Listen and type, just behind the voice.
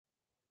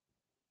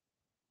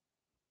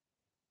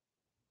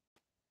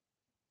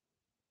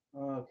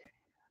Okay.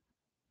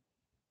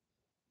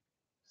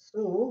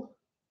 So,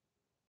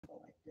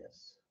 like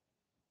this.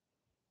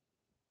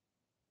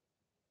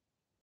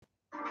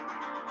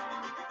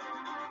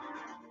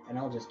 And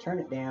I'll just turn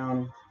it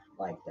down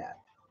like that.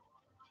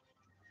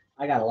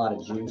 I got a lot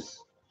of juice.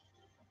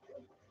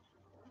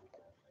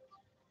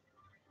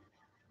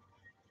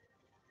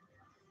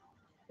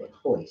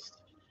 Hoist.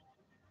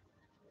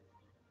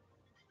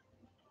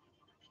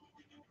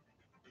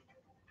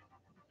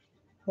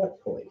 What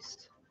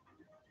hoist?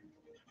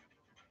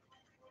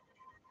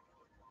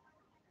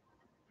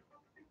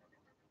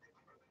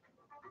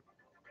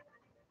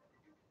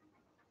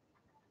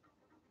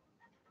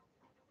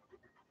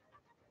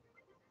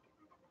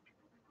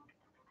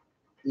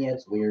 Yeah,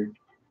 it's weird.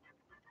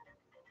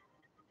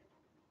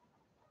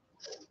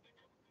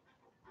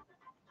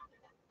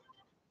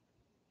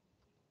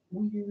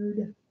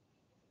 Weird.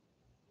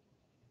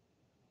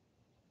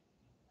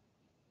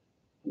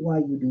 Why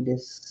you do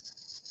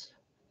this?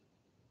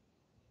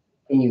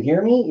 Can you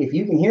hear me? If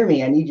you can hear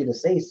me, I need you to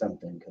say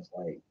something, because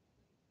like.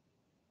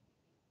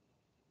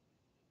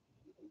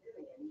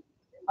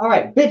 All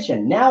right,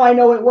 bitchin'. Now I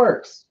know it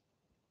works.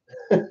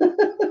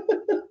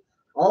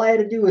 All I had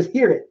to do was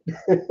hear it.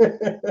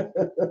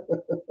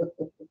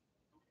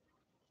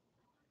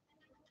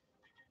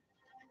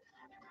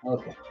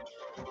 Okay.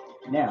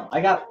 Now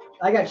I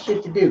got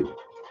shit to do.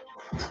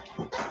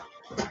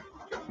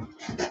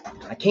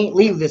 I can't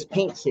leave this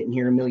paint sitting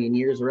here a million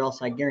years, or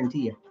else I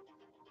guarantee you.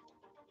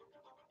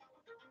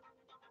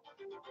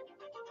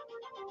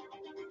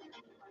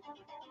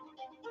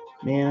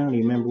 Man, I don't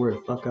even remember where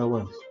the fuck I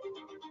was.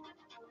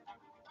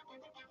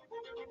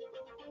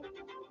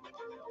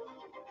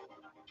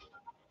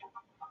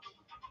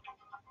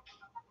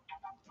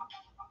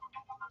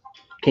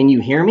 Can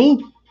you hear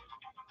me?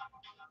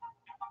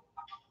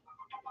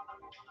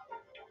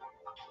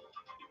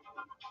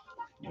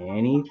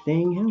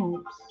 Anything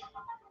helps.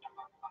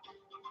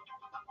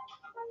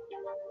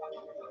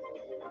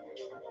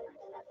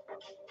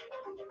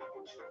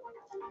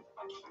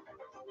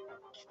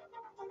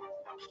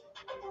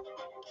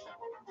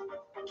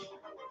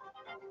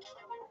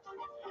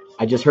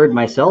 I just heard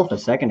myself a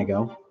second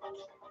ago.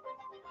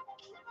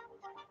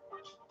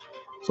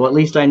 So at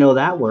least I know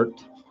that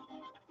worked.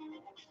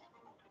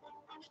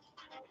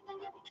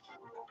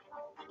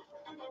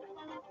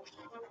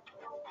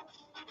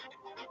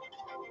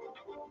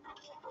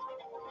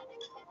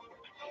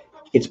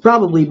 It's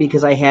probably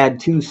because I had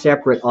two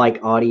separate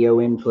like audio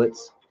inputs,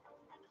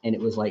 and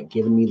it was like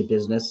giving me the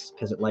business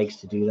because it likes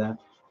to do that.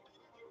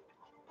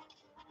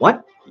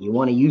 What? You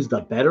want to use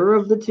the better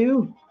of the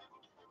two?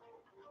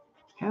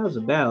 How's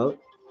about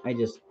I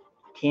just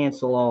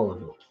cancel all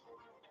of it?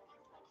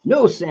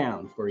 No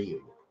sound for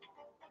you.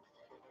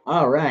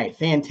 All right,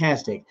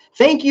 fantastic.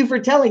 Thank you for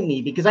telling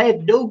me, because I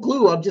had no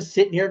clue. I'm just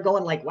sitting here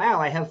going like, wow,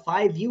 I have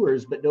 5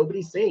 viewers, but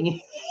nobody's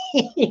saying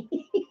anything.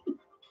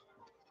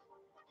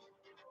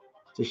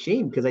 It's a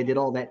shame because I did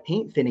all that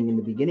paint thinning in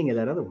the beginning of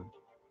that other one.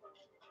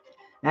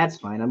 That's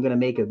fine. I'm going to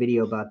make a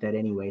video about that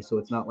anyway, so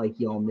it's not like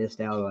y'all missed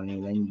out on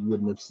anything you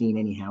wouldn't have seen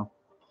anyhow.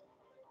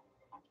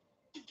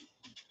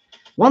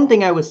 One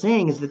thing I was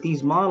saying is that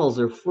these models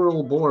are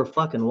full bore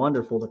fucking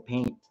wonderful to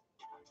paint.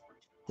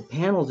 The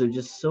panels are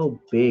just so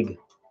big.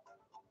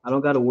 I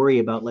don't got to worry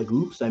about like,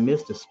 oops, I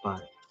missed a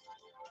spot.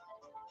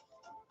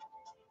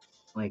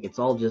 Like, it's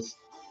all just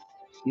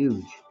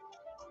huge.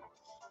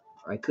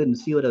 Or I couldn't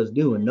see what I was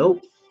doing.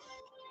 Nope.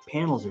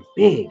 Panels are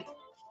big.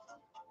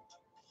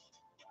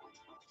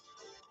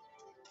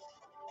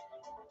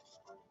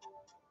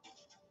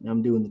 Now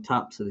I'm doing the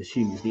tops of the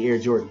shoes, the Air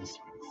Jordans.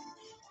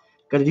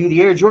 Got to do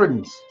the Air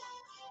Jordans.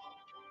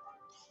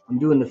 I'm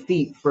doing the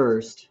feet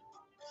first.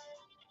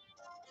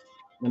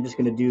 I'm just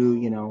going to do,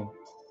 you know,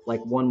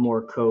 like one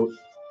more coat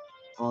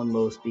on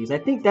most of these. I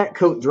think that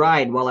coat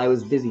dried while I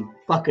was busy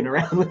fucking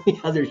around with the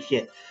other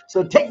shit.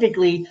 So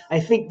technically, I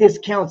think this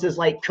counts as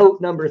like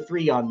coat number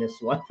 3 on this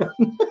one.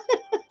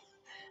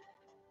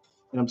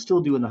 And I'm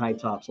still doing the high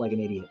tops like an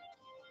idiot.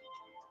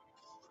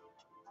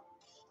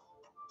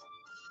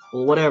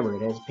 Well, whatever.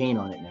 It has paint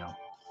on it now.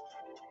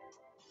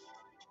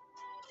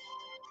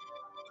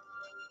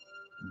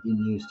 I'm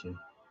getting used to.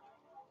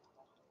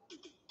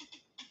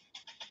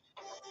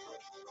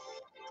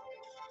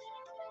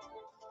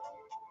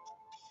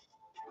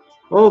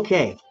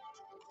 Okay.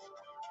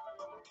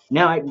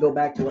 Now I can go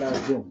back to what I was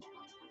doing,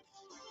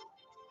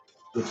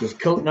 which is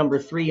coat number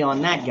 3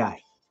 on that guy.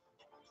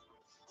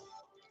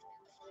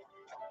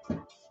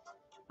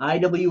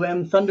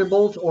 IWM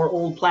Thunderbolt or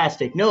old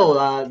plastic?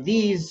 No,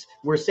 these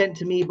were sent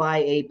to me by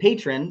a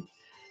patron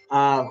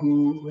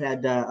who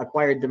had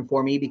acquired them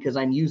for me because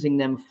I'm using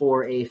them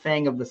for a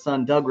Fang of the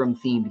Sun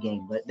DOUGRAM themed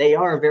game. But they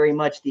are very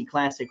much the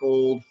classic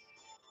old,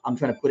 I'm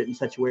trying to put it in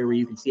such a way where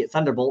you can see it,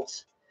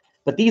 Thunderbolts.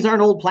 But these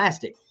aren't old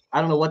plastic.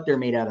 I don't know what they're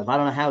made out of. I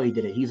don't know how he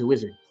did it. He's a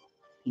wizard.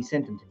 He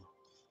sent them to me.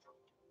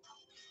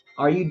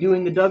 Are you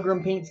doing the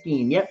DOUGRAM paint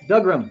scheme? Yep,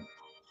 DOUGRAM.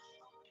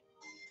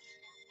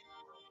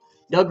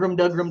 DOUGRAM.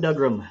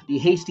 The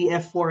Hasty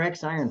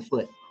F4X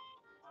Ironfoot.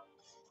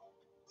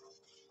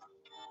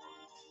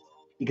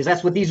 because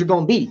that's what these are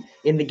going to be.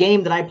 In the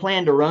game that I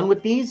plan to run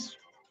with these,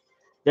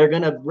 they're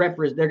going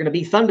to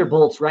be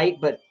Thunderbolts, right?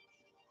 But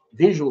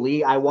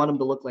visually, I want them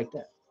to look like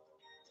that.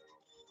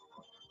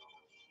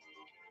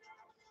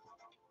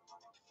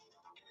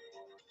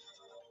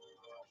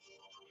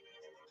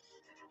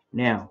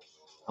 Now,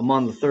 I'm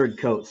on the third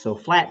coat, so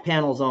flat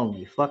panels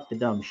only. Fuck the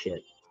dumb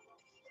shit.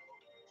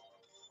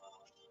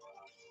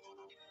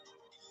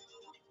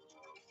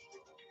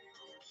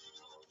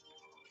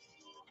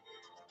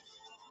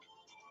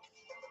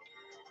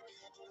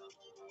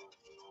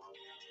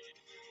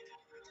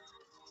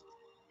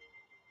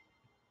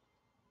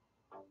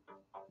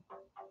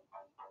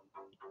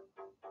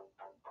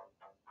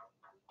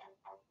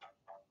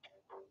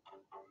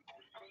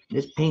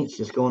 This paint's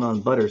just going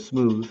on butter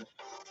smooth,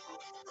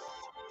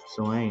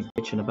 so I ain't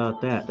bitching about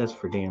that. That's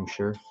for damn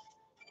sure.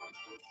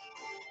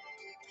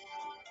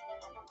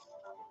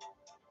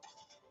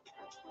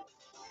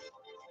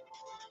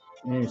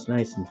 And it's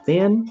nice and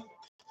thin.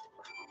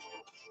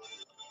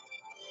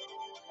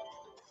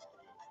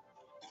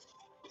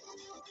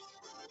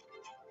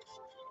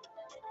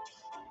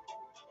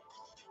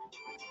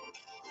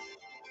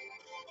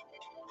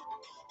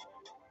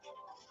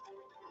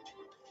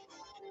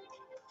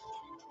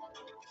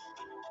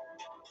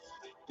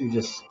 They're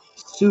just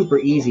super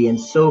easy and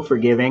so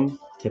forgiving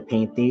to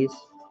paint these,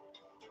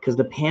 because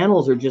the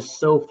panels are just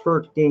so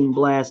freaking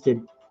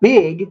blasted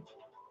big.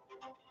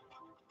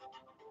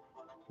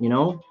 You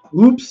know,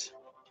 oops,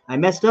 I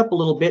messed up a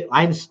little bit.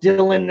 I'm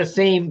still in the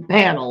same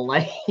panel.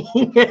 Like,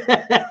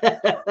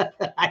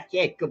 I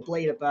can't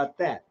complain about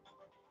that.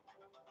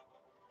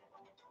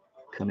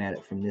 Come at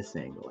it from this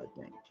angle, I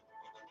think.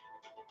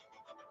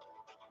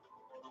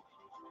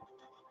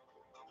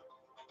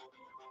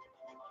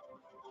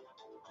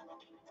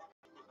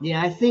 Yeah,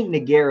 I think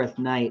Nagareth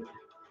Knight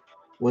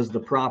was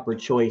the proper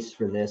choice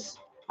for this.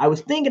 I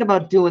was thinking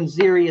about doing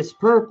Xerius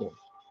Purple.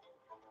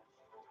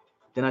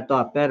 Then I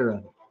thought better of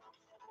it.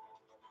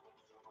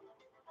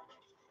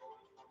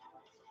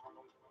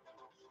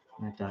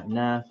 And I thought,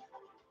 nah, I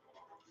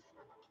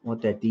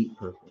want that deep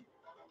purple.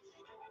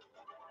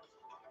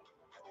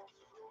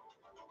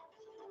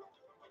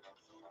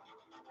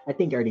 I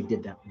think I already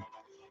did that one.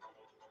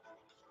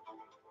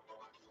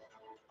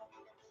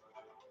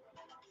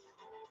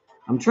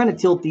 I'm trying to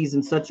tilt these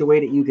in such a way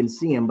that you can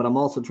see them, but I'm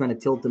also trying to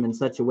tilt them in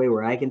such a way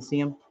where I can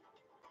see them.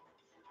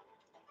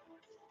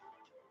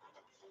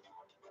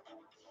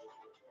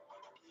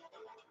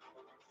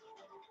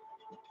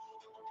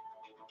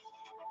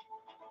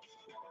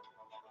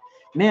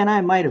 Man, I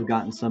might have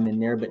gotten some in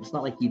there, but it's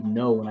not like you'd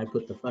know when I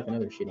put the fucking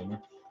other shit in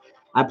there.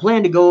 I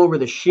plan to go over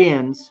the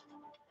shins,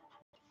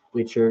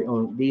 which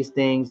are these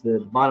things, the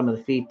bottom of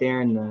the feet there,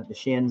 and the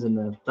shins and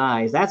the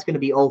thighs. That's going to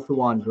be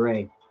Ulthuan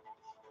Gray.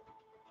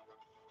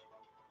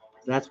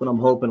 That's what I'm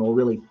hoping will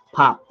really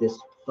pop this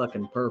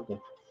fucking purple.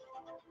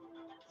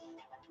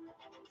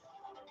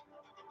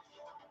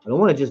 I don't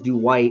want to just do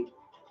white.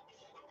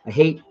 I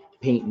hate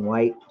painting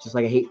white, just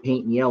like I hate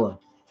painting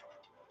yellow.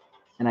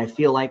 And I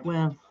feel like,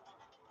 well,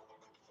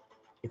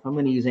 if I'm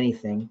going to use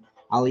anything,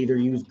 I'll either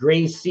use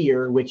Gray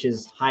Seer, which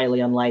is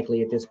highly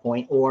unlikely at this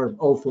point, or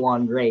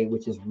Ulthuan Gray,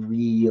 which is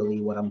really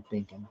what I'm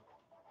thinking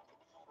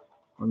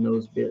on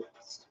those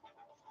bits.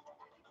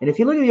 And if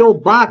you look at the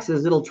old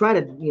boxes, it'll try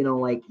to, you know,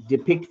 like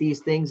depict these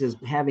things as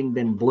having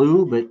been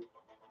blue, but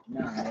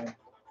no, man.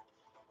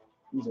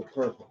 These are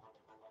purple.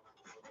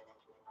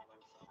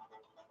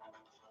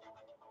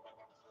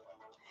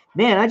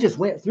 Man, I just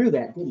went through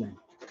that, didn't I?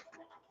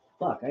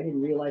 Fuck, I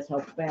didn't realize how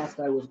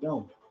fast I was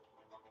going.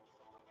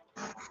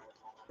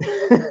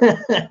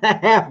 That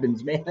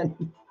happens,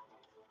 man.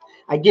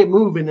 I get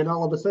moving and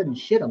all of a sudden,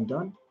 shit, I'm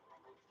done.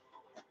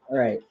 All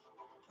right.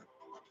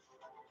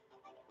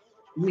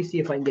 Let me see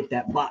if I can get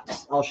that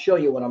box. I'll show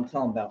you what I'm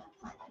talking about.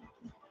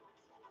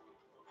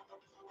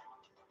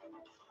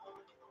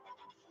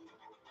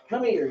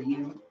 Come here,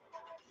 you.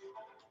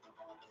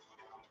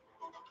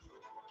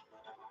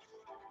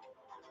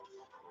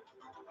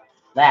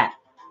 That.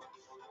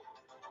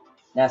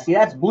 Now, see,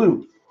 that's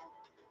blue.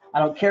 I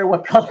don't care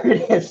what color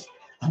it is.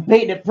 I'm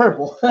painting it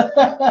purple.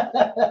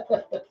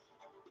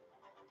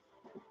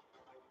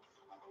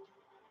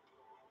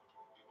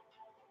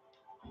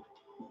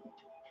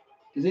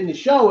 Because in the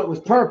show, it was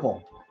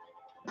purple.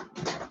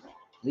 At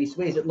least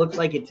ways it looks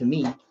like it to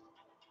me.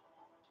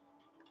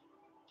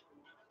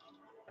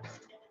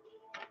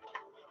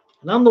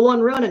 And I'm the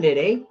one running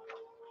it,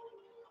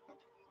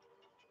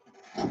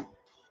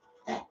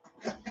 eh?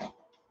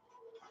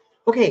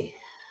 Okay,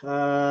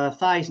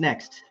 thighs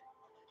next.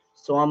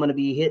 So I'm going to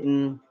be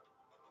hitting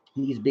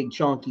these big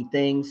chunky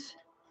things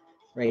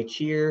right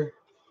here.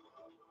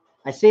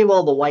 I save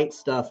all the white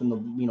stuff and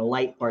the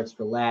light parts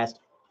for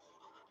last,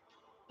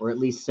 or at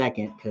least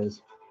second,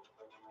 because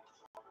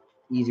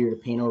easier to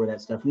paint over that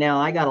stuff. Now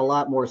I got a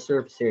lot more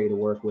surface area to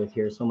work with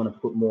here, so I'm going to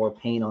put more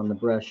paint on the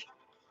brush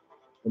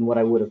than what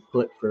I would have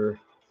put for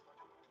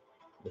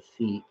the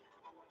feet.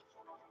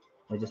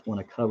 I just want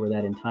to cover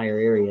that entire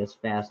area as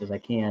fast as I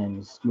can and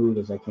as smooth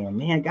as I can.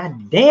 Man,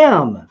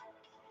 goddamn!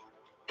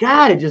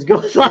 God, it just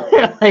goes on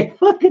there like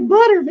fucking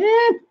butter,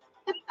 man.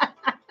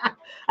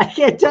 I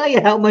can't tell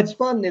you how much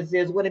fun this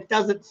is when it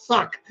doesn't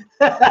suck.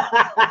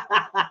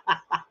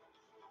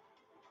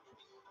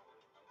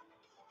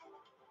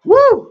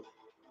 Woo!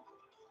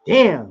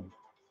 Damn.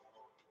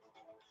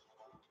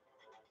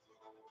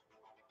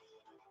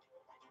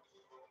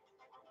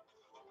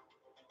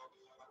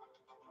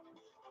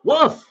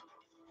 Woof.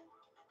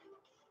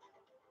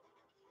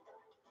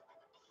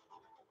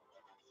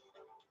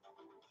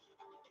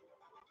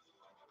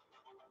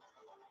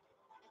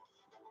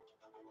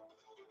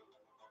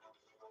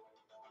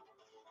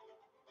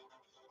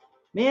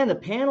 Man, the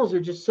panels are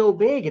just so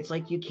big. It's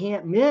like you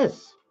can't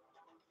miss.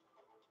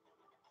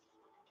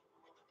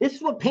 This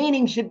is what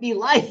painting should be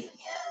like.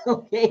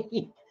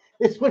 Okay?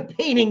 This is what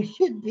painting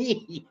should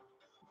be.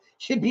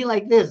 Should be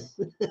like this.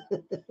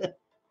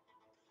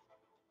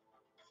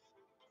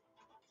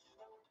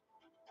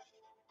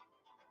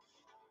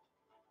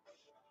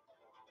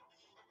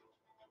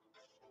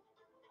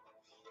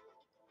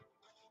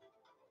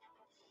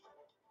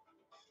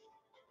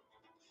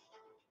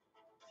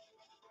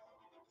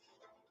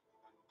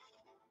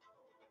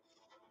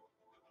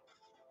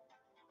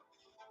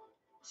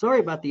 Sorry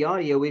about the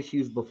audio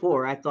issues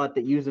before. I thought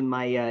that using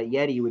my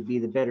Yeti would be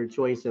the better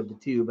choice of the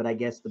two, but I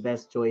guess the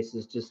best choice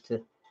is just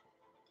to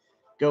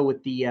go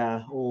with the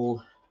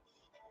old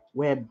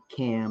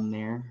webcam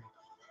there.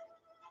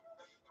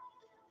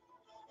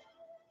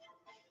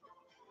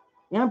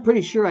 Yeah, I'm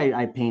pretty sure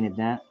I painted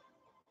that.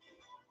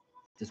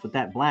 Just with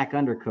that black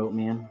undercoat,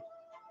 man.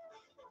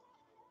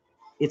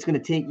 It's going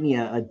to take me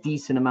a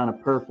decent amount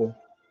of purple.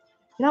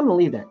 And I'm going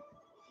to leave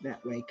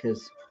that way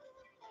because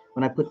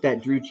when I put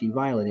that Drucci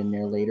violet in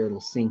there later, it'll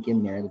sink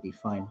in there. It'll be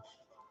fine.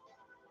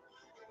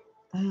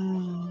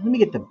 Let me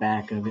get the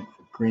back of it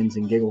for grins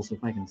and giggles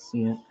if I can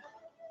see it.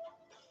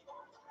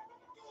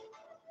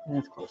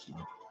 That's close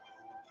enough.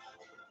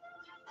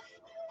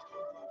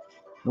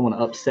 I don't want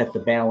to upset the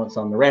balance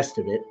on the rest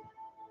of it.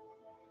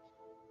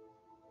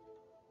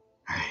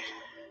 All right.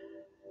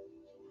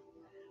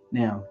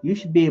 Now, you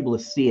should be able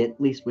to see it, at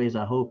least ways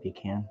I hope you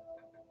can.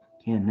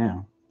 You can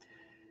now.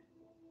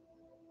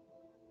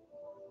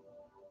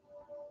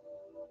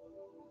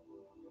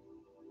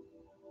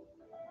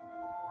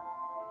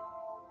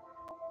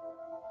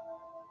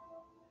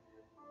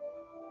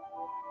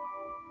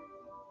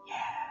 Yeah.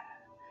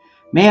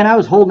 Man, I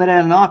was holding it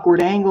at an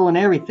awkward angle and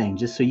everything,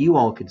 just so you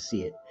all could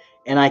see it.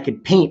 And I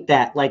could paint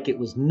that like it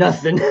was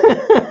nothing.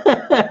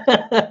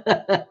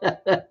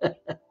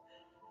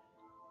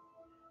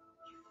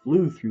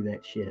 Flew through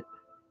that shit.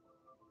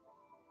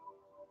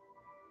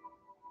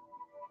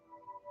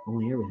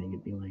 Only everything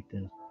could be like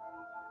this.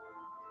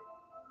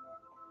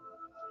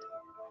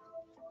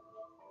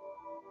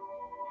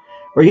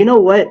 Or you know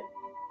what?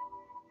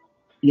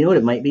 You know what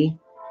it might be?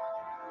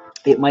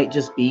 It might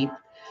just be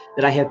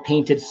that I have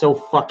painted so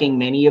fucking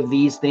many of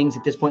these things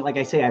at this point. Like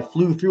I say, I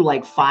flew through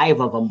like 5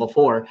 of them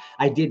before.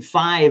 I did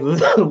 5 of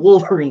the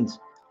Wolverines.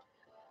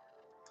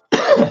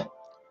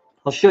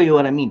 I'll show you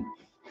what I mean.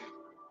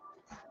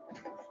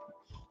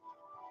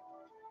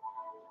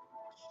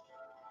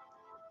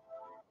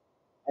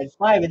 I had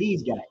 5 of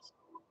these guys.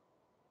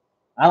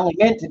 I only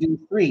meant to do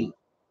 3.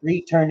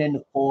 3 turned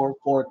into 4,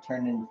 4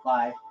 turned into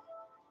 5.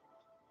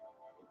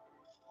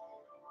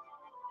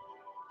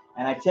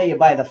 And I tell you,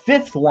 by the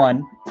 5th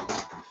one,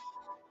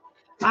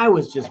 I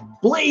was just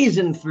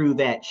blazing through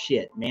that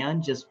shit,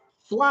 man. Just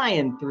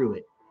flying through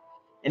it.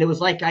 And it was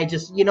like I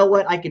just, you know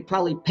what? I could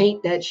probably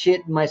paint that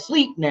shit in my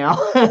sleep now.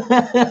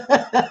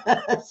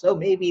 So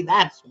maybe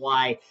that's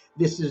why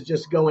this is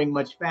just going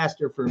much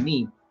faster for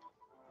me.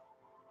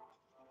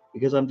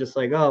 Because I'm just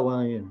like, oh,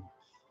 well, you know,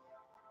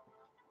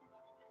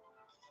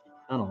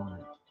 I don't want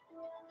it.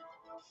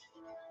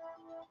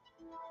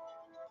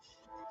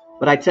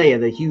 But I tell you,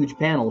 the huge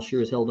panels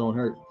sure as hell don't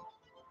hurt.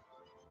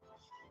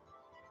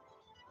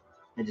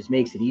 It just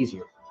makes it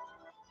easier.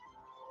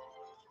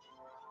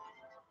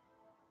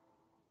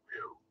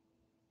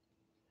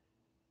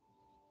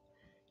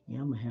 Yeah,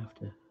 I'm going to have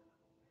to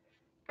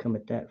come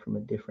at that from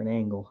a different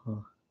angle,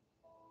 huh?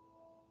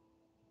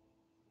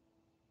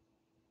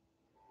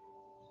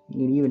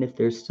 And even if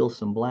there's still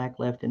some black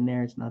left in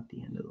there, it's not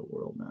the end of the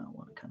world. Now I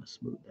want to kind of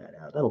smooth that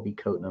out. That'll be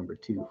coat number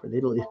 2.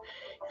 It'll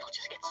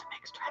just get some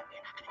extra.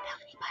 You're not going to tell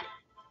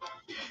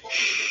anybody.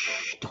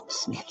 Shh, don't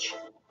snitch.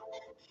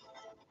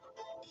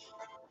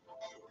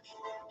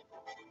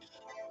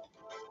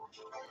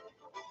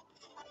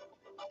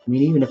 I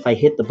mean, even if I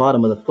hit the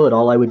bottom of the foot,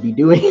 all I would be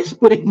doing is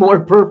putting more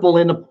purple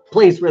in a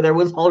place where there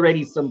was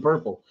already some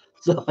purple.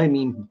 So, I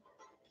mean,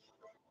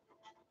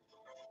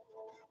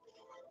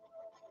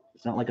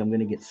 it's not like I'm going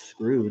to get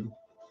screwed.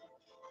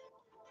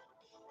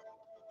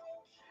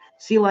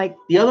 See, like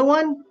the other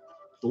one,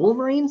 the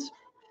Wolverines,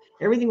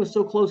 everything was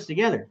so close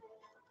together.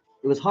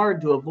 It was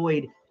hard to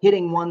avoid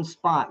hitting one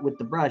spot with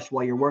the brush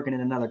while you're working in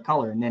another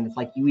color. And then it's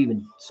like you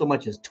even so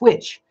much as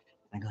twitch.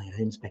 I gotta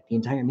inspect the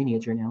entire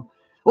miniature now.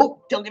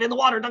 Oh, don't get in the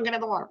water, don't get in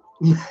the water.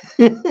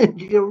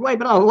 Wipe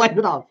it off, wipe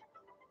it off.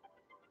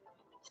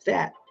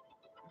 Stat.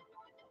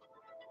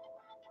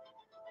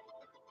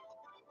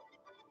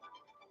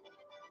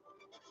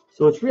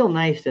 So it's real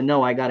nice to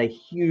know I got a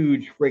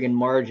huge friggin'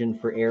 margin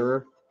for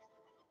error,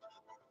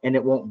 and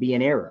it won't be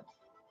an error.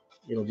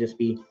 It'll just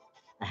be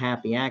a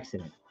happy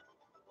accident.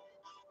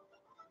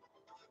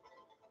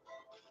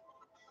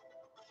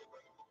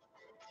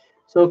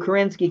 So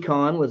Kerensky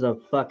Con was a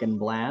fucking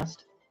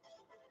blast.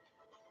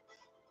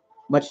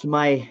 Much to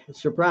my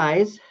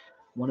surprise,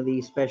 one of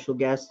the special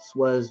guests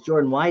was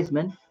Jordan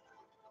Wiseman,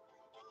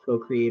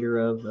 co-creator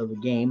of the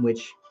game,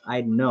 which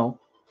I didn't know.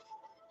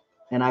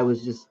 And I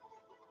was just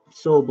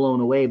so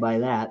blown away by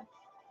that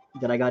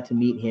I got to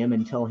meet him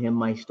and tell him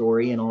my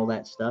story and all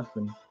that stuff,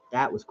 and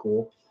that was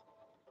cool.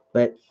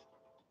 But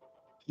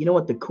you know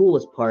what the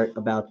coolest part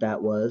about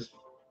that was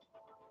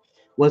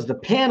the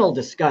panel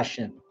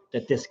discussion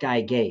that this guy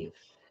gave.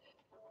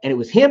 And it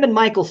was him and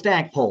Michael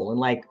Stackpole, and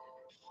like,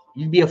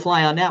 you'd be a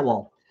fly on that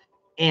wall.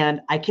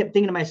 And I kept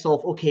thinking to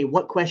myself, okay,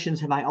 what questions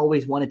have I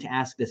always wanted to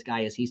ask this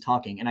guy as he's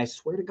talking? And I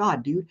swear to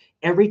God, dude,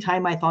 every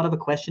time I thought of a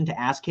question to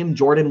ask him,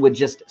 Jordan would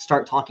just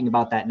start talking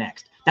about that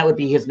next. That would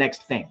be his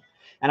next thing.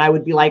 And I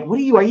would be like,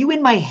 are you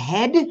in my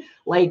head?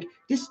 Like,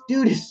 this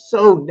dude is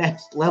so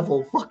next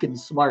level fucking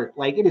smart.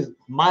 Like, it is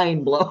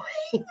mind blowing.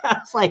 I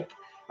was like,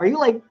 are you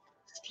like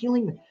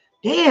stealing?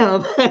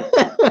 Damn.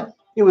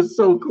 It was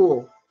so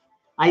cool.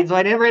 So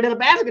I never ended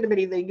up asking him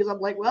anything because I'm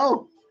like,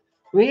 well,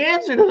 we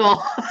answered it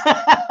all.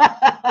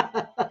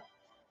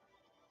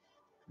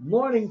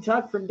 Morning,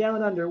 Tuck from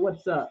down under.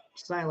 What's up?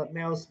 Silent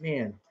Mouse,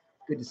 man.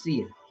 Good to see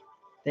you.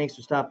 Thanks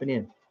for stopping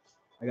in.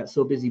 I got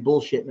so busy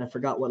bullshitting I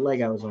forgot what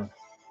leg I was on.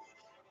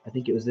 I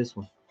think it was this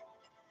one.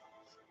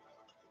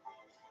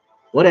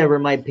 Whatever,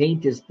 my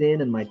paint is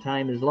thin and my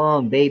time is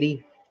long,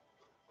 baby.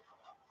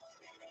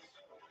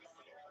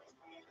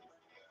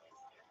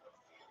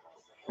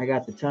 I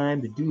got the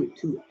time to do it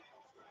too.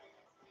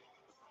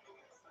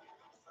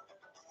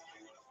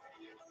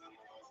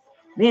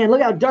 Man,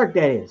 look how dark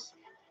that is.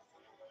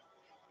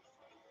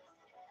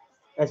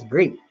 That's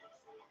great.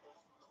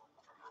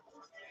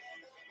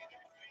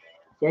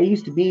 See, I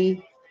used to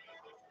be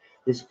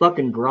this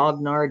fucking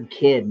grognard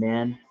kid,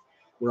 man.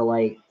 Where,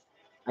 like,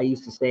 I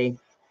used to say,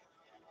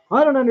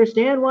 I don't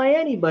understand why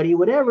anybody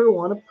would ever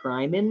want to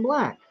prime in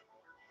black.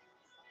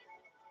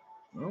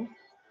 Well,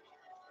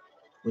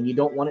 when you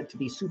don't want it to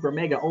be super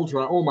mega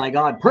ultra, oh my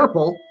god,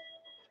 purple,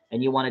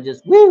 and you want to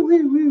just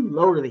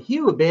lower the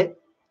hue a bit,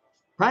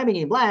 priming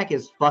in black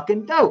is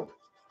fucking dope.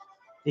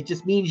 It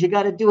just means you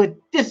got to do it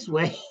this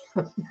way.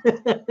 I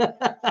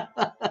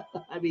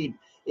mean,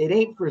 it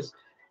ain't for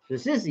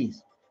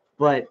sissies,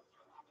 but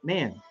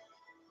man,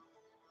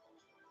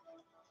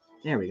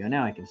 there we go.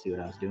 Now I can see what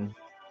I was doing.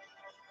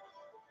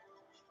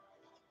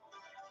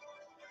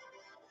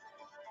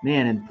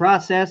 Man, and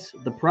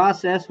the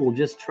process will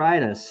just try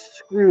to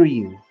screw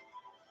you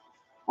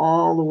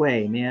all the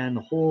way, man,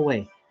 the whole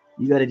way.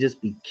 You got to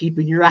just be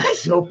keeping your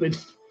eyes open.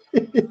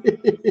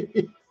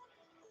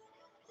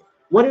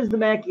 What is the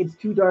mech? It's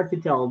too dark to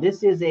tell.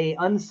 This is a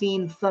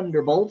unseen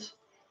Thunderbolt.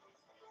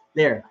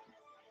 There,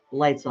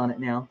 lights on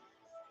it now.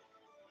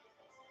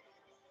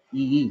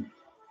 EE.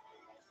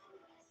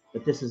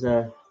 But this is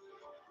a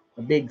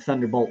big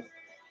Thunderbolt.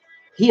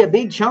 He a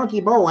big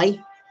chunky boy.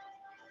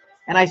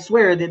 And I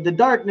swear that the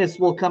darkness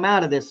will come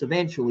out of this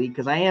eventually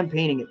because I am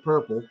painting it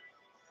purple.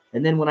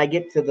 And then when I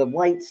get to the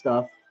white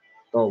stuff,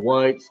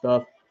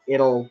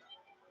 it'll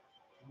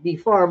be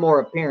far more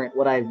apparent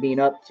what I've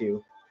been up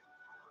to.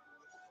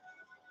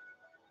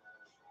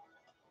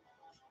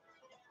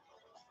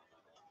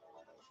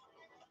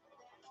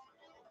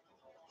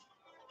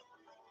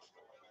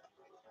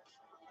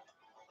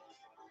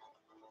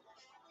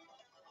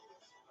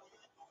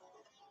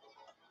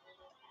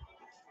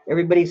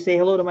 Everybody say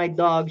hello to my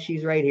dog.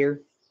 She's right here.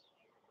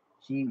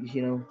 She's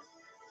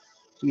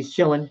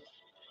chilling.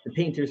 The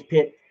painter's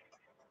pit.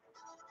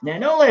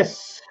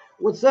 Nanolis,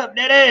 what's up,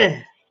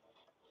 Daddy?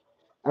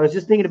 I was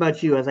just thinking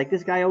about you. I was like,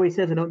 this guy always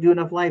says I don't do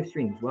enough live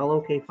streams. Well,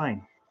 okay,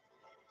 fine.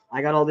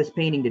 I got all this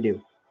painting to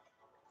do.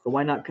 So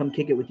why not come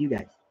kick it with you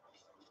guys?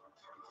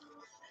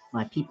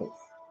 My people.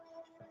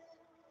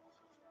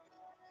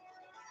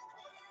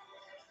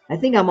 I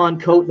think I'm on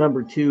coat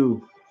number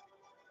 2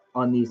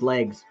 on these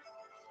legs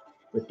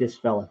with this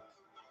fella.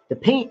 The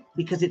paint,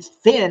 because it's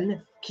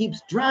thin, keeps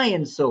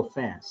drying so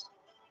fast.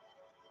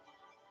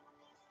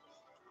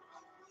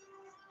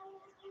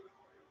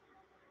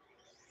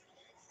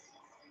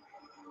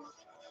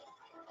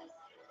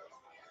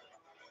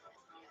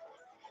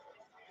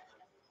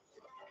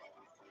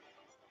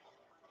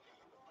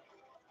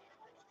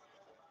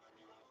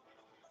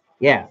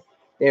 Yeah,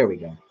 there we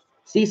go.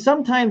 See,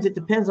 sometimes it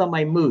depends on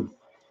my mood.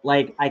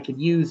 Like, I could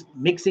use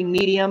mixing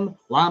medium,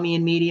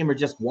 Lamian medium, or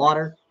just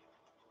water.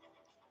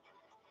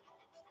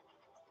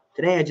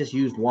 Today I just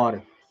used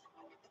water.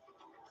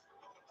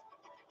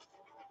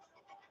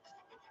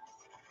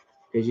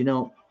 Because,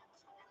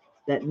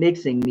 that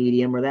mixing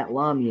medium or that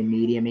Lamian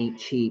medium ain't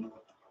cheap.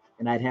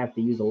 And I'd have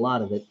to use a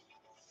lot of it.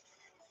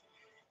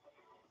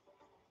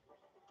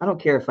 I don't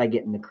care if I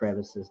get in the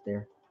crevices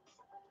there.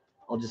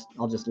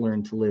 I'll just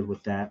learn to live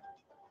with that.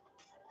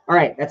 All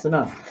right, that's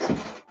enough.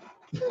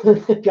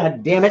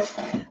 God damn it.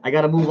 I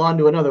got to move on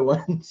to another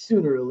one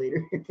sooner or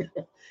later.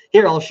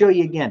 Here, I'll show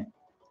you again.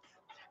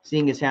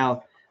 Seeing as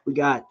how we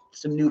got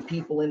some new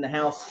people in the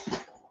house,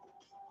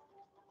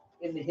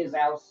 into his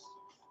house.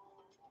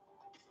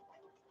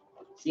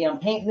 See, I'm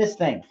painting this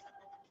thing.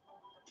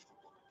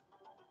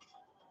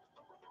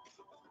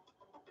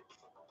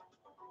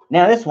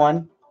 Now this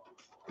one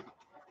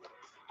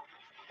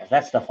has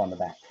that stuff on the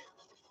back.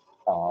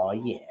 Oh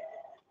yeah.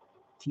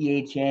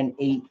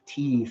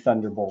 THN8T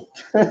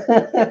Thunderbolt.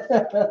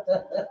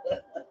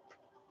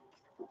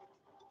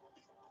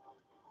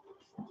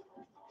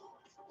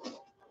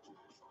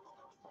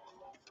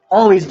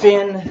 Always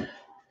been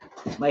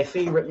my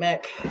favorite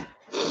mech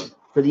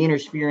for the Inner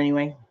Sphere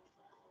anyway.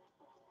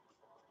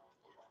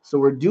 So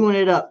we're doing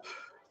it up.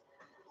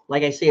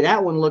 Like I say,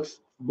 that one looks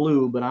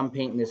blue, but I'm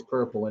painting this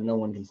purple and no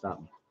one can stop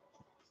me.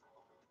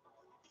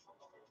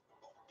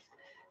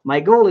 My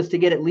goal is to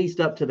get at least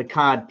up to the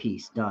cod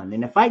piece done.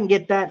 And if I can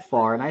get that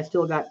far and I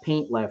still got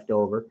paint left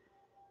over,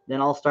 then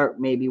I'll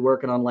start maybe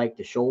working on like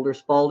the shoulder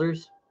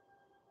spalders.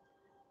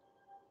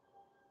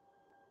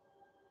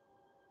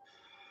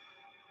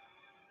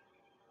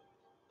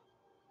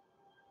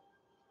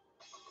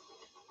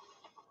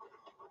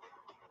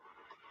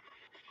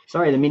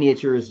 Sorry, the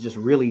miniature is just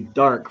really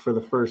dark for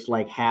the first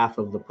like half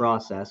of the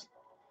process.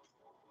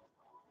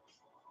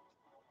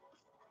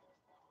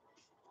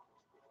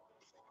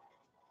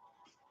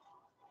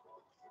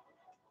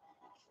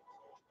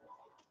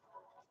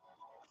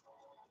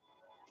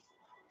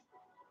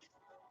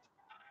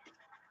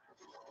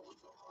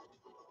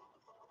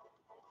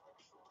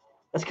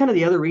 That's kind of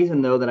the other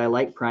reason, though, that I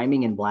like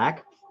priming in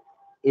black,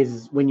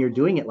 is when you're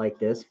doing it like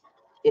this,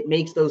 it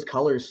makes those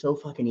colors so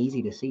fucking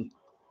easy to see.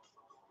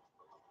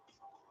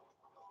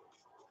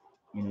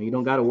 You know, you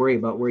don't got to worry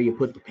about where you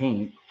put the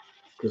paint,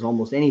 because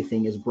almost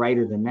anything is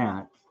brighter than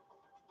that.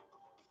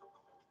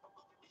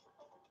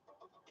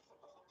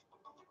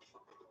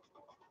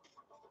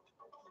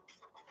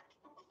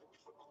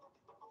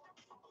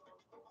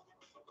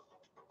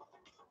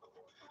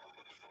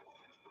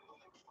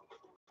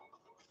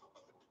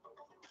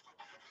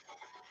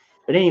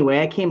 But anyway,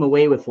 I came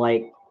away with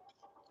like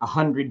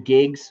 100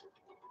 gigs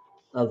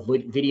of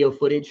video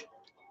footage,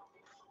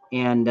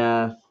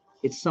 and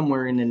it's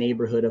somewhere in the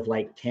neighborhood of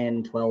like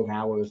 10, 12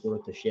 hours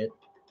worth of shit.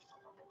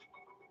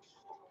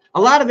 A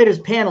lot of it is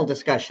panel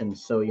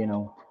discussions, so, you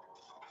know,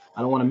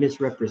 I don't want to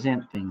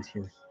misrepresent things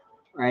here.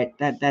 All right,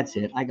 that's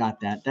it. I got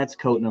that. That's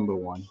coat number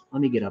 1.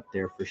 Let me get up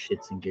there for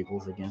shits and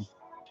giggles again.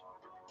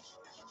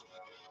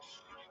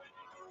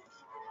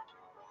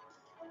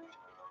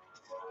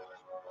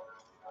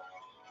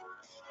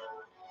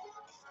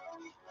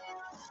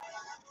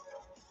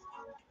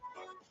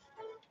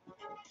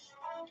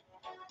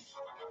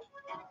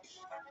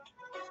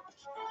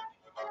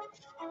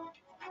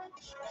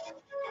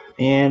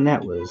 And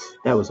that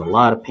was a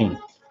lot of paint.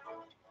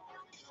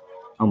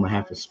 I'm gonna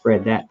have to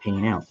spread that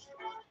paint out.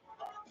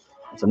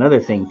 That's another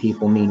thing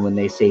people mean when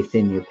they say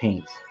thin your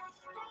paints.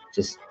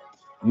 Just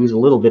use a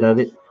little bit of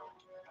it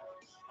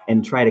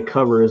and try to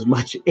cover as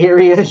much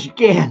area as you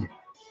can.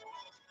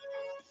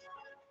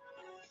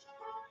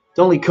 It's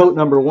only coat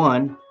number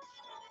 1.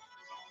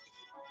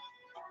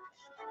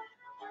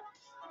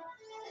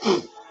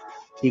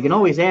 You can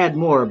always add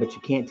more, but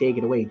you can't take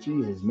it away.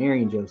 Jesus,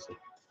 Mary and Joseph.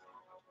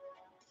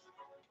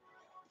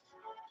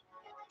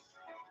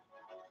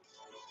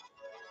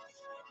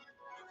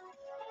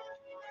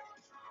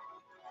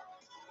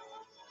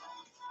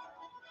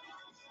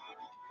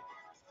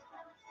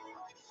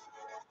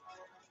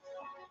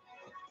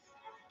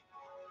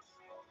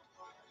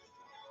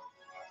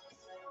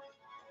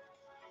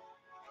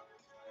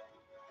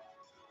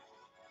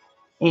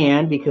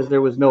 And because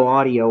there was no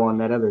audio on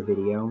that other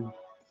video,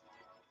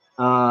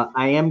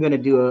 I am going to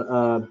do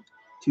a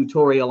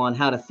tutorial on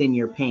how to thin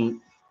your paint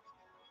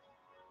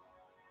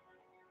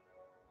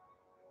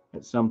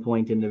at some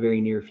point in the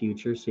very near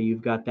future. So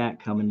you've got that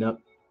coming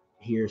up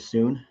here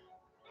soon.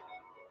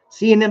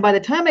 See, and then by the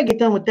time I get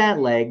done with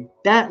that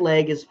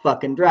leg is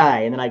fucking dry,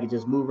 and then I can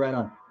just move right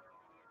on.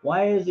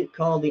 Why is it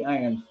called the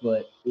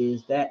Ironfoot?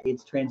 Is that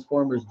it's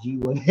Transformers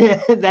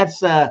G1?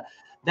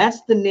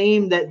 That's the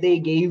name that they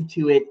gave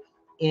to it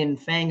in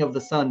Fang of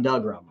the Sun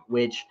DOUGRAM,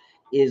 which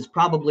is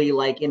probably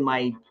like in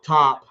my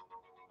top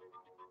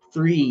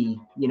 3,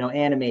 you know,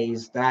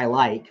 animes that I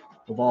like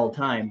of all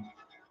time.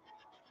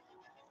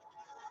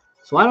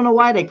 So I don't know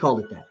why they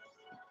called it that.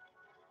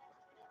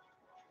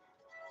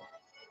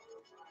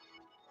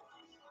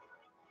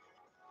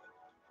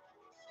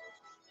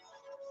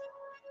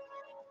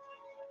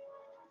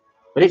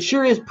 But it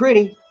sure is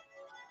pretty.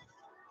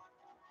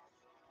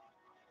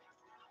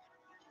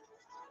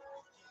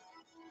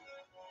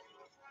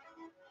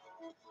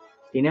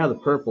 See, now the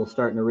purple's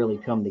starting to really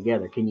come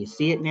together. Can you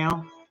see it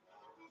now?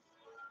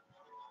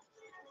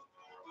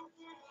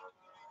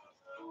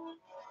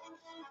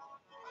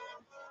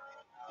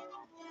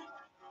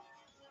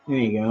 There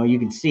you go. You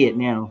can see it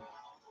now.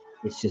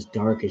 It's just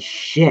dark as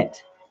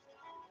shit.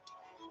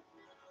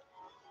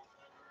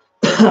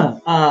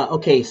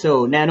 Okay,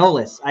 so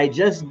Nanolis, I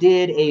just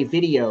did a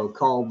video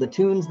called The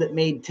Tunes That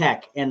Made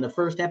Tech, and the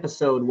first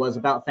episode was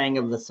about Fang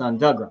of the Sun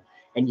DOUGRAM.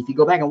 And if you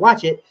go back and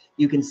watch it,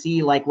 you can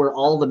see like where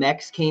all the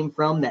mechs came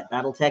from that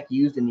Battletech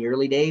used in the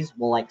early days.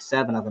 Well, like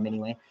 7 of them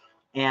anyway.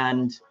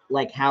 And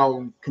like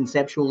how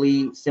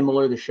conceptually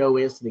similar the show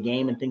is to the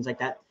game and things like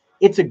that.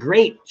 It's a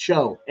great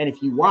show. And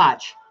if you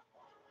watch,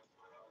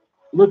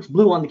 looks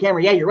blue on the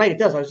camera. Yeah, you're right, it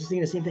does. I was just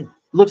thinking the same thing.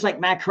 Looks like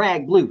Matt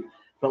Cragg blue.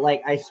 But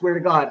like, I swear to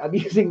God, I'm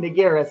using the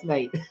Gareth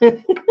Knight.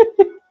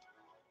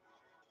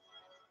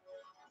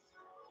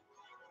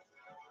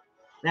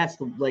 That's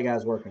the leg I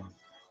was working on.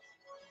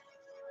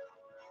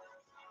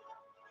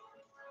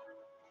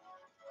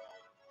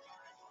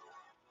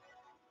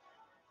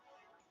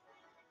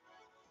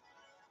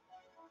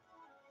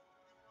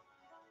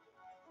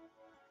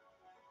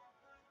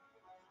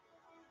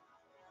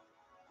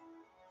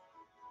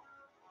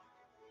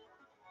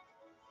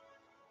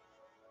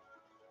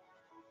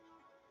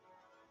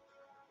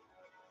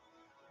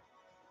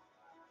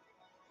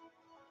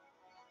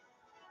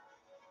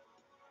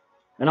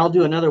 And I'll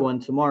do another one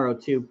tomorrow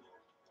too.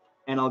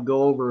 And I'll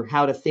go over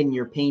how to thin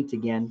your paint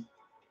again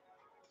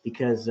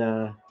because,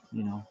 you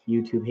know,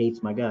 YouTube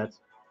hates my guts.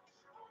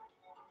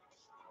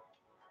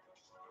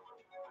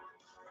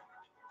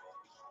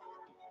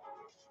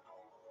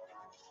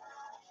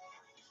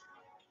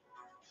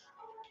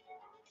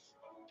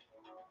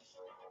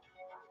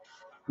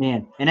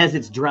 Man, and as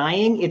it's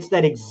drying, it's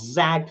that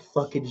exact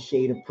fucking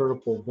shade of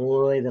purple,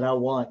 boy, that I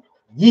want.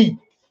 Yeet!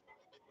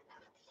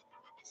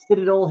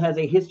 Citadel has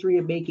a history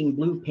of making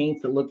blue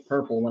paints that look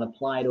purple when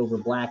applied over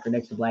black or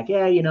next to black.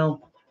 Yeah, you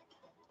know,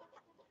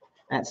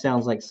 that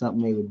sounds like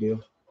something they would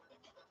do.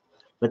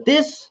 But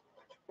this,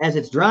 as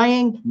it's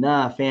drying,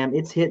 nah, fam,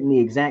 it's hitting the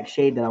exact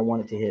shade that I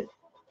want it to hit.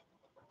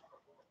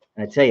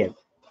 And I tell you,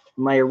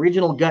 my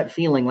original gut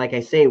feeling, like I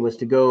say, was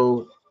to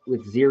go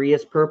with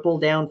Xerius purple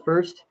down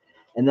first,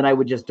 and then I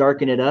would just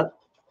darken it up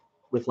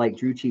with like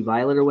Druchii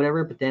violet or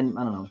whatever. But then,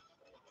 I don't know,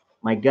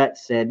 my gut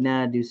said,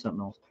 nah, do something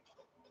else.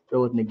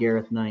 Go with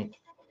Nagareth Knight.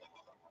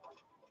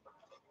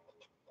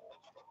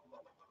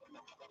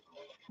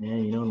 Yeah,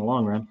 you know, in the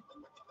long run,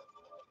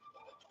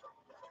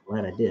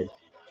 glad I did.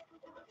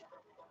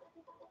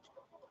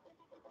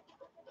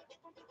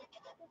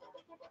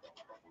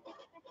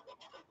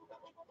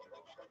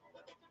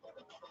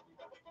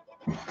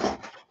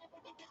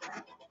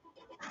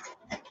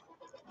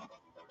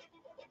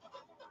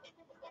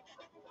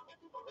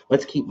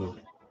 Let's keep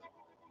moving.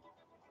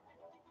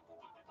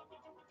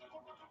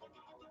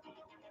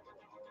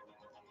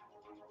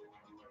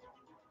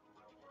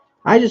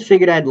 I just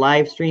figured I'd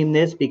live stream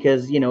this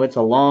because, you know, it's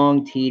a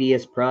long,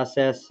 tedious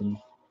process and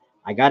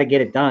I got to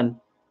get it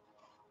done.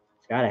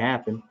 It's got to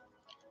happen.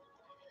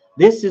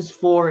 This is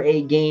for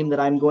a game that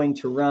I'm going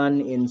to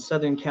run in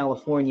Southern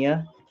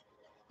California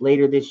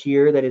later this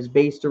year that is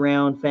based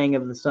around Fang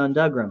of the Sun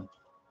DOUGRAM.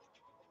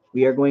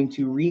 We are going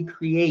to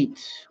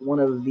recreate one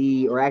of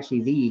the, or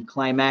actually the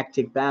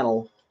climactic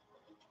battle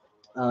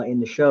in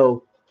the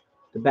show,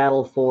 the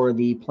battle for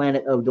the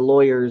planet of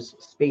Deloyer's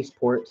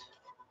spaceport.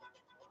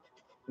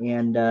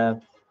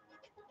 And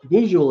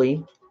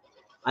visually,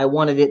 I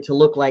wanted it to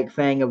look like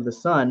Fang of the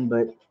Sun,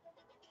 but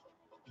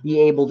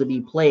be able to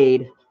be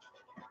played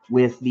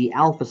with the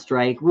Alpha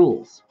Strike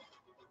rules.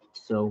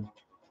 So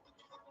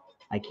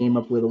I came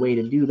up with a way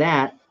to do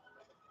that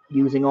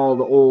using all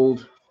the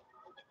old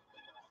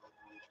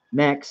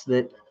mechs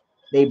that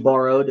they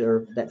borrowed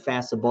or that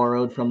FASA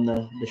borrowed from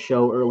the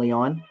show early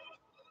on.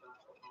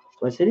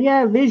 So I said,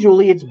 yeah,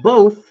 visually it's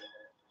both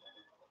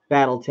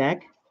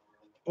Battletech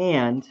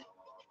and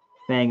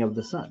Fang of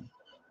the Sun.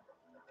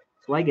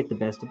 So I get the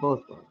best of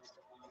both worlds.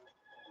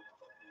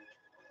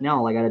 Now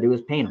all I got to do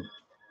is paint them.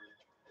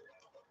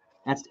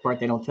 That's the part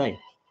they don't tell you.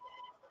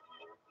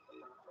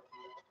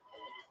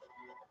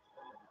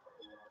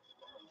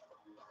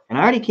 And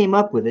I already came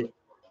up with it.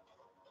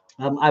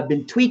 I've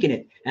been tweaking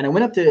it. And I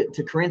went up to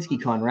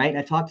Kerensky Con, right? And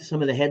I talked to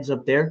some of the heads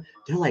up there.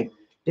 They're like,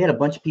 they had a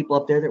bunch of people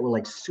up there that were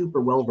like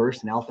super well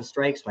versed in Alpha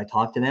Strike. So I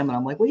talked to them and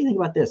I'm like, what do you think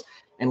about this?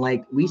 And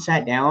like we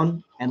sat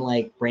down and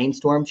like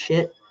brainstormed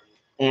shit.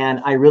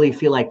 And I really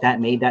feel like that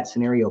made that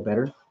scenario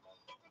better.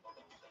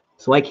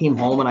 So I came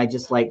home and I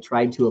just like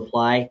tried to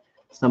apply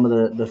some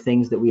of the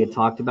things that we had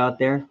talked about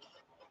there.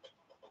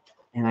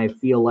 And I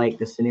feel like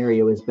the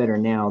scenario is better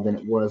now than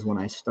it was when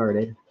I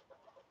started.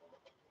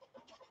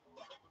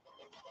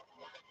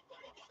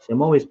 So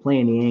I'm always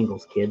playing the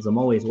angles, kids. I'm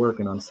always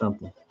working on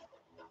something.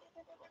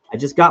 I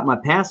just got my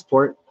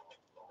passport.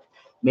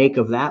 Make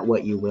of that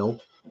what you will.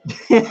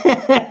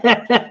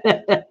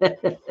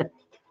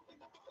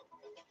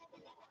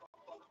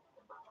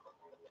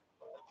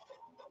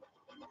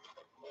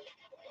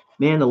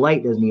 Man, the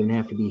light doesn't even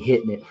have to be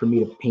hitting it for me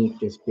to paint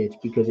this bitch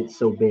because it's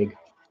so big.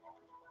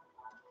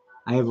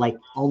 I have like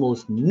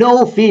almost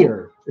no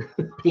fear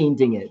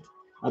painting it.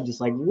 I'm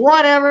just like,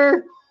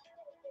 whatever.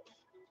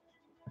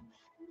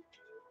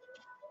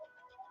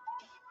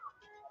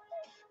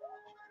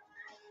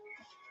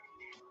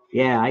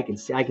 Yeah, I can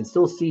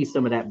still see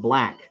some of that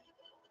black.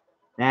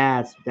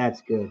 That's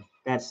good.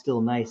 that's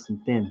still nice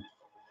and thin.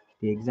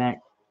 The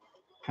exact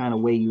kind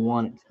of way you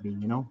want it to be,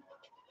 you know?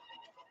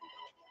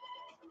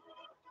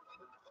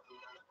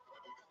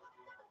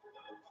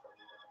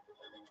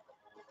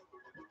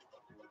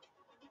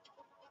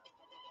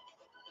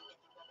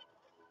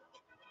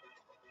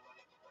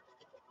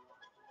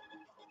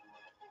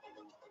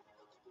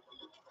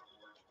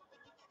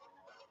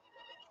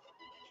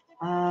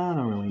 I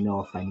don't really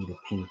know if I need to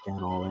paint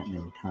that all that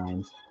many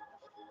times.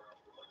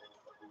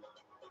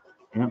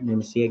 Yep,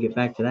 then see I get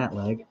back to that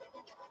leg.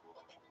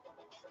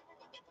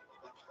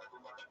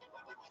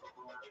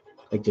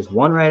 Like just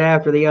one right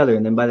after the other,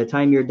 and then by the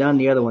time you're done,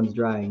 the other one's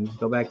dry, and you just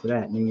go back to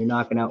that, and then you're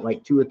knocking out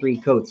like 2 or 3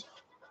 coats.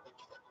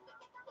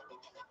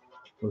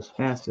 Goes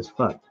fast as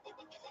fuck.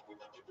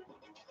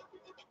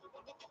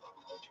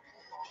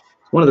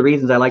 It's one of the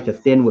reasons I like to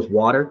thin with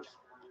water,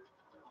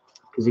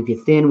 because if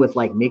you thin with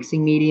like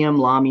mixing medium,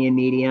 Lamian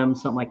medium,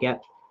 something like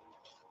that,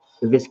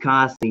 the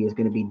viscosity is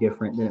going to be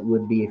different than it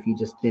would be if you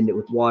just thinned it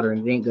with water,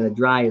 and it ain't going to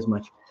dry as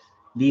much.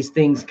 These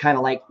things kind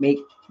of like make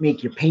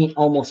your paint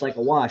almost like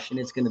a wash, and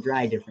it's going to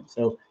dry different.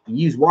 So you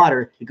use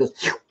water, it goes.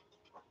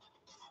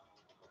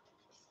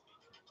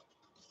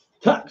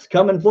 Tuck's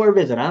coming for a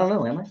visit. I don't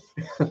know, am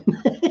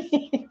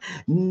I?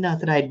 Not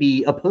that I'd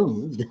be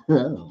opposed.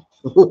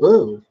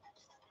 All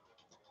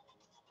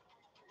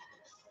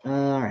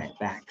right,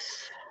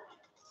 backs.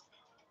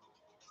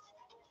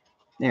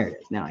 There it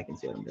is. Now I can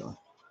see what I'm doing.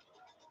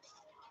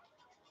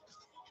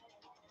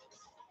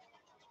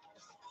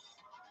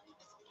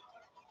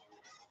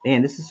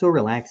 Man, this is so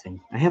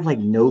relaxing. I have like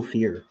no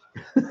fear.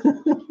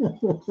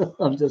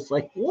 I'm just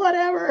like,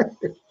 whatever.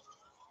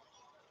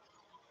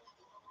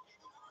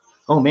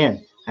 Oh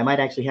man, I might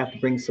actually have to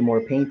bring some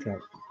more paint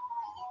out.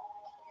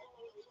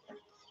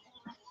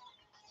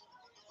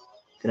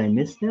 Did I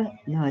miss that?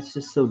 No, it's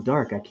just so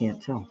dark I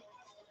can't tell.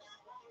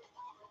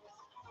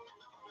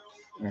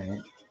 All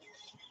right.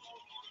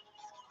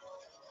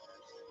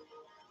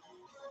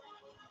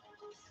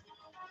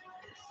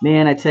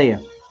 Man, I tell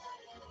you,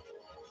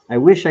 I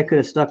wish I could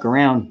have stuck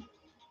around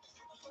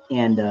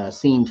and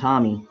seen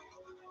Tommy,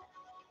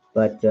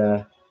 but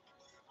my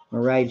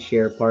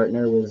rideshare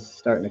partner was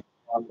starting to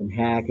cough and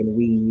hack and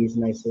wheeze,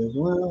 and I said,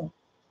 well,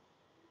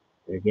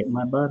 they're getting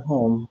my butt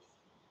home.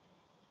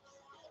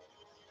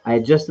 I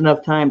had just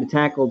enough time to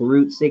tackle the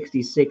Route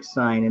 66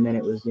 sign, and then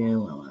it was,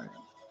 well, all right.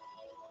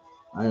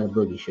 I had a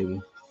boogie sugar.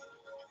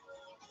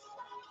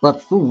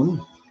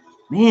 Buffoon.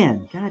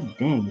 Man, god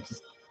dang, it's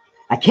just,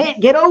 I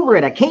can't get over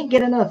it. I can't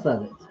get enough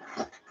of it.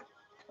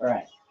 All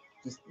right.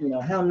 Just,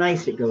 how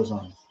nice it goes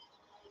on.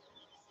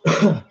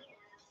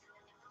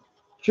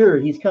 Sure,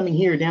 he's coming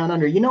here down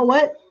under. You know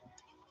what?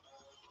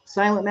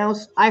 Silent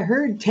Mouse, I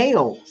heard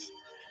tales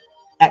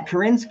at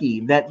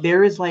Kerensky that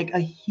there is like a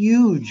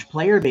huge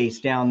player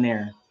base down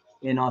there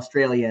in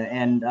Australia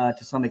and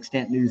to some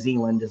extent New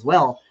Zealand as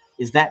well.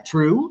 Is that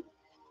true?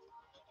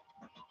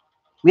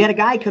 We had a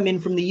guy come in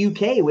from the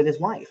UK with his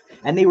wife,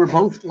 and they were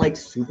both like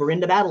super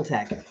into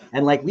Battletech,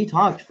 and like we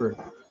talked for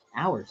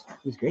hours.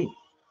 It was great.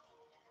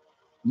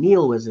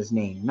 Neil was his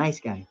name. Nice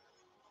guy.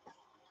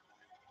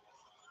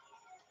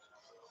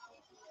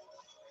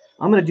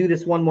 I'm gonna do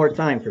this one more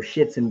time for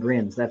shits and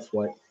grins. That's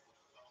what.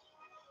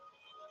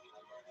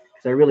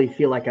 Because I really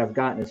feel like I've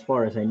gotten as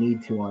far as I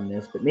need to on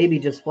this, but maybe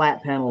just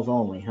flat panels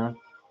only, huh?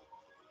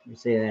 You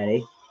say that, eh?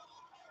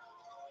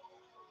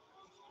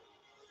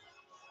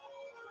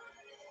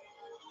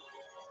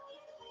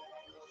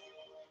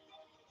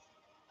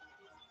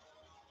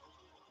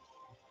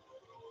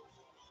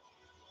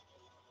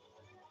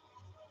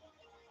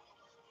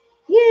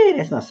 Yeah,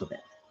 that's not so bad.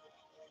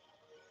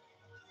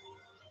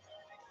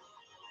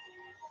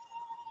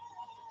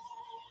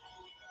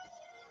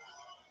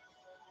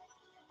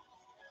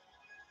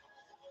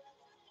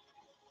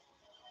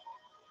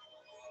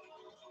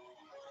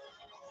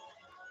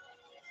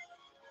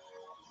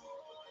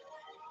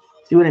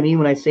 See what I mean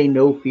when I say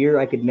no fear?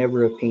 I could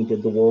never have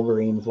painted the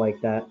Wolverines like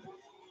that.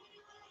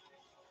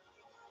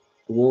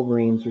 The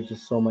Wolverines are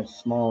just so much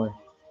smaller.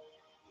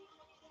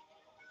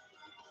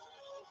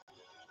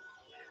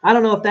 I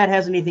don't know if that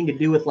has anything to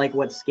do with like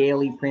what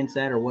scale he prints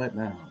at or what.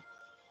 No.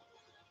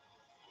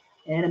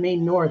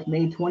 Anime North,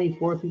 May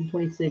 24th through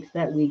 26th.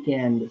 That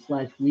weekend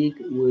 / week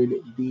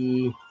would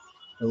be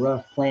a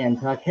rough plan.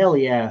 Talk. Hell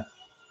yeah.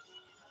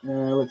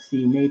 Let's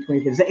see, May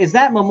 25th. Is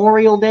that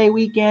Memorial Day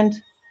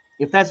weekend?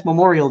 If that's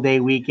Memorial Day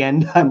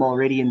weekend, I'm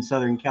already in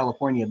Southern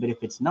California. But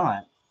if it's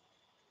not,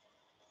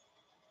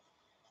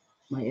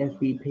 my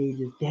FB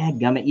page is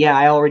dadgummit. Yeah,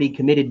 I already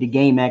committed to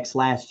GameX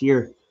last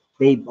year.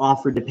 They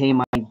offered to pay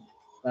my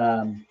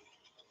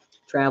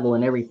travel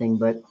and everything,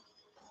 but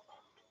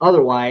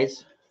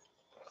otherwise,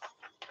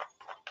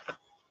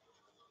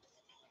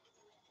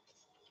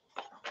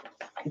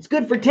 it's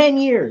good for 10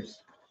 years.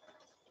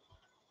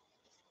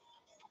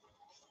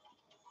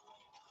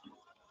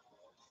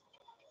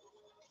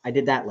 I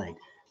did that leg.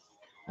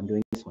 I'm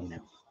doing this one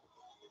now.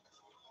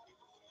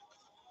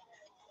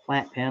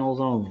 Flat panels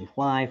only.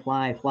 Fly,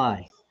 fly,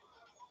 fly.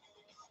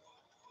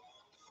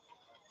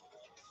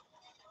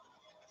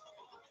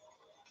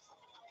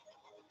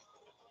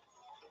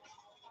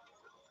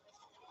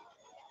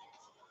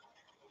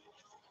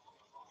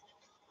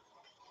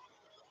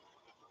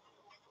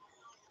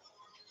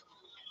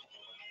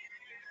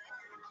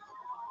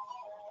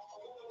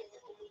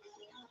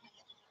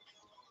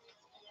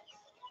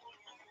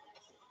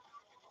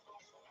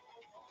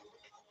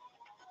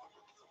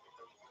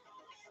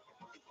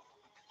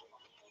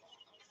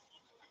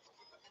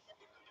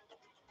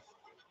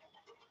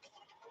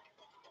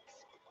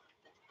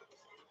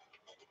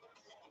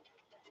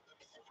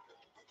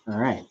 All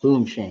right,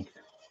 boom shank.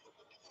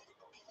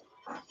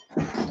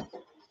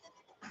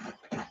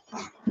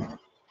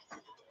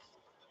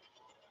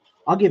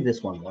 I'll give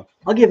this one more.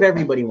 I'll give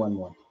everybody one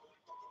more.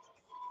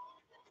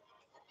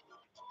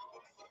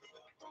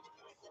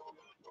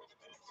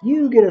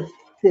 You get a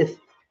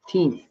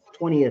 15th,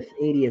 20th,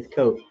 80th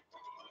coat.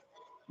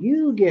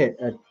 You get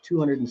a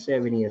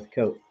 270th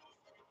coat.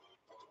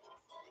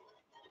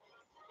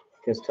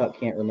 Because Tuck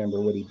can't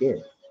remember what he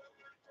did.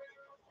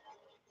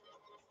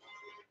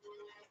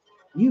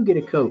 You get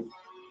a coat.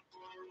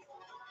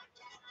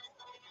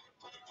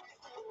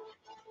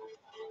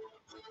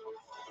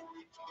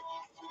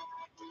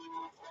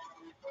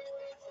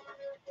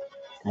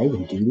 Did I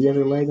even do the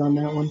other leg on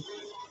that one?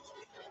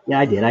 Yeah,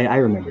 I did. I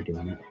remember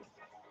doing it.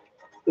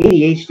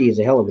 ADHD is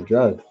a hell of a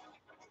drug.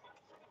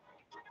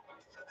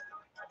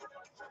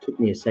 Took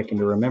me a second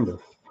to remember.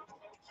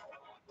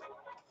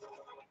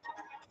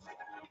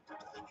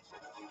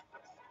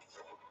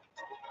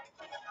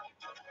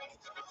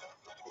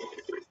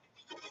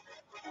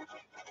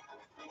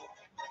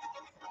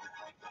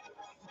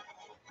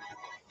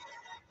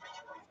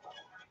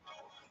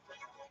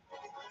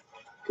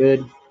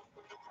 Good.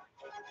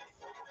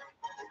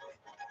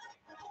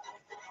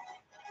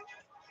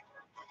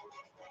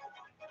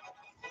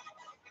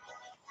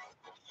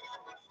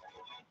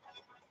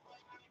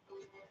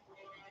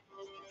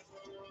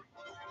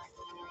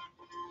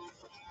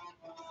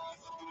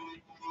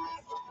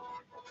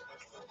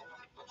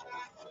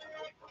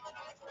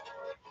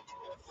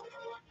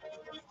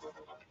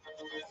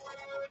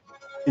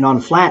 And on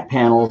flat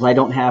panels, I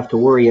don't have to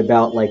worry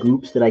about like,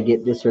 oops, did I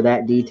get this or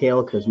that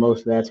detail? Because most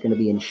of that's going to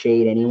be in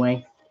shade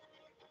anyway.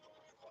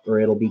 Or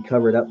it'll be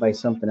covered up by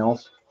something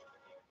else.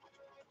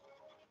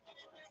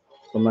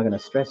 So I'm not going to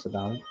stress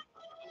about it.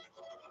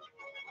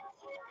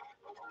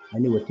 I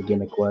knew what the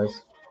gimmick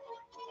was.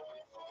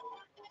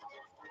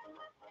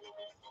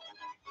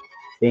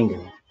 Bingo.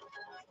 All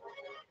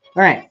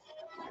right.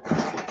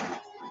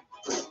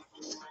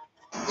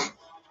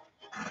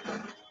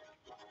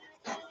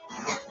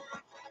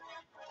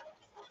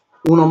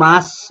 Uno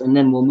más, and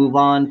then we'll move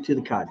on to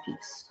the cod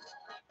piece.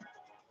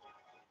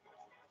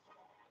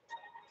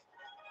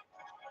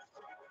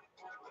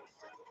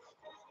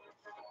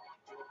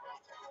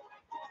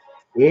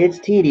 It's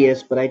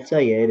tedious, but I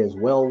tell you, it is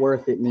well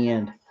worth it in the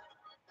end.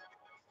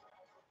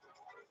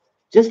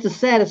 Just the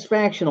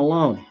satisfaction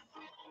alone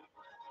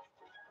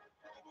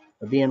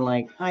of being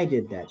like, I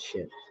did that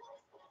shit.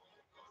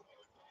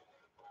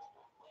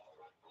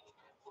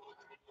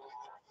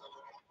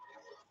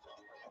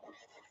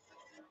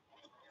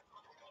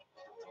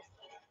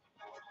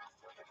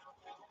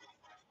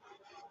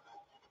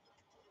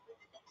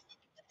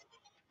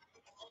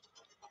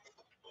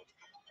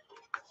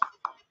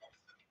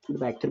 To the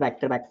back, to the back,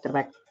 to the back, to the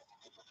back.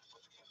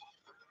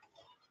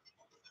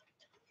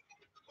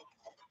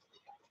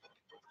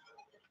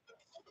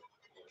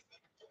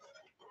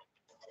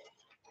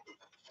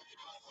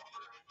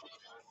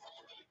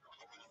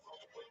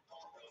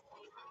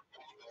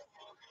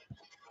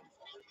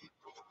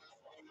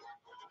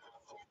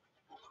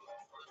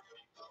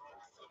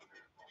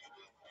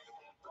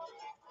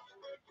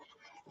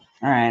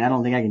 All right, I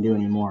don't think I can do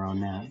any more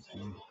on that. So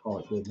call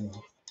it good now.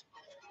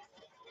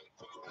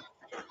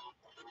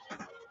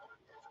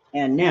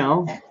 And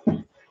now,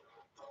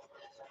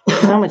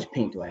 how much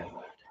paint do I have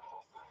left?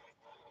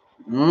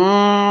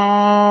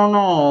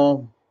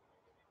 No.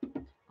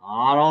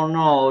 I don't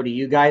know. Do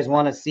you guys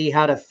want to see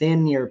how to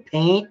thin your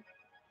paint?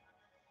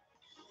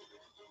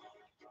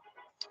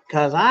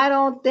 Because I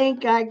don't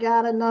think I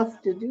got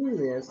enough to do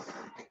this.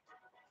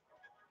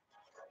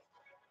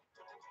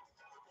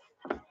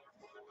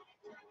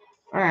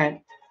 All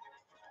right.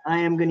 I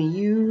am going to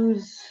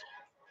use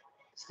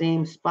the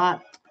same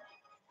spot.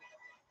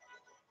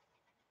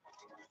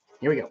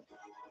 Here we go.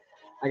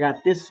 I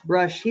got this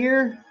brush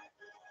here.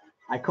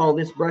 I call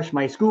this brush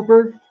my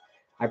scooper.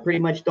 I pretty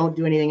much don't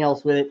do anything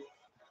else with it.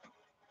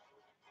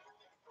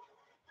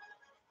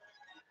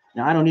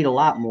 Now, I don't need a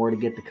lot more to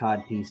get the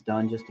cod piece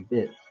done, just a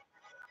bit. So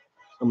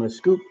I'm going to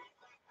scoop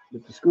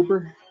with the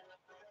scooper.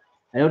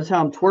 I notice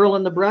how I'm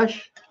twirling the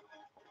brush.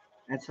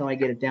 That's how I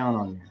get it down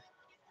on there.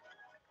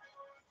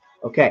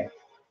 Okay.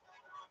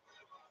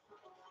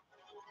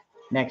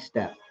 Next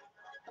step.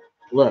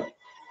 Look.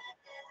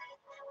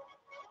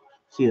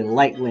 See, the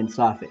light glints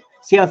off it.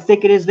 See how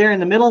thick it is there in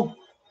the middle?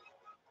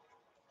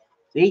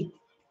 See?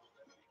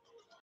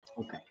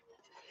 Okay.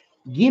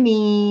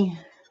 Gimme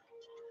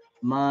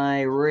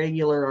my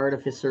regular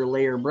artificer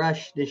layer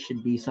brush. This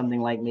should be something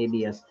like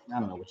maybe a, I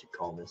don't know what you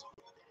call this.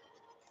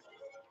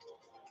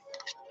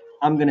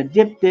 I'm going to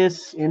dip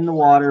this in the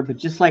water, but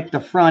just like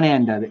the front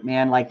end of it,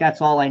 man. Like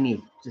that's all I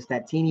need. Just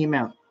that teeny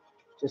amount.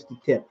 Just a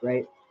tip,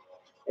 right?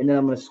 And then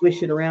I'm going to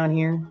swish it around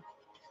here.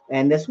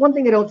 And that's one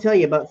thing I don't tell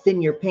you about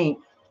thin your paint.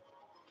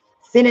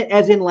 Thin it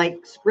as in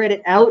like spread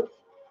it out.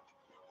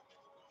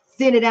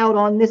 Thin it out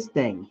on this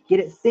thing. Get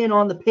it thin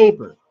on the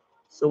paper.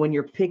 So when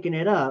you're picking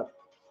it up,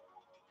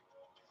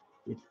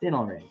 it's thin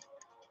already.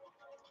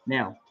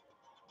 Now,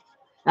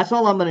 that's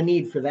all I'm going to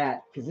need for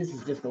that because this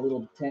is just a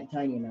little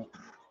tiny amount.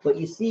 But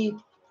you see,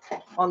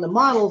 on the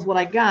models, what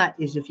I got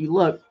is, if you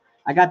look,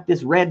 I got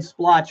this red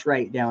splotch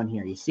right down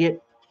here. You see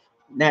it?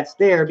 That's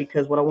there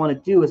because what I want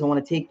to do is I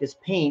want to take this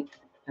paint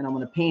and I'm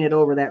going to paint it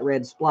over that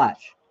red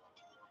splotch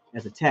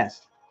as a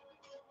test.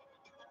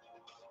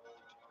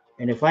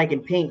 And if I can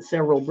paint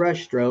several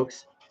brush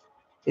strokes,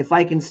 if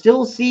I can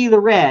still see the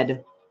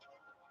red,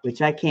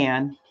 which I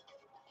can,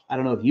 I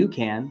don't know if you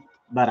can,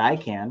 but I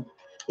can.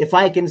 If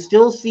I can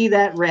still see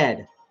that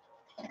red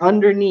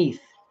underneath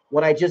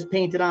what I just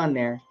painted on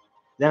there,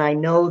 then I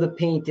know the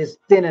paint is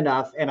thin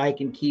enough and I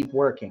can keep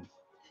working.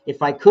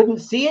 If I couldn't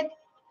see it,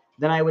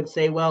 then I would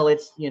say, well,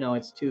 it's, you know,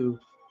 it's too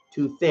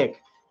thick.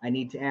 I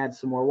need to add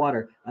some more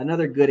water.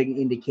 Another good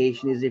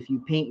indication is if you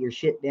paint your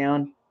shit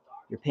down,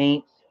 your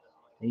paint,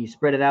 and you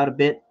spread it out a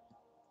bit.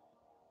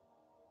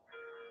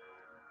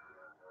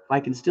 If I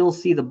can still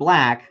see the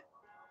black,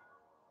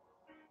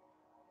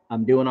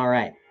 I'm doing all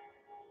right.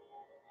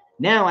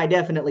 Now I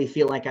definitely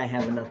feel like I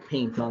have enough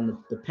paint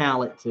on the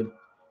palette to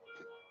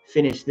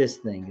finish this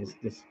thing,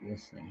 this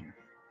thing here.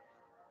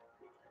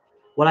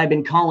 What I've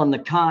been calling the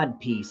cod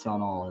piece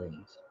on all of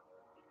these.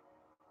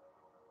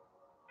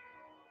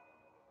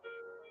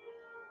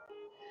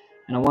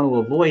 And I want to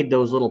avoid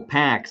those little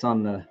packs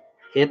on the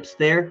hips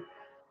there,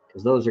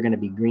 because those are going to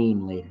be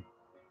green later.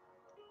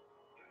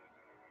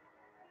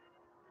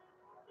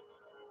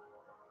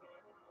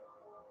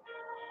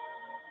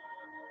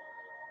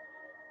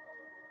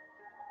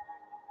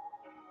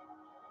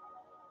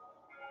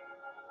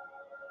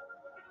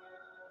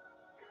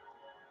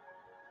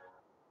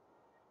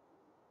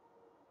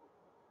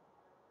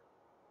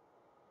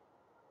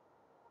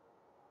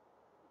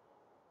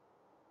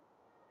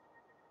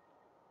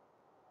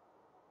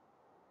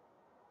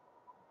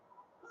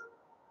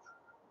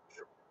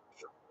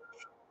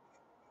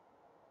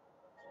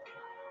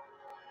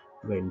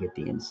 Go ahead and get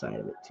the inside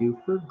of it too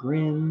for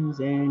grins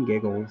and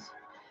giggles.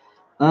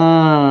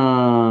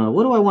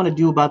 What do I want to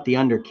do about the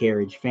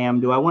undercarriage,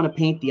 fam? Do I want to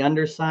paint the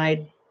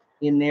underside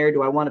in there?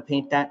 Do I want to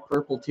paint that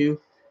purple too?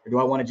 Or do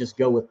I want to just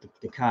go with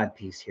the cod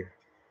piece here?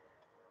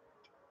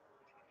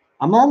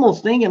 I'm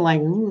almost thinking like,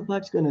 who the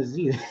fuck's going to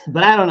see this?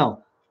 But I don't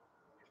know.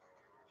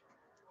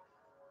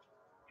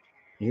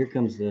 Here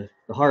comes the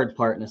hard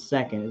part in a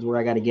second, is where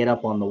I got to get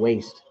up on the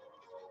waist.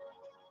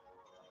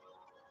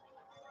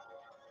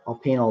 I'll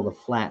paint all the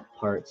flat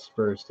parts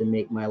first and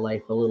make my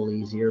life a little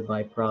easier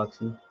by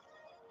proxy.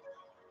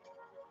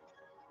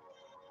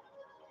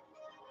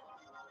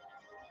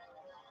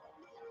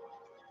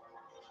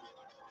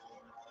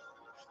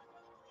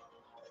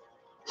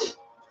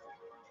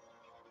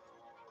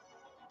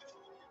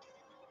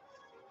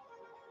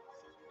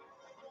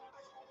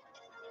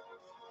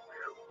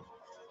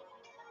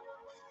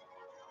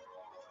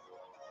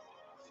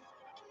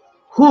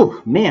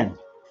 Whew, man.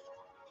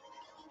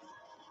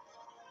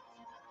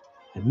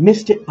 I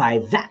missed it by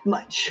that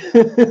much.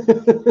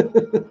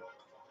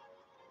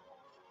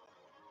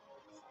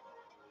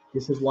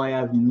 This is why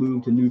I've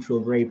moved to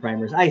neutral gray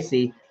primers. I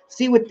see.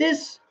 See, with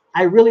this,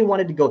 I really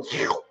wanted to go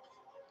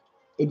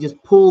and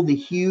just pull the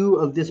hue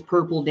of this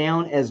purple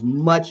down as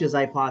much as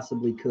I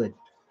possibly could.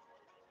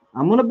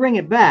 I'm going to bring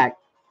it back,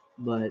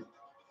 but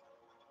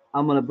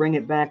I'm going to bring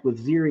it back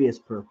with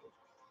Xerius purple.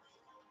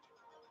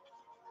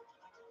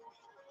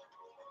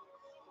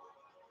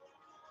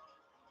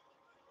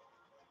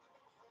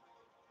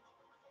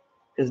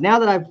 Because now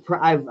that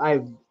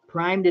I've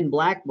primed in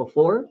black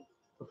before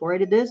I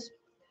did this,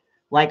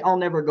 like, I'll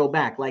never go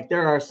back. Like,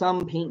 there are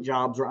some paint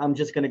jobs where I'm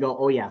just going to go,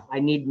 oh, yeah, I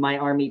need my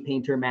Army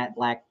Painter matte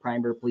black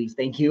primer, please.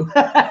 Thank you.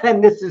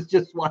 And this is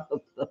just one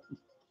of them.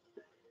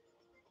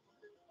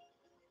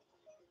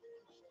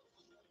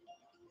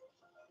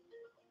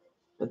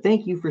 But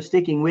thank you for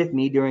sticking with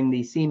me during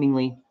the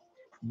seemingly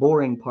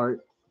boring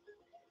part.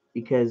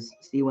 Because,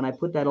 see, when I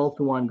put that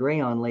Ulthuan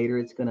gray on later,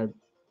 it's going to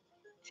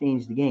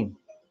change the game.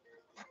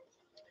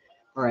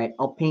 All right,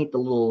 I'll paint the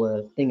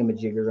little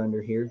thingamajigger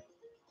under here.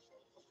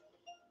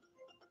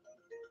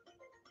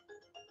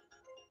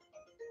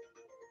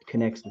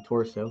 Connects the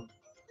torso.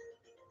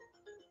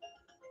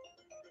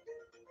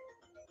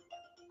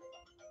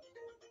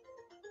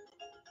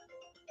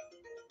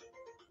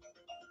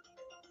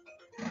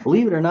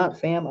 Believe it or not,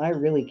 fam, I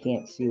really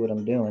can't see what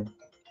I'm doing.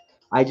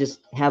 I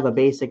just have a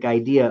basic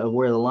idea of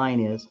where the line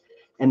is.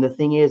 And the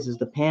thing is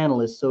the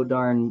panel is so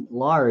darn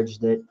large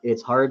that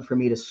it's hard for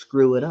me to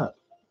screw it up.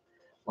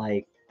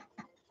 Like,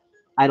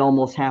 I'd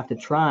almost have to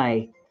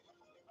try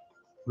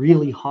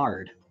really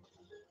hard.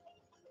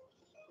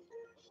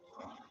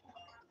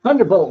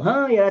 Thunderbolt,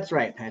 huh? Yeah, that's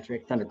right,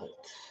 Patrick. Thunderbolt.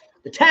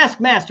 The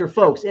Taskmaster,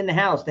 folks, in the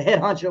house. The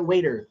head honcho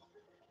waiter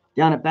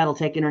down at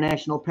Battletech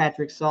International,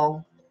 Patrick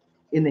Saul,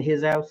 in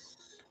his house.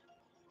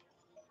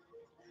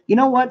 You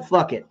know what?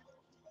 Fuck it.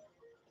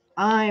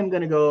 I'm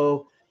going to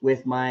go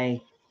with my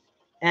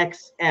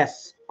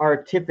XS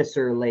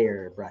Artificer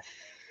layer brush.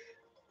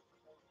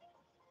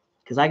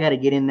 Because I got to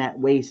get in that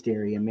waist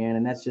area, man,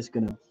 and that's just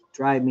going to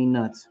drive me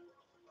nuts.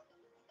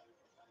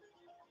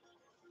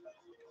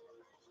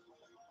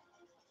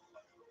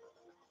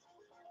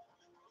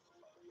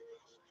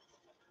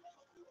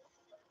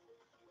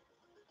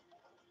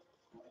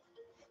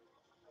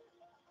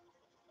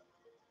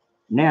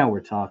 Now we're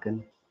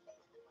talking.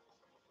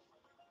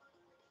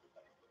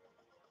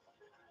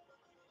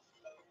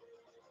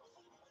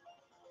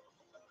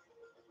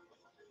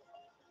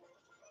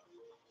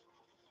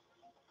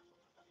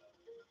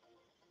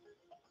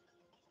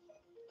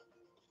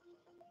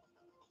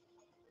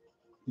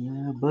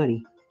 Yeah,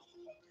 buddy.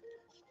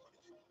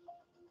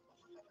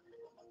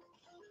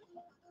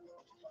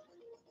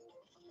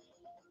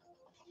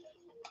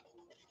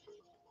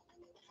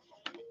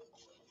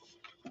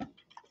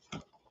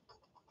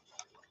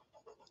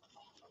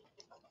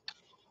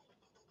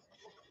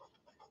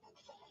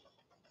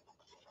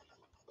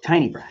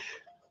 Tiny brush.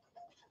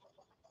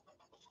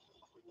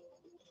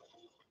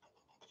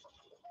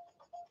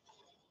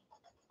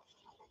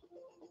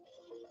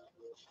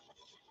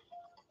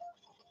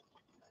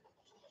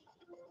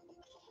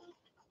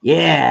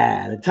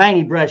 Yeah, the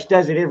tiny brush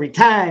does it every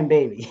time,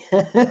 baby.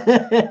 Tiny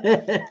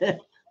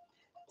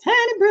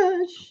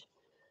brush.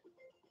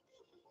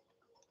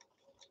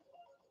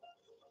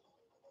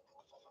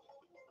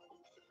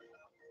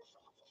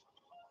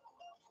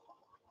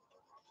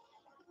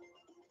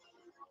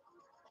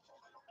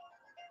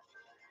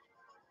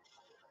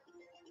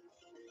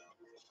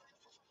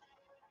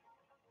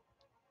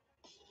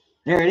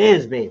 There it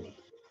is, baby.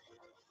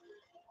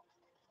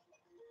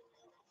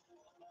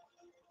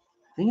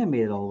 I think I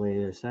made it all the way to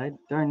the other side.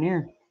 Darn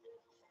near.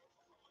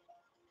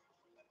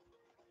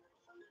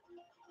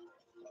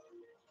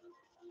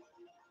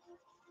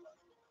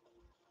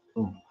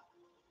 Boom.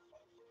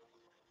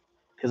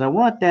 Because I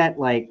want that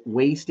like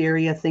waist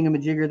area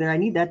thingamajigger there. I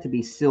need that to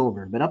be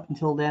silver, but up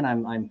until then,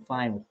 I'm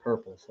fine with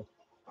purple. So,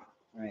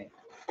 all right,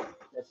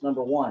 that's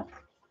number one.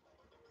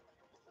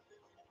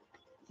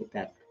 Get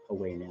that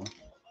away now.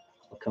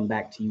 I'll come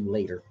back to you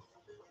later.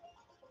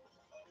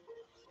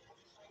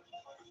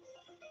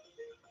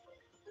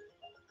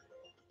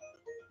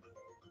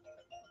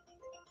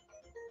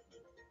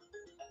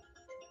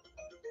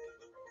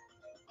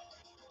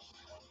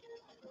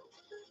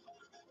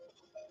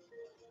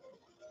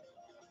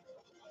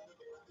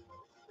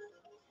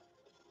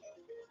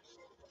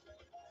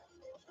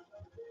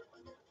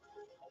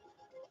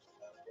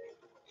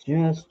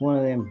 Just one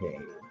of them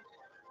days.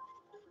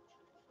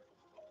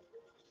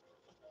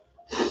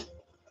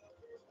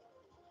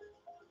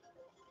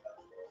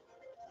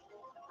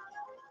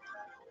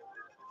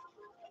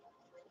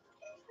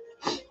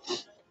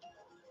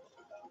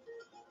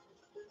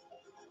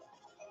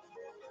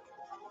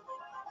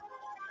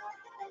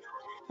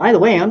 By the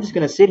way, I'm just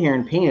going to sit here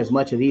and paint as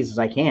much of these as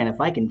I can.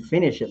 If I can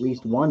finish at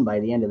least one by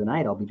the end of the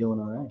night, I'll be doing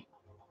all right.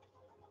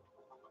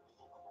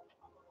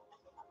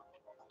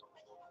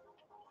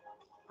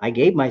 I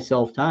gave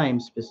myself time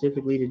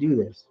specifically to do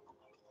this.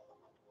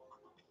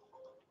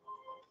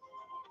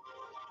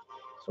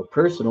 So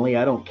personally,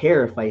 I don't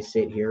care if I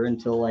sit here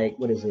until like,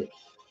 what is it,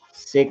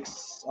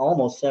 6,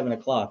 almost 7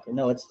 o'clock.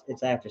 No, it's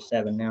after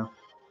 7 now.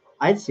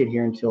 I'd sit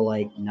here until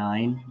like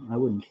 9. I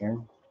wouldn't care.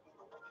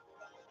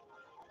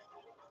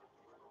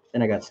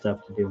 Then I got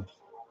stuff to do.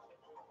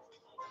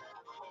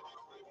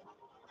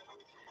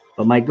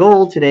 But my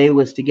goal today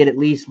was to get at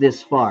least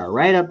this far,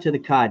 right up to the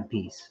cod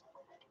piece.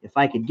 If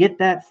I could get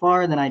that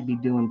far, then I'd be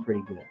doing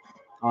pretty good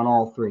on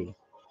all three.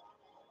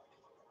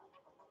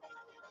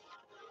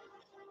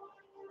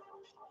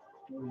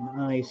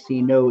 I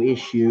see no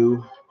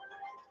issue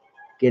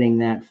getting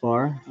that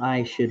far.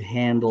 I should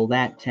handle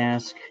that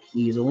task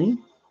easily.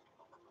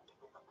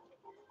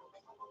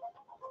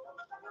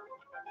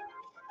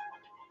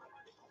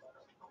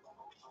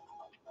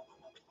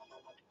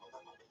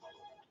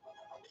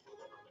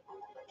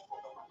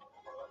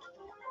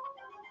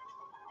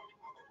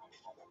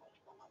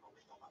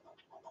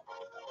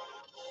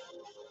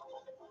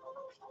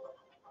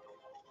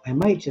 I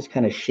might just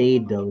kind of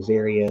shade those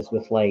areas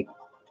with like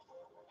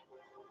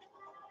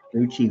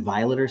Ruchi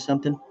Violet or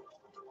something.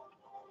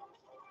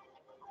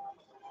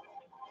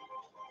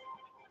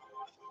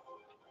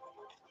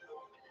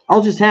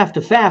 I'll just have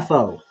to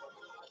FAFO.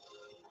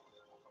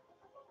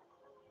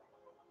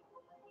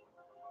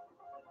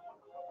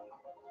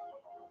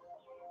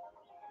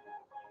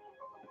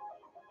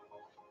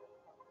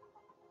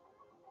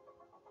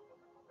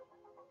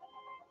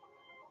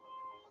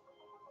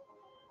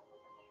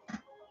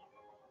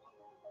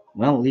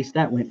 Well, at least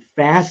that went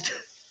fast.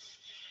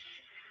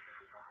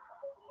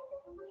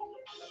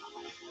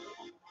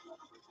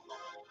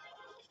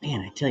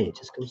 Man, I tell you, it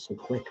just goes so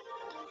quick.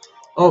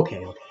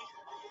 Okay.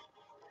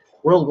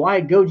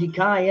 Worldwide Goji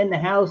Kai in the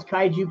house.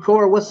 Kaiju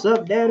Core, what's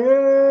up,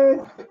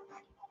 daddy?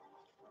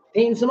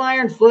 Painting some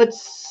Ironfoots.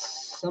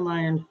 Some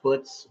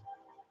Ironfoots.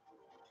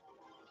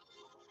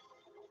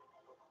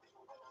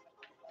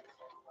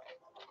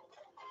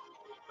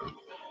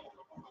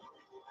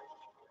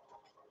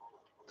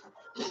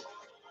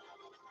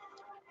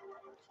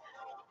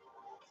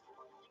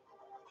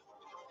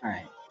 All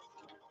right.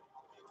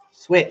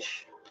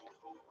 Switch.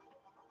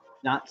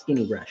 Not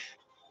skinny brush.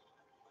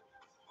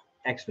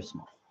 Extra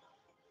small.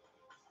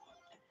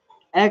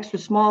 Extra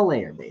small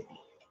layer, baby.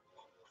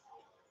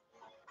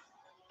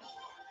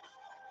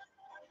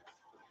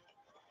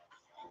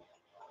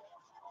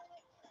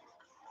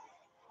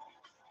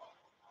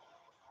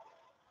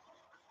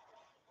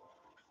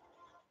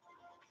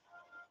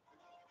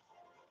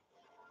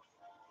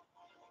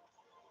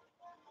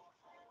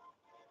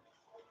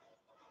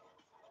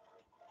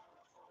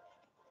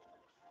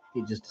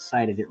 It just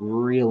decided it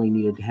really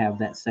needed to have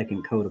that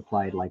second coat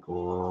applied like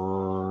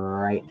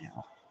right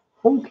now.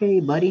 Okay,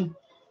 buddy.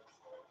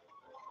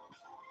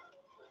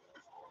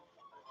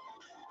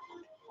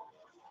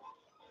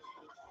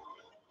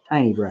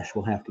 Tiny brush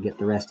will have to get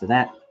the rest of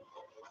that.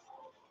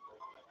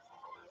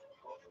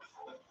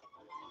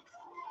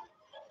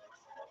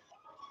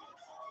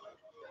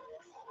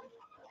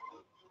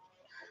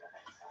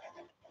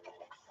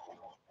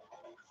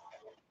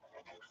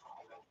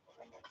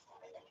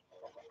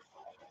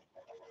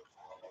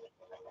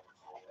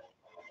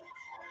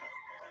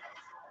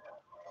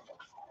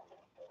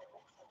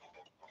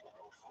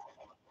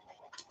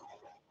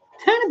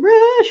 Tiny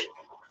brush.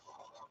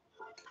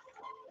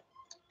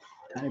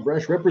 Tiny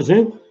brush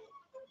represent.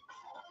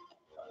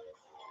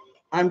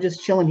 I'm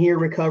just chilling here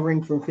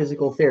recovering from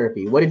physical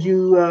therapy. What did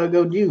you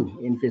go do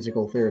in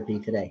physical therapy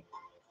today?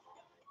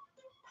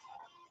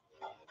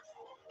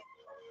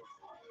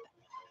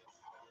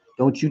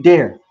 Don't you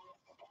dare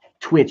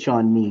twitch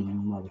on me,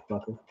 you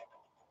motherfucker.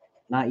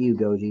 Not you,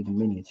 Goji, the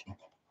miniature.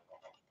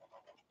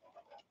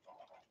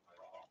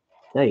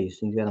 Tell you, these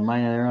things got a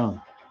mind of their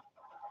own.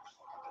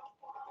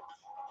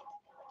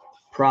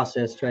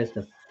 Process tries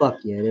to fuck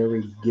you at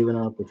every given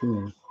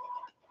opportunity.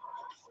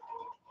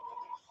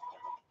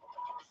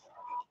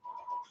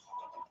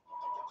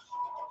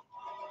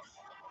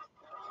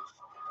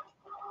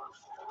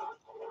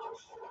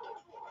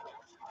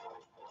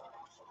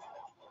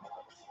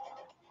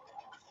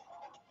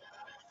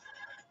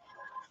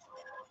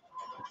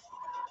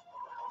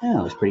 Yeah,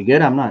 that was pretty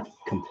good. I'm not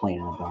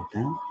complaining about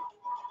that.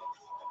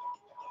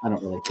 I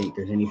don't really think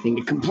there's anything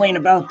to complain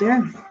about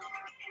there.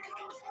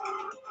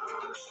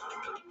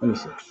 Let me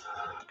see.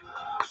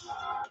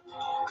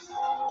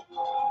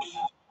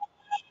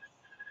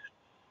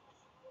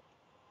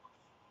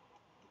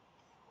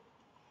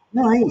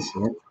 No, I didn't see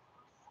it.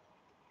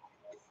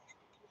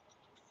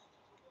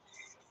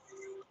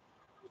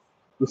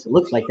 At least it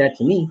looks like that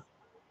to me.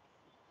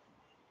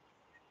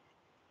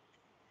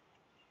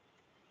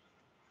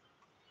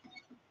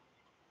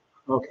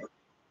 Okay.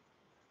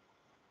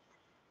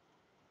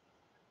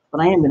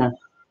 But I am going to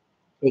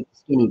take the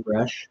skinny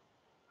brush.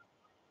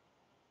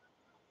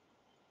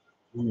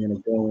 I'm going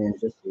to go in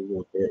just a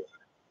little bit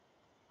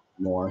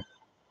more.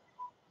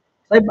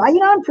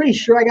 I'm pretty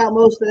sure I got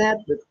most of that,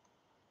 but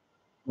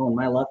knowing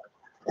my luck,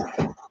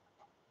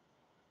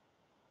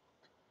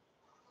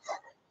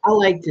 I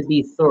like to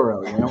be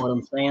thorough. You know what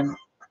I'm saying?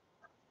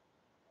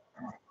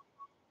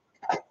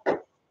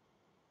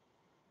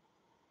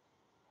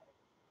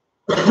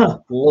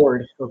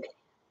 Lord. Okay.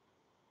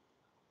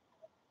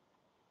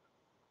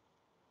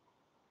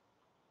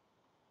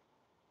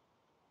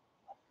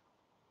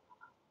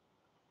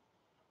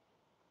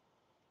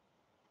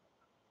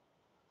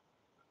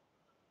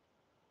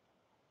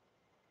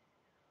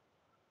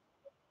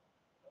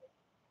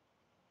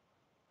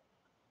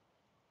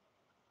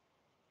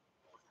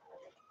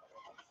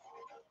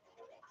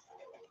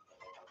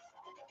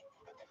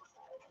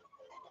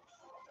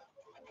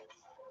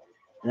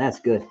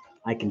 That's good.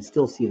 I can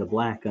still see the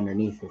black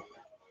underneath it.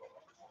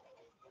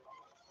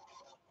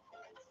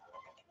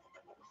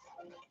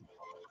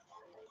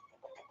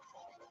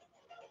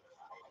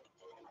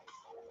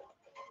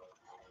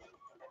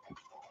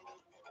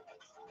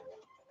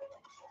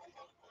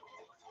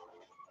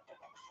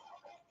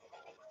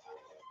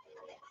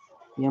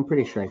 Yeah, I'm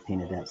pretty sure I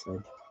painted that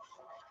side.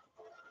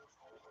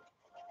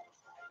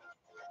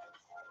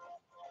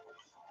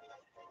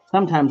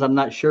 Sometimes I'm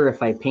not sure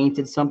if I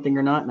painted something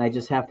or not, and I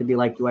just have to be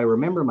like, do I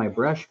remember my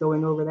brush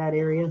going over that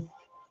area?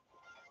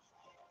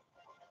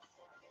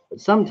 But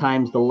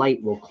sometimes the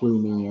light will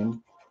clue me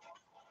in,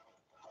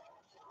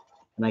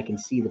 and I can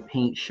see the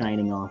paint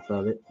shining off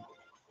of it.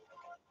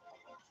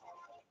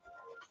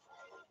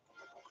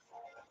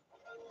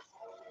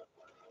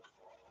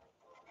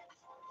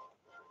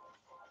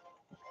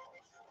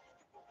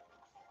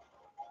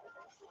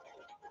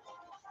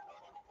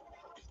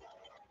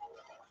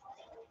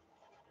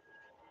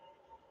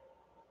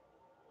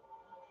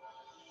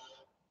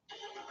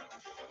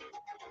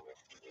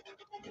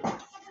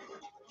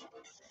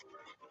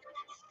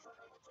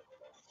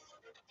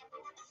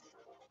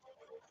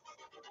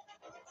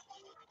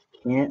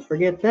 Can't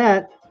forget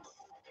that.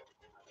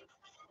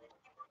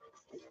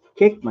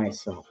 Kicked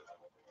myself.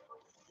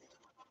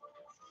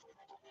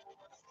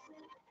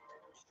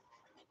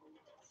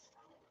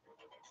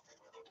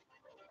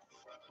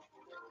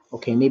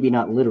 Okay, maybe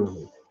not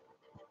literally,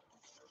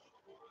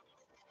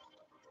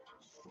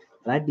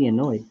 but I'd be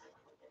annoyed.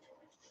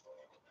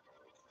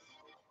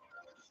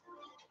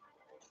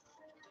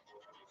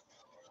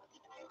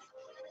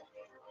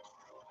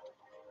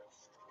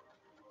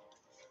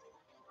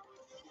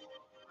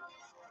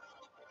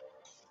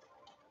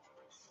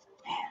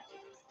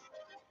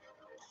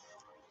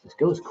 This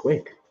goes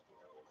quick.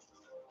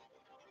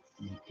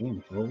 Damn,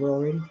 it's over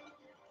already?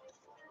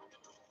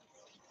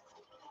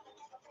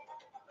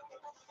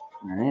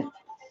 All right.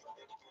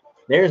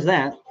 There's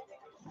that.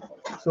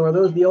 So are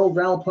those the old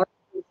Rally parts?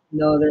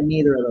 No, they're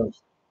neither of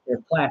those.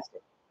 They're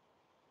plastic.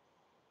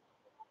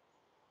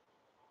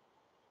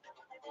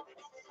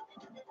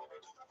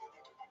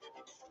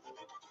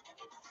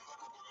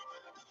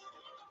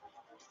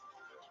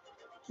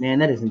 Man,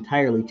 that is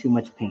entirely too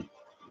much paint.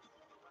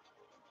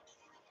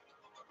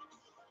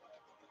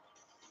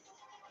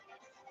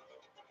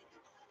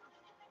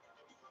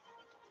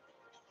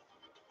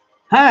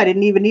 I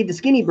didn't even need the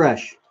skinny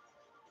brush.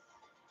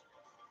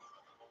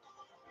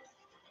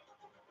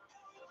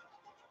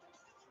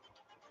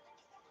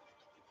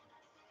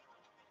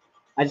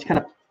 I just kind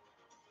of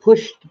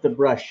pushed the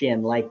brush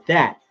in like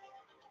that.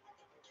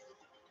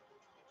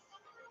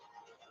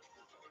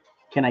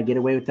 Can I get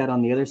away with that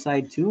on the other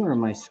side too, or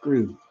am I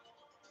screwed?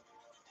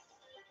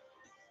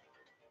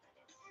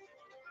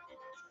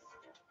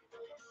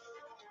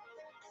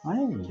 I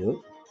didn't do it.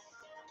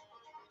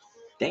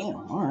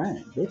 Damn, all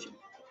right, bitch.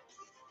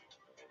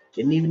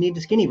 Didn't even need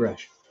the skinny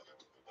brush.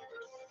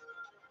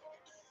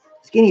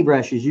 Skinny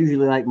brush is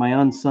usually like my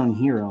unsung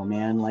hero,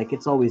 man. Like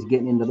it's always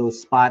getting into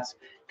those spots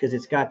because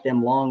it's got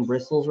them long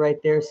bristles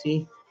right there,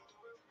 see?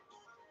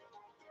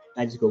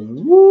 I just go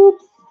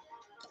whoop,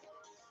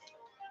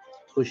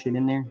 push it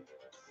in there.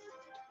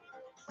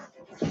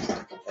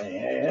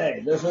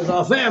 Hey, this is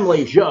a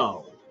family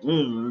show.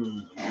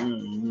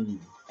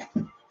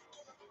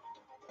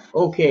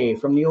 Okay,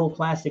 from the old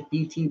classic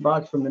BT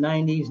box from the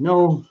 90s.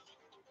 No.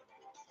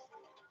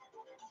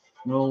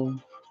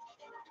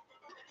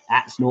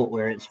 That's not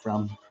where it's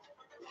from.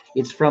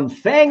 It's from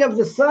Fang of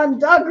the Sun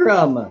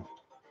DOUGRAM,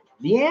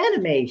 the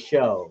anime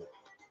show.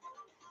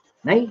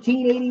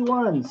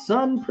 1981,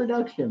 Sun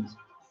Productions.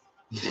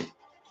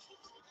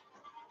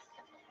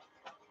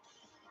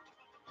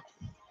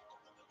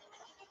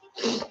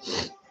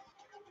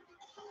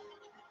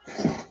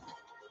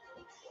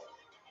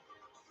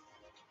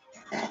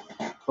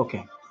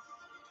 Okay,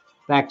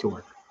 back to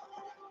work.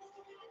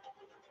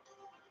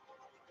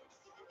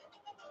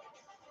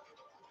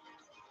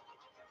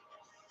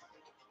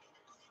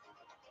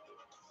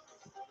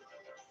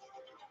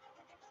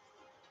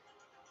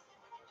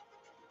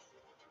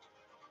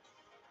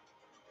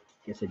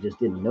 Guess I just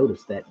didn't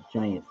notice that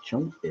giant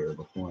chunk there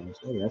before. I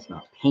said, that's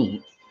not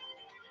paint.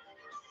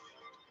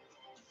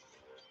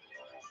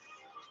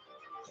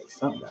 Like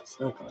something got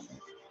stuck on there.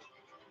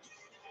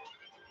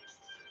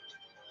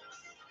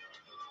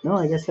 No,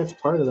 I guess that's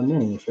part of the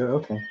miniature.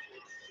 Okay.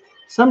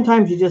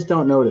 Sometimes you just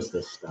don't notice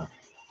this stuff.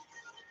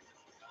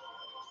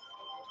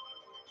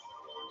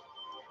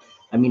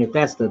 I mean, if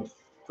that's the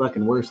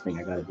fucking worst thing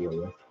I gotta deal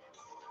with.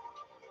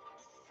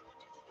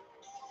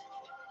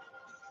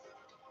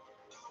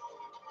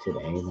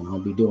 Today, then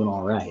I'll be doing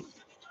all right.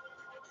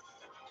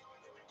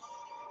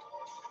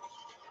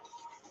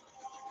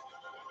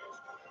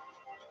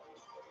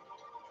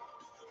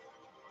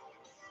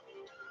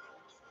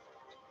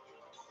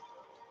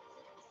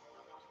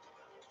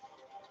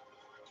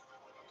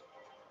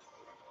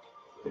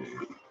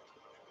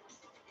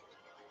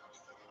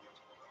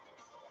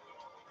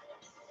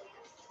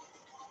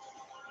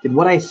 Did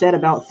what I said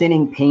about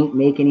thinning paint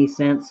make any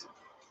sense?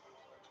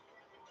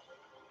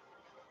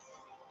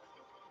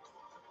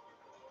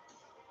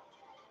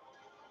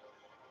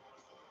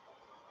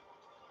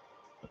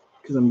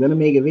 Because I'm going to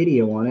make a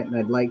video on it, and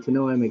I'd like to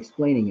know I'm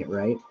explaining it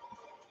right.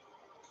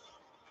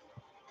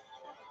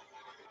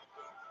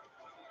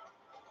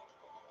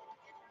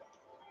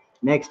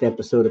 Next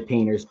episode of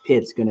Painter's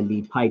Pit's going to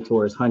be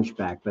Pytor's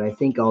Hunchback, but I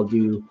think I'll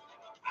do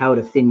how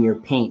to thin your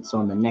paints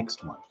on the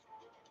next one. What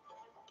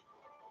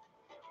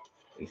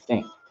do you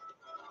think?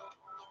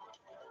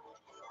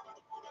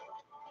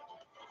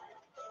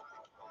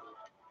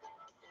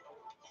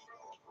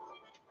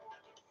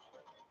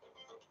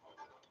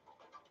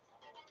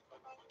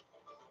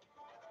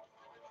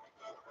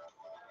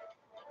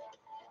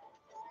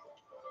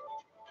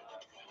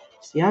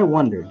 See, I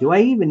wonder, do I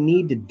even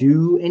need to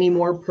do any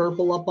more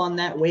purple up on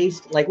that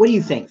waist? Like, what do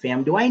you think,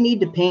 fam? Do I need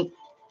to paint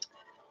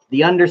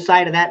the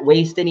underside of that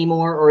waist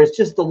anymore, or is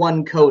just the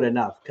one coat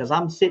enough? Because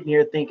I'm sitting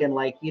here thinking,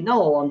 like,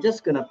 I'm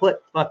just going to put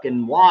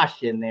fucking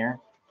wash in there.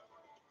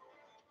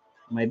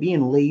 Am I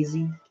being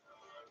lazy?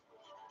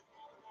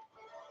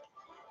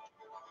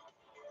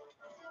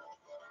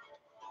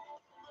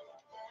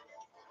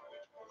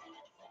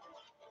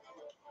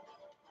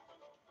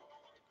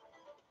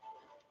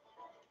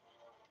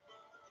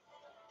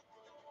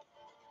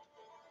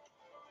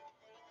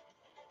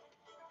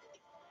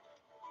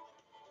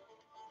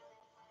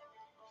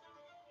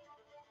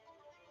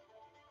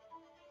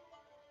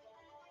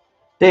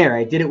 There,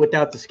 I did it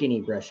without the skinny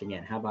brush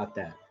again. How about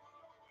that?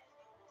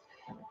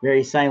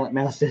 Very Silent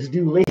Mouse says,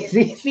 do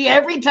lazy. See,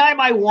 every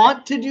time I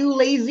want to do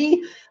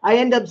lazy, I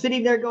end up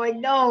sitting there going,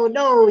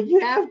 no, you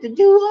have to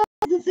do all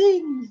the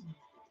things.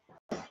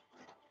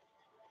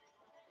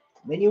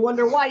 Then you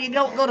wonder why you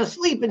don't go to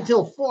sleep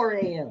until 4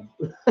 a.m.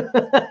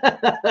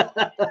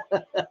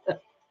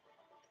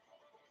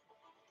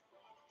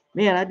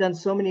 Man, I've done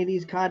so many of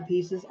these cod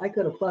pieces. I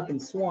could have fucking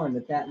sworn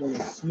that one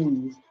was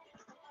smooth.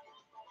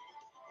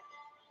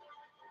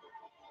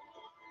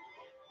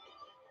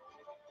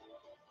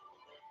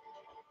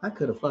 I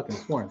could have fucking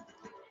sworn.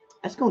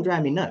 That's going to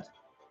drive me nuts.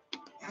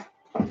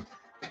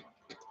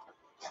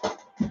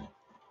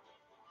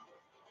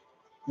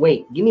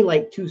 Wait, give me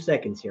like 2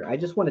 seconds here. I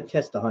just want to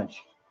test the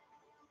hunch.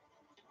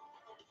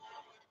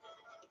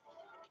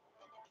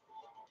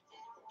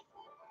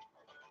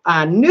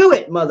 I knew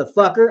it,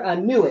 motherfucker. I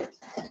knew it.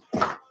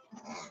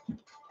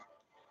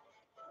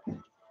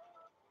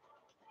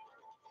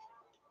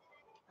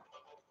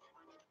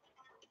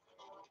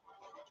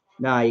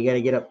 Nah, you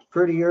gotta get up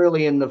pretty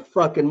early in the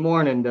fucking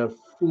morning to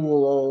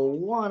fool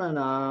old one and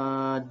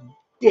a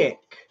dick.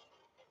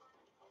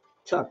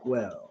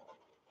 Tuckwell.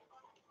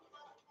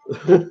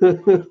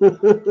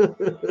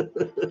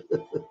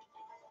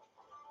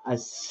 I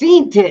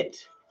seen it.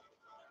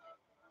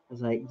 I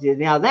was like,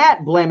 now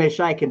that blemish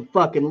I can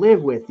fucking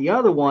live with. The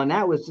other one,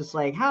 that was just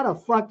like, how the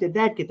fuck did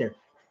that get there?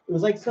 It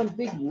was like some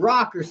big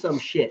rock or some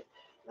shit.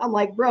 I'm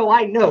like, bro,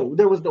 I know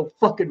there was no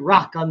fucking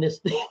rock on this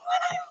thing when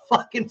I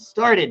fucking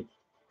started.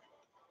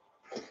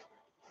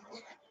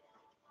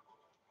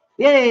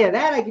 Yeah,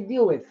 that I can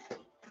deal with.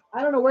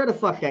 I don't know where the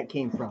fuck that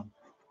came from.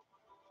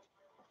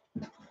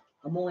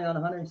 I'm only on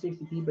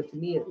 160p, but to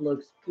me it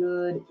looks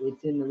good.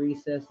 It's in the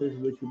recesses,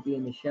 which would be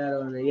in the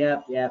shadow. And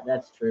yep,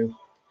 that's true.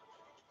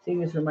 Seeing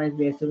this reminds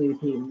me of somebody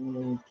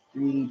painting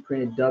 3D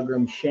printed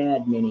DOUGRAM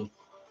Shad Mini.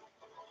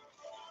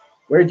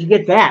 Where'd you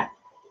get that?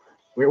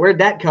 Where'd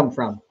that come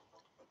from?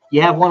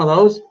 You have one of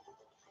those?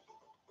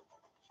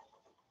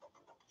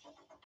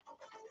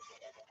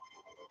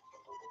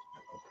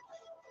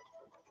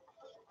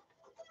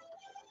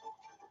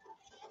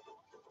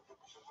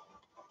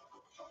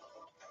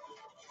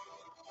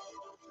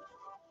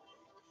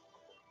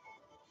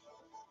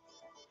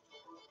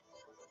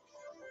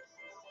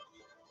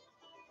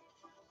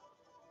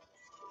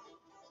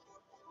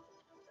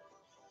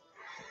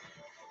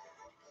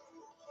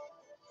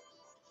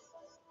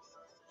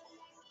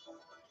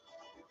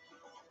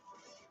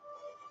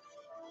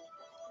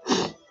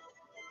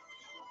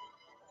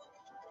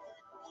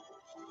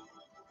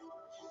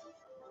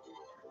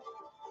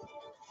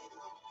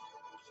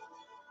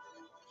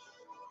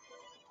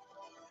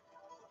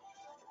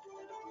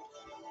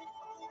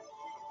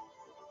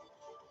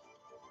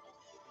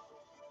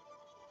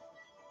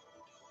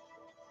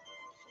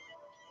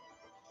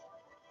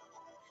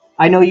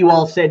 I know you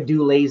all said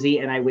do lazy,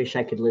 and I wish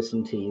I could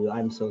listen to you.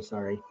 I'm so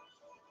sorry.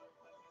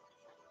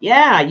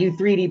 Yeah, you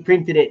 3D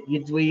printed it.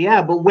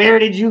 Yeah, but where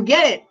did you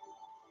get it?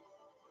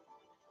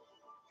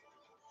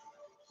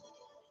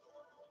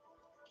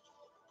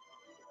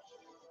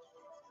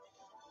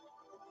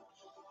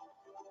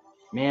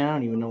 Man, I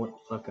don't even know what the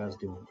fuck I was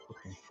doing.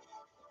 Okay.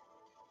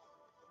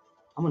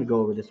 I'm going to go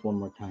over this one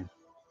more time.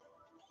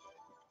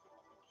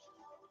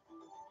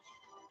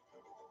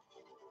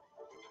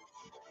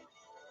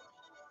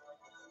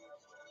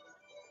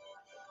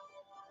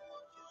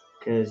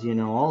 Because, you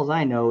know, all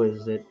I know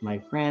is that my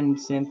friend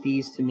sent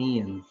these to me,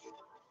 and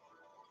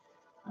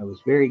I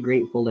was very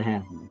grateful to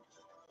have them.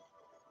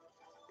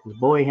 Because,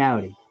 boy,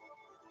 howdy.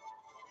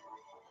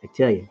 I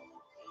tell you,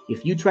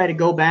 if you try to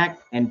go back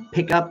and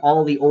pick up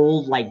all the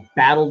old, like,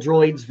 Battle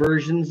Droids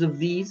versions of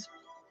these,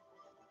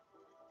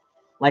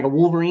 like a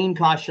Wolverine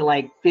costs you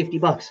like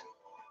 $50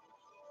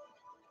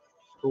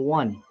 for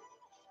one.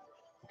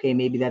 Okay,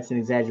 maybe that's an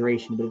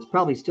exaggeration, but it's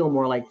probably still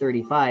more like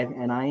 35,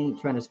 and I ain't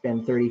trying to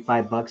spend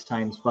 $35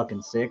 times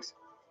fucking 6.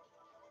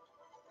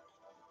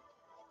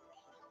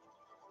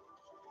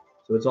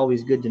 So it's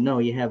always good to know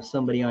you have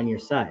somebody on your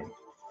side.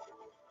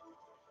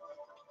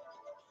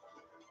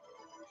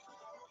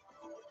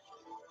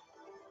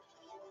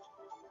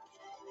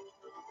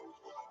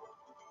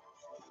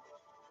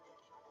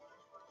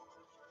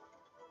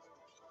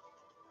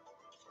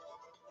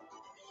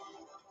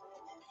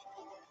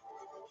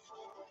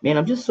 Man,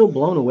 I'm just so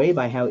blown away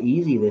by how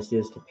easy this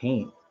is to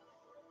paint.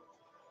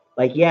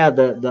 Like, yeah,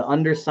 the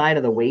underside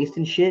of the waist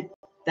and shit,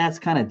 that's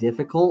kind of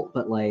difficult,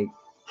 but like,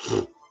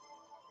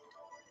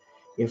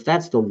 if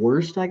that's the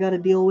worst I got to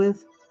deal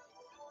with,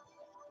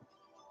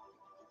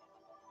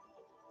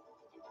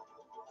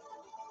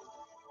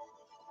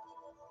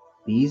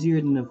 easier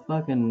than the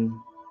fucking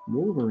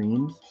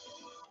Wolverines.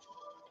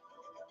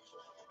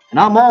 And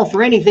I'm all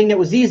for anything that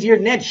was easier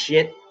than that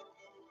shit.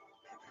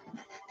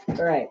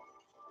 All right.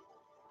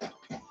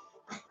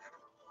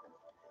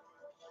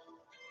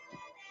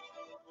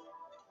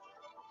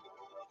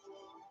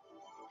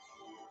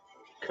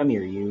 Come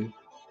here, you.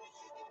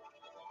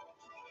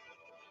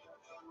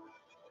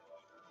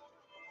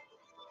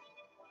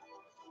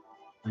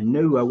 I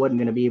knew I wasn't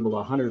going to be able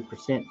to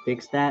 100%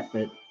 fix that,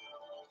 but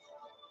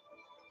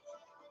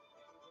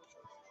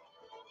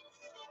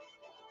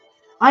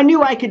I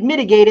knew I could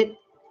mitigate it.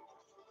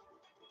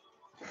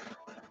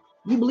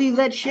 You believe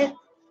that shit?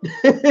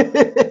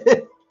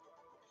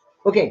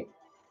 Okay.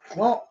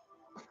 Well,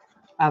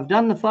 I've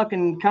done the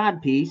fucking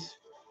cod piece.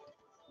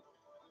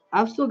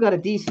 I've still got a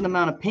decent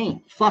amount of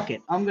paint. Fuck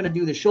it. I'm going to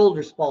do the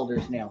shoulder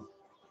spalders now.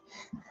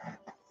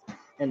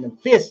 And the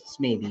fists,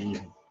 maybe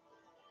even.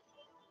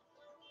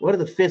 What do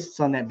the fists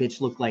on that bitch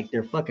look like?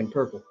 They're fucking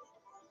purple.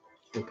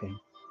 Okay.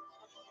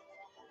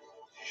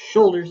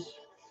 Shoulders.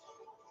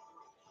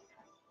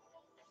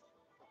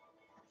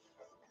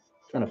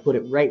 Trying to put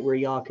it right where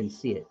y'all can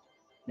see it.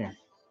 There.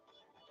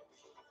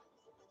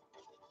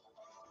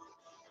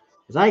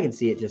 Because I can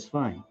see it just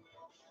fine.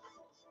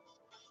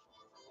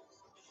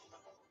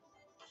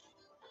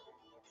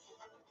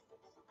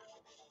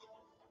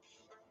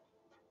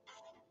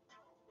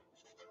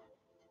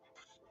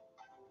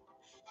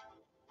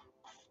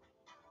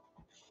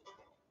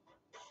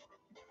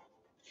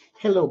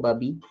 Hello,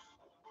 Bubby.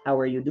 How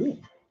are you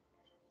doing?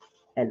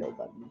 Hello,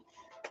 Bubby.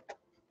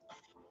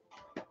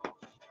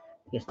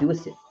 Yes, do a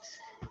sit.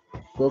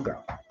 Good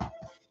girl.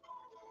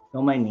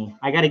 Don't mind me.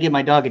 I got to give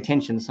my dog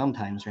attention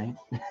sometimes, right?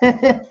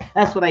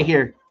 That's what I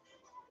hear.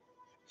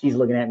 She's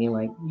looking at me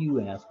like, you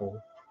asshole.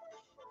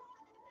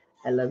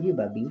 I love you,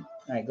 Bubby.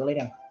 All right, go lay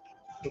down.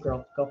 Good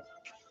girl. Go.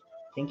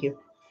 Thank you.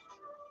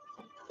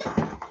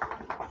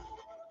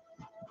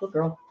 Good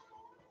girl.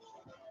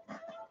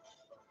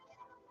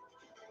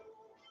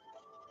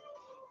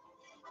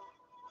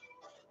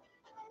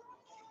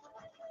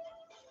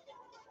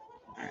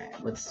 All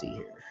right, let's see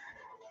here.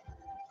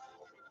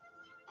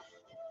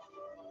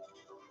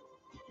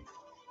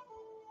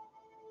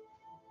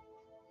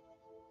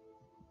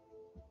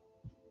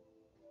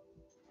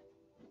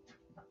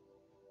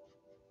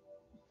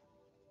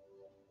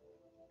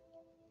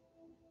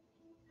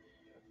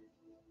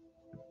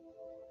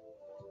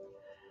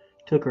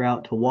 Took her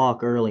out to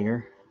walk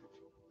earlier.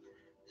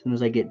 As soon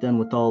as I get done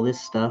with all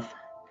this stuff,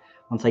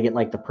 once I get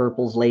like the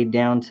purples laid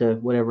down to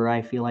whatever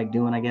I feel like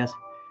doing, I guess,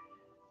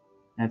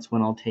 that's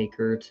when I'll take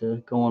her to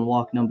go on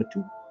walk number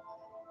 2.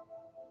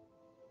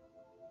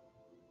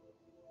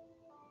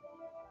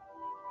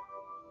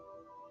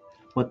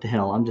 What the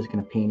hell? I'm just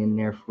going to paint in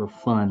there for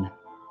fun.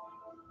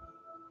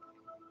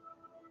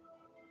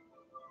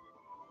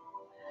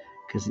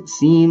 Because it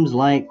seems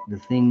like the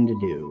thing to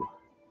do.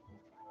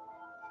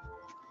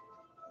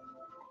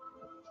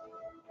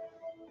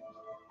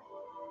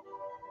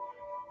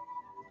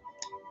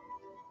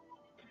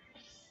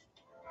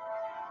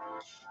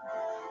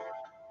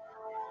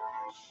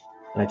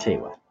 But I tell you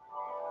what,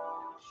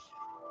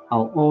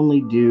 I'll only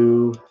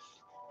do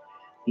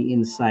the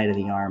inside of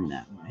the arm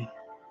that way.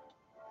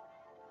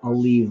 I'll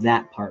leave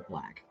that part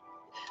black.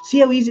 See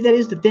how easy that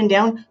is to thin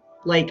down?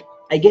 Like,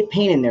 I get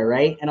paint in there,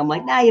 right? And I'm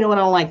like, nah, you know what?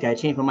 I don't like that. I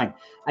changed my mind.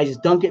 I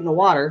just dunk it in the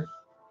water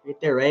right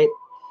there, right?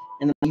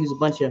 And then I use a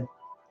bunch of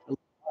water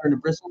and a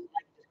bristle.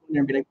 I can just go in there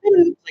and be like,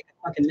 it's like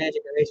a fucking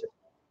magic eraser.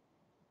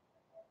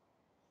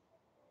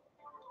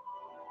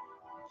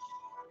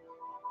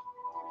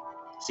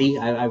 See,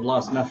 I've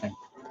lost nothing.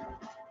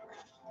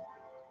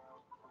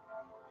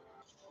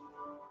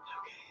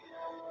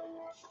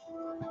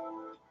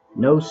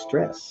 No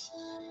stress.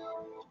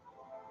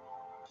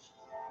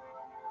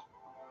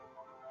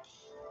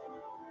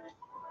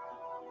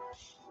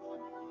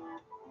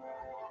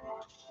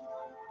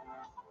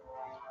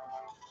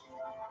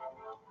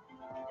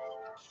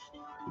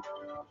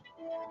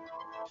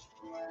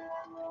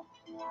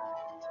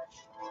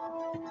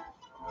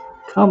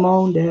 Come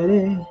on,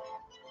 Daddy.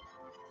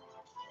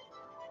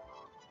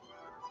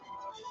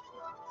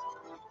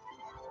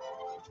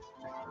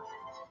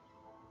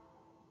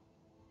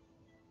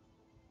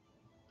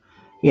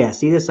 Yeah,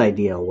 see, this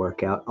idea will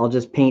work out. I'll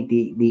just paint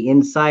the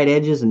inside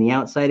edges and the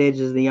outside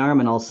edges of the arm,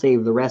 and I'll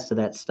save the rest of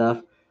that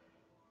stuff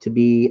to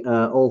be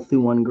all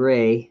through one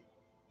gray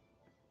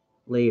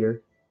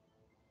later.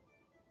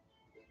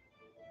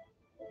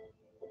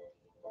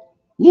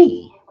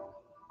 Yee.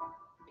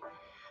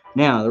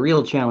 Now, the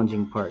real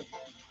challenging part.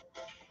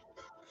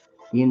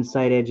 The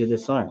inside edge of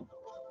this arm.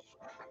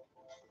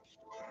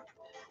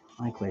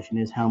 My question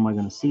is, how am I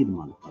going to see the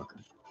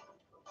motherfucker?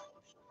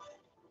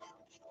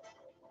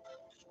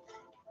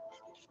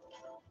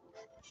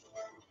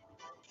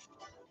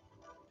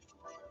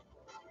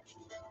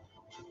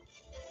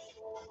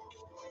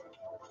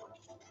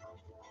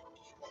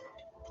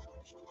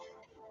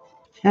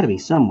 There's got to be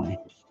some way.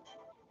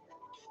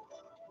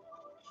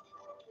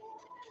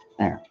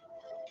 There.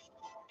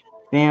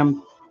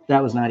 Bam.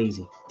 That was not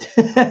easy.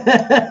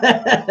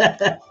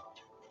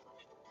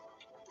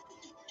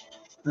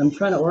 I'm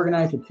trying to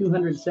organize the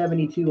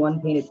 272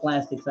 unpainted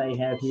plastics I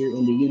have here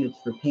into units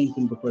for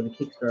painting before the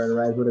Kickstarter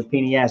arrives. What a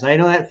pain in the ass. I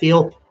know that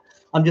feel.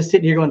 I'm just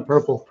sitting here going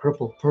purple,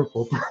 purple,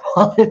 purple,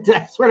 purple.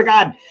 I swear to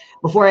God,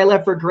 before I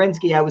left for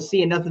Kerensky, I was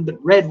seeing nothing but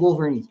red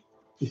Wolverines.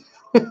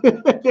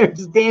 They're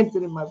just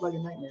dancing in my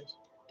fucking nightmares.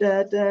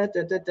 Da, da,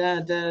 da, da, da,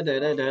 da,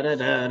 da, da,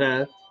 da,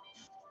 da.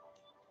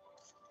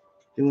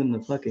 Doing the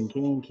fucking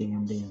can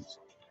dance.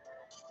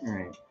 All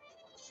right.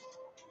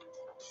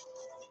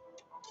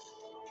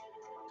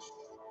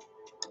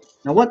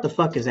 Now what the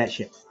fuck is that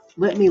shit?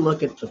 Let me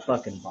look at the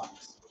fucking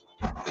box.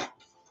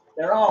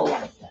 They're all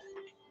like that.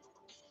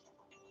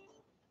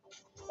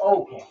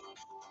 Okay.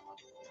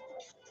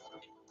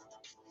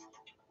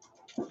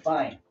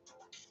 Fine.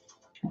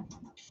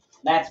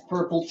 That's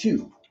purple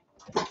too.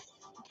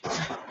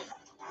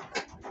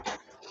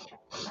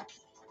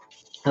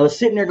 I was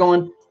sitting there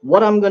going,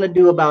 what I'm going to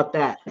do about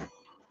that?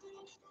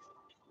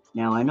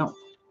 Now I know.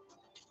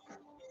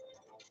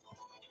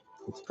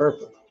 It's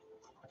purple.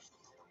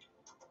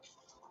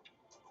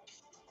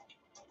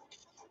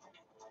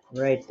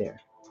 Right there.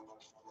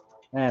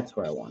 That's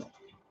where I want it.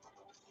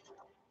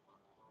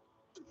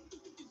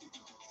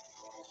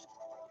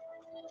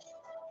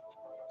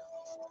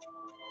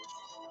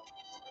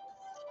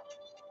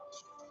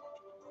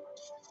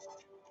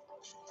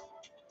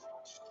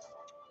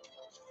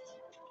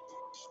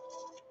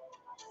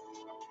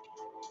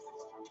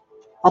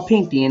 I'll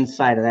paint the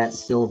inside of that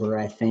silver,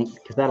 I think,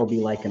 because that'll be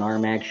like an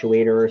arm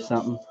actuator or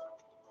something.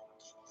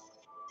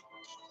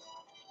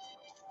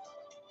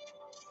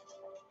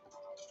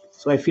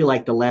 So I feel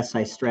like the less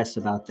I stress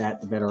about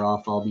that, the better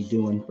off I'll be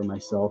doing for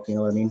myself, you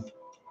know what I mean?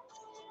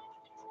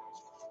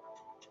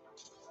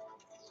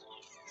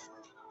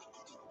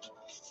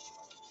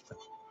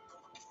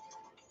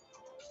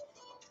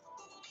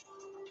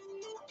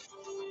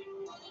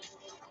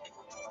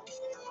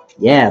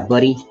 Yeah,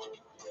 buddy.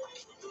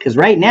 Because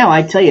right now,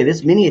 I tell you,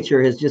 this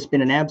miniature has just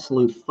been an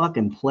absolute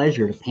fucking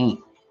pleasure to paint.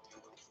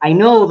 I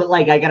know that,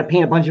 like, I got to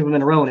paint a bunch of them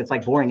in a row and it's,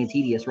 like, boring and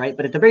tedious, right?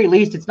 But at the very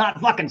least, it's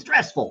not fucking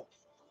stressful.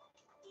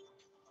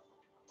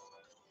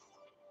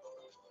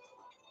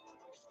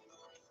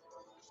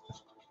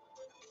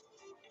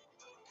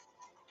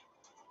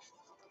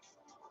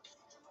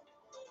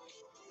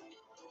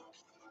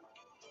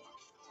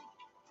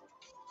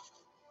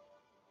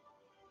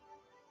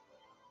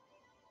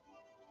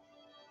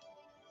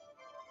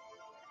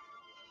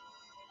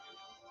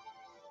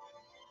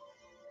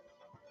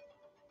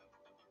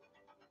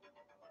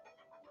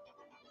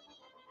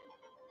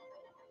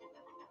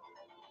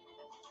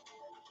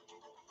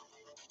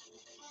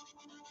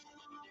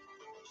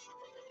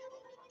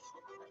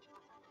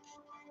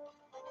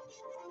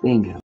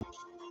 Bingo.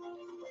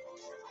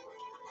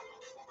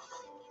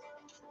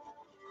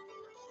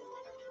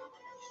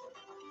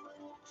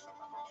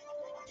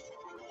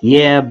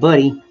 Yeah,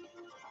 buddy.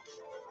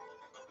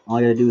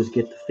 All you gotta do is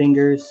get the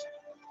fingers.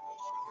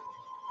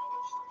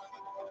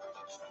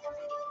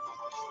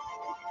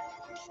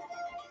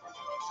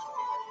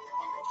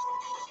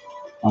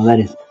 Oh, that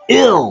is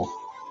ill.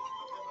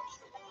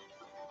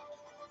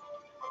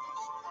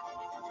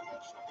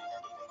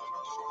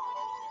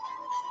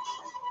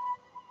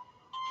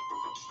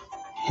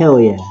 Hell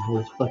yeah, that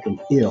was fucking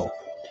ill.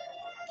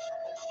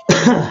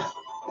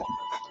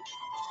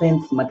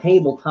 Since my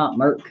tabletop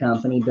merc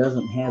company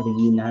doesn't have a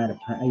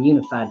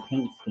unified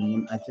paint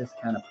scheme, I just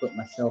kind of put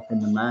myself in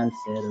the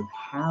mindset of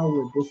how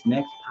would this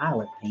next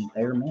pilot paint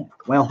their mech?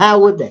 Well, how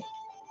would they?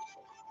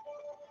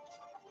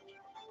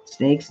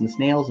 Snakes and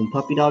snails and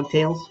puppy dog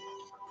tails?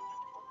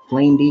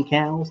 Flame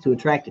decals to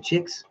attract the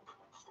chicks?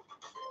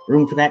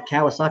 Room for that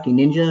Kawasaki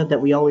Ninja that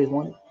we always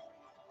wanted?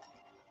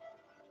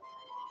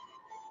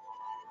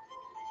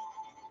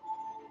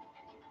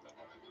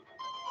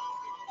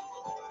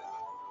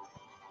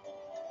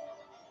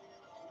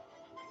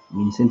 I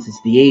mean, since it's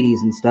the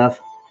 80s and stuff,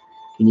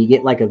 can you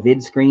get like a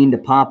vid screen to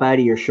pop out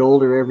of your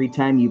shoulder every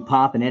time you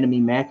pop an enemy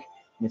mech?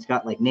 And it's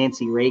got like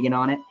Nancy Reagan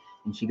on it.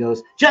 And she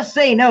goes, just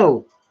say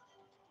no.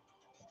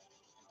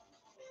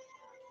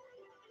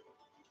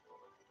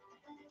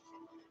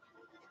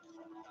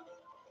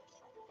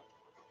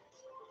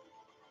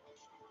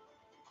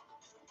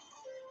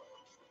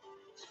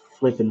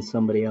 Flipping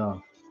somebody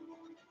off.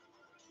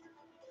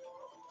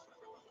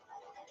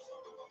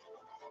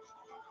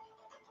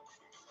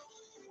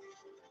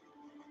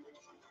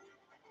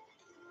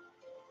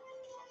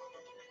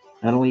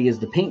 Not only is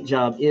the paint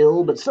job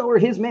ill, but so are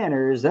his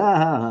manners.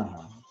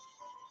 Ah.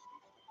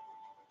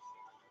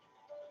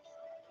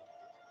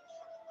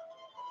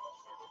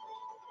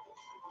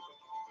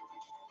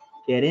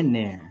 Get in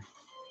there.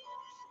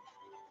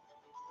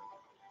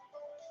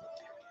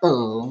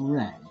 All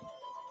right.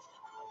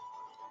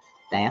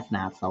 That's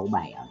not so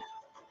bad.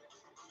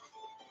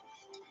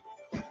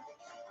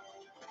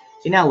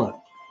 See, now look.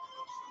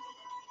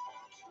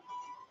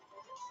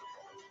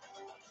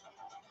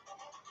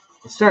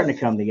 It's starting to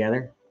come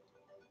together.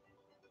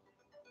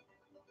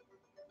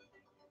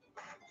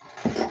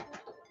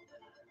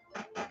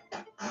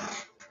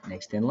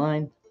 Next in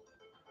line.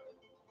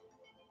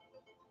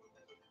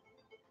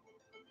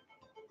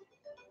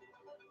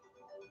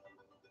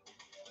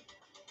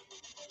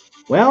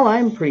 Well,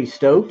 I'm pretty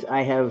stoked.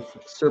 I have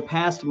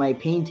surpassed my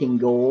painting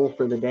goal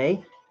for the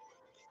day,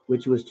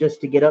 which was just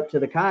to get up to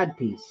the cod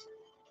piece.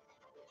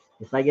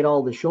 If I get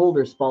all the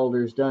shoulder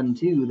spalders done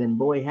too, then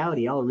boy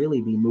howdy, I'll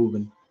really be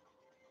moving.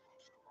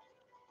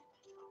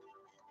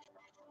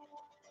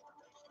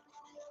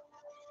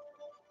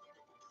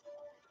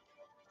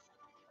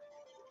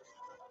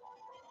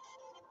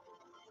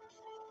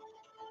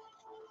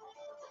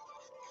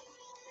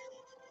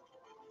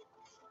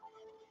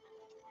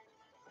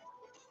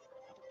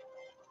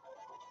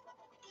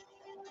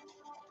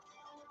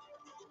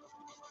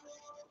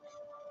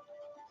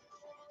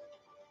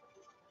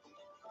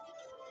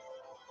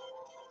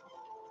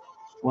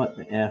 What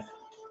the F?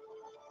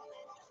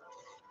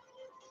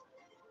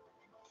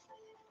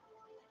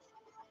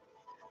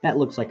 That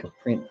looks like a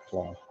print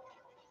flaw.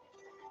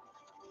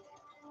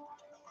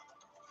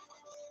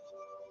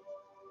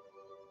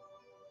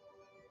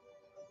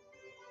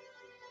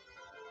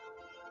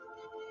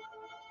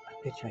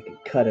 I bet you I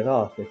could cut it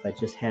off if I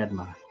just had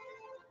my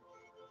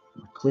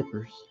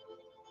clippers.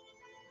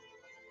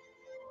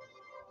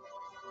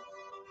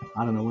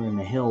 I don't know where in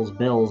the hell's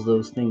bells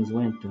those things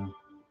went though.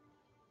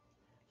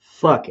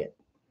 Fuck it.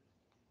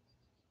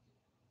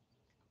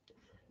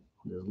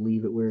 I'll just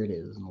leave it where it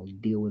is and I'll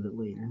deal with it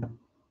later.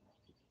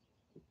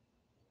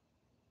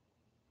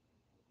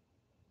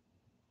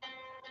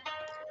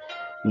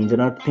 Means I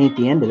don't have to paint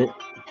the end of it.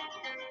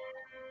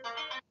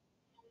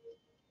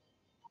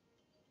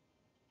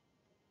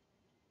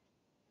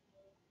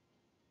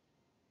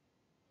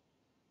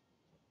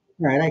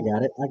 All right, I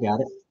got it. I got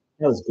it.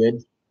 That was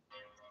good.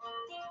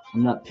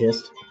 I'm not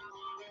pissed.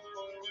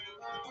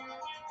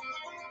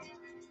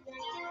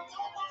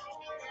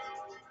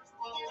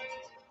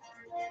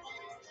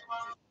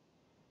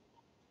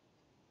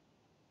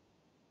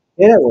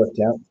 Yeah, that worked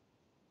out.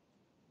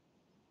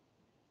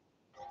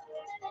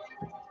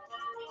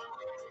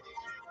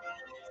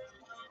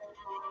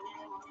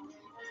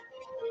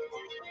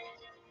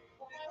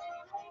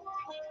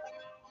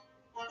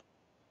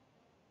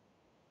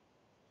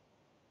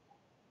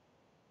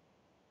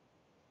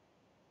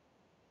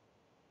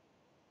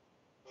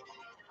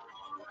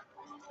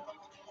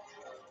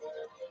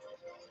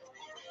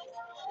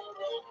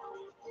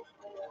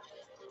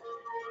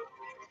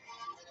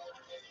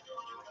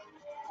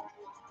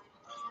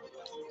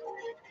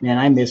 Man,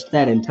 I missed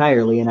that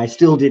entirely, and I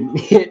still didn't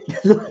hit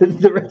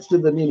the rest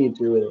of the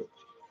miniature with it.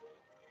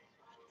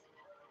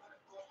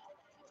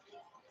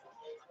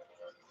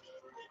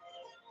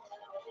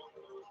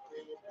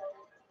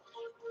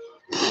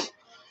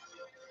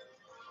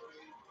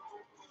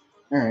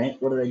 All right,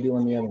 what did I do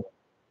on the other one?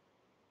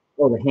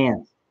 Oh, the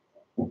hands.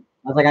 I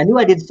was like, I knew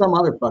I did some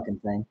other fucking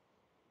thing.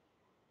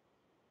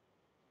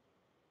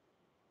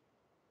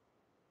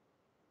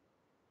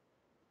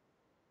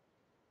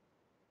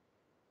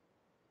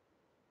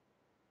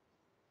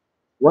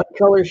 What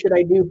color should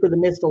I do for the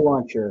missile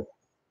launcher?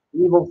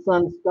 Evil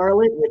Sun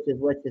Scarlet, which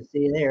is what you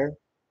see there,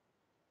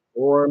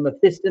 or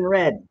Mephiston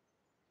Red,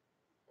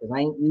 because I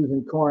ain't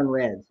using corn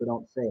red, so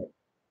don't say it.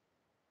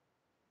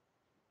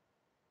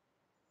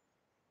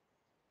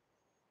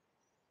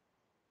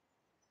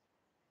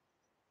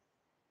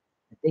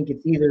 I think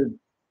it's either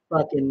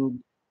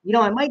fucking,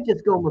 I might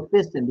just go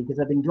Mephiston because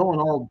I've been going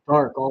all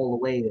dark all the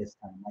way this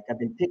time. Like I've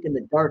been picking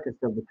the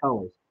darkest of the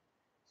colors.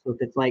 So if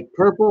it's like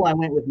purple, I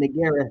went with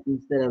Megareth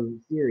instead of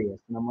Sirius.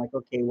 And I'm like,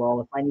 okay, well,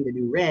 if I need to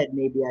do red,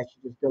 maybe I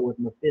should just go with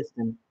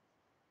Mephiston.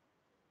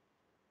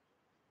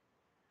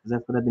 Because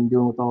that's what I've been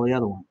doing with all the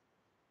other ones.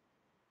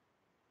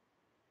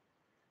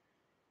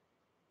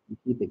 You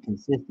keep it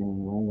consistent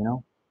anyway.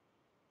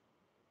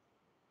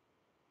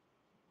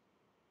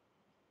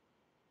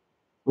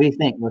 What do you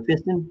think,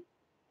 Mephiston?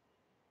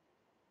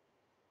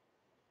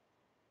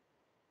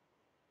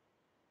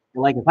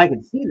 Like if I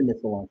could see the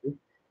missile launcher.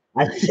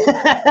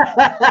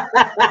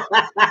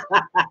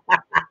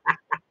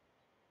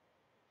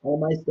 All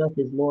my stuff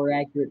is more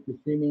accurate for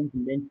streaming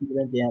convention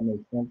events. Yeah, it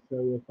makes sense.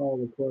 So we'll follow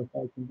the core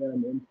factions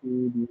down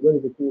into the what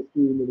is a cool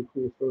scheme with a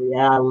cool story.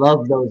 Yeah, I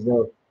love those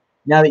though.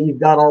 Now that you've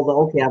got all the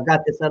okay, I've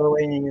got this out of the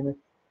way and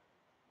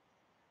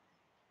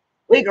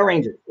Waco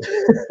Rangers.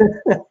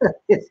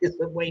 It's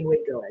just a Wayne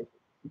Waco.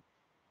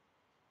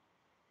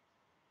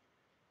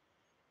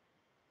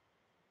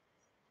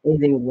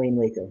 Anything with Wayne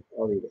Waco,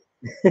 I'll read it.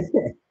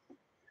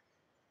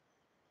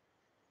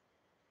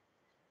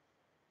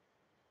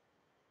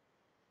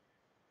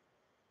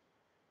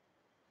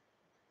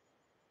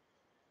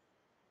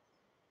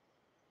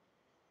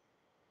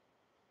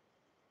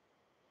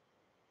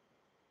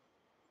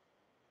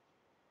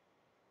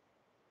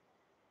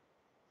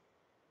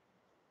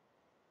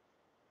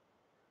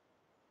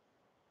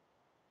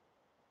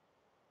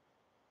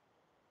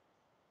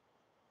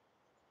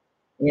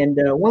 And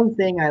one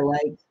thing I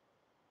liked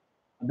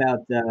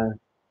about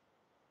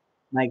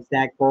Mike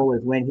Stackpole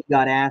is when he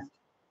got asked,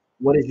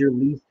 "What is your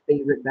least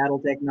favorite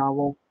BattleTech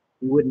novel?"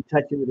 He wouldn't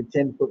touch it with a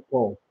 10-foot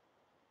pole.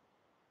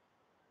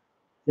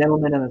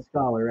 Gentleman and a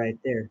scholar, right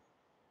there.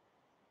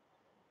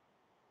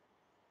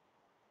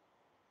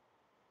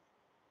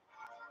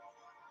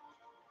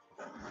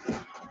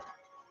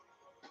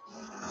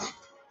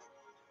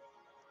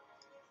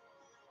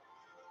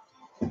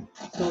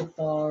 So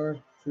far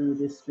through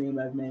this stream,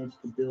 I've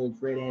managed to build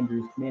Fred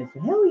Andrews' command.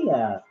 So hell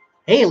yeah!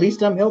 Hey, at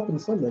least I'm helping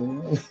somebody.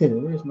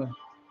 Where's my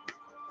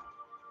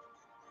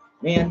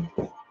man?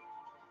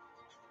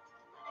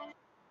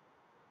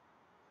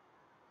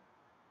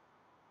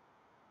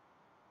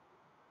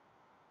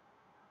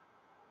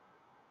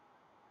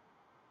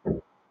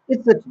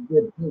 It's such a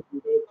good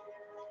painting day.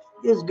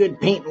 It's good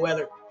painting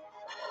weather.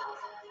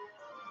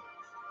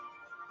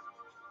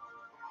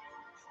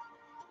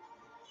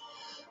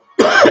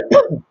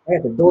 I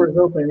got the doors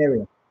open and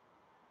everything.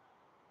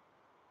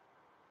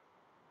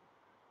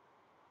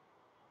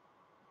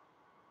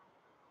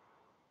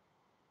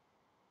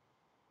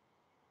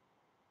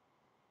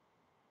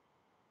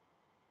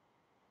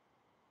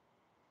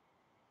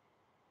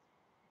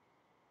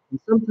 And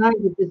sometimes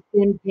with this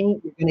thin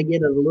paint, you're gonna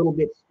get a little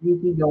bit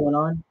streaky going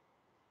on.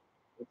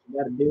 What you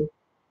got to do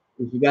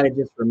is you got to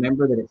just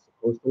remember that it's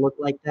supposed to look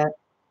like that,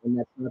 and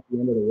that's not the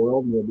end of the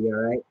world, and you'll be all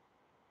right.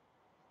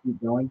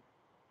 Keep going.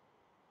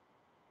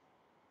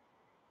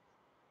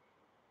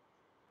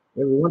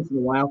 Every once in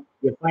a while,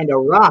 you find a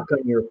rock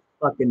on your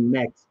fucking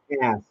mech's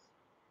ass,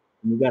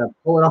 and you got to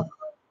pull it off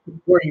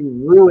before you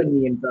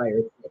ruin the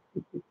entire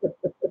thing.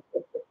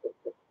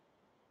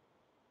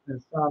 a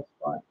soft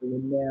spot for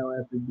him now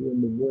after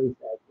doing the voice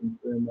acting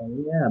for him.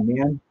 Yeah,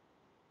 man.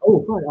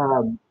 Oh,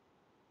 fun.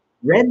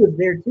 Red was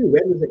there too.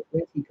 Red was at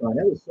KerensyCon.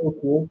 That was so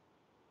cool.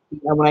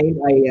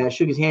 When I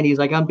shook his hand, he was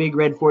like, "I'm Big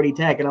Red 40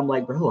 Tech," and I'm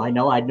like, "Bro, I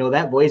know, I'd know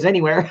that voice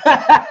anywhere."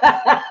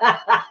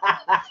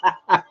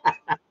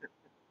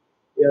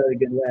 Yeah,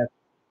 good laugh.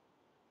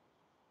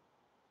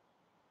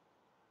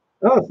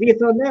 Oh, see,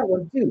 it's on that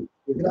one too.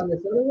 Is it on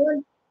this other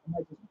one? Am I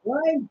just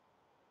blind?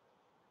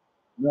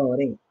 No,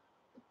 it ain't.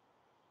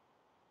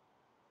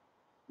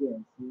 Yeah,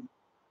 see,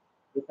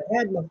 if I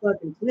had my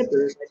fucking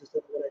clippers, I just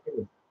don't know what I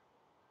do.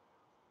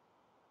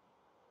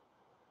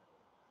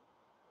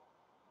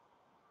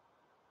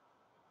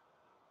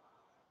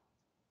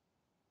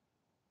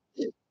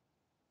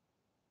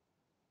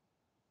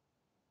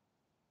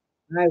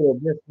 I will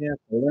just have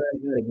to learn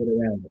how to get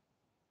around it.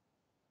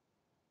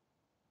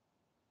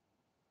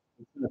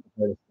 It's not the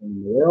hardest thing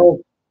in the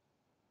world.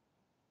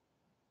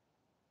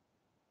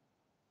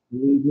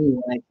 Believe me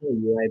when I tell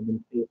you I've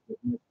been faced with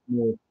much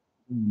more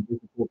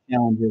difficult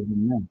challenges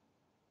than that.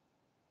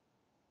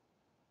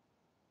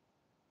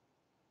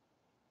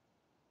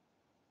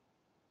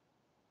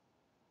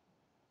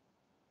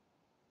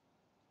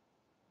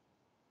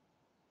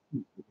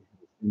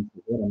 Sense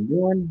of what I'm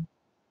doing.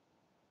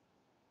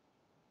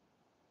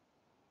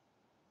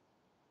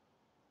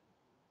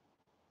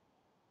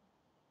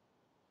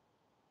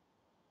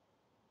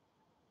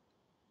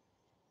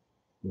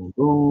 Boom,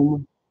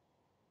 boom,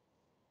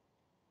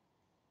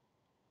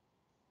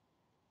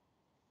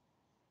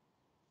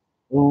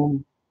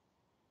 boom.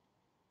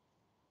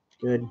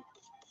 Good.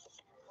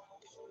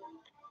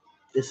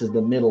 This is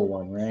the middle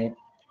one, right?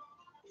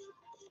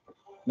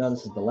 No,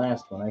 this is the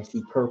last one. I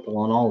see purple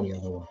on all the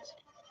other ones.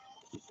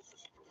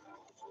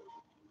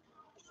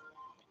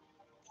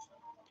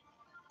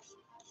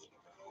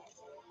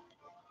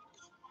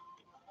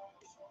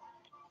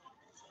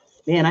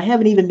 Man, I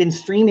haven't even been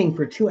streaming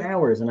for 2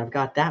 hours and I've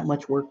got that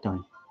much work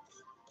done.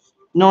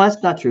 No,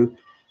 that's not true.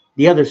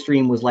 The other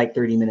stream was like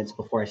 30 minutes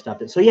before I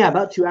stopped it. So yeah,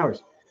 about 2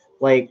 hours.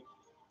 Like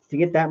to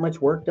get that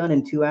much work done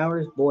in 2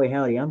 hours, boy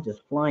howdy, I'm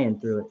just flying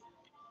through it.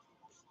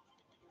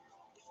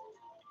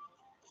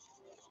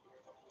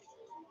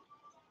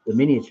 The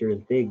miniature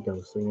is big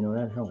though, so you know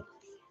that helps.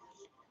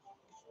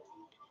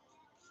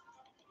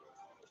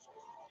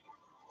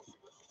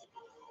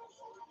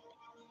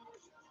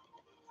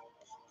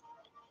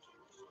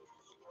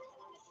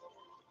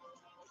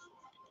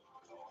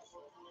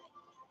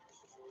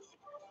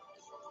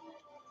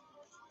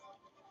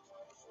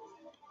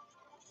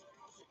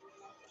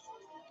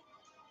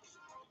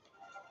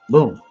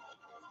 Boom.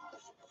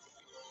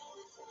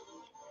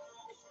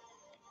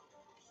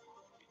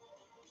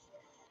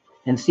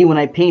 And see when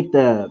I paint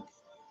the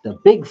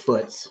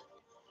Bigfoots,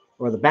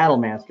 or the Battle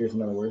Masters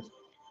in other words,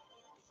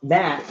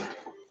 that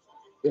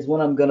is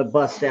when I'm gonna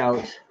bust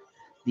out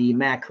the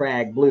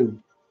Macragge blue.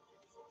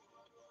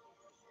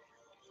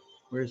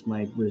 Where's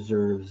my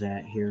reserves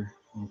at here?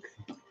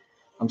 Okay.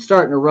 I'm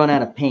starting to run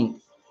out of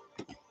paint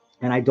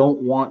and I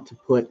don't want to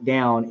put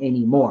down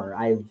any more.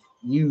 I've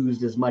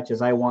used as much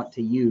as I want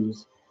to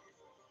use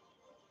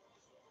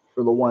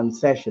for the one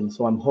session,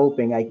 so I'm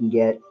hoping I can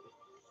get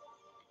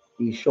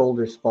these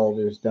shoulder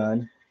spalders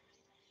done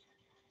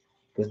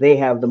because they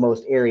have the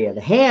most area. The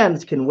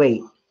hands can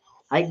wait.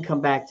 I can come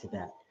back to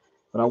that,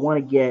 but I want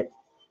to get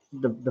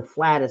the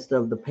flattest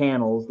of the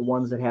panels, the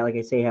ones that have, like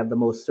I say, have the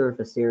most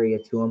surface area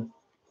to them.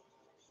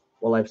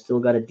 Well, I've still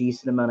got a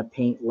decent amount of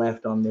paint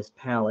left on this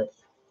palette.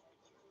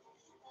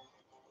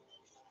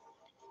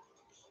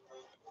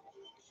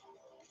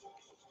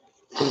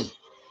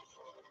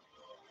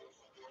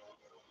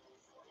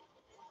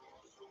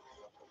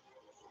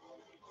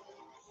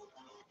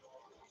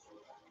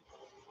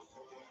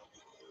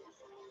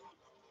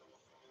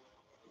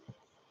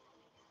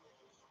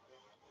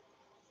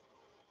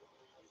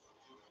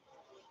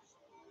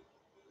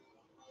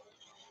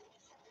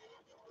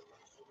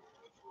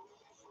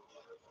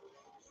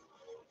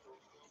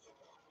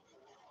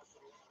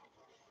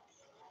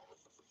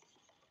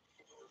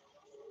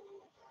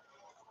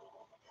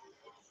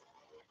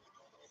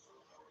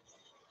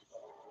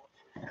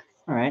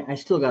 All right, I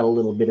still got a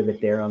little bit of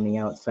it there on the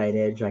outside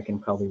edge I can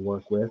probably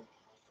work with.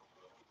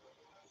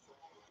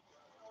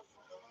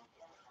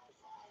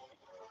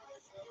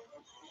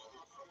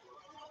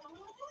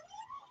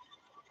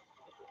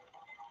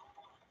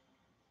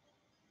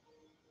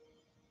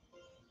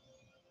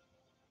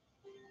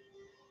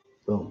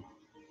 Boom.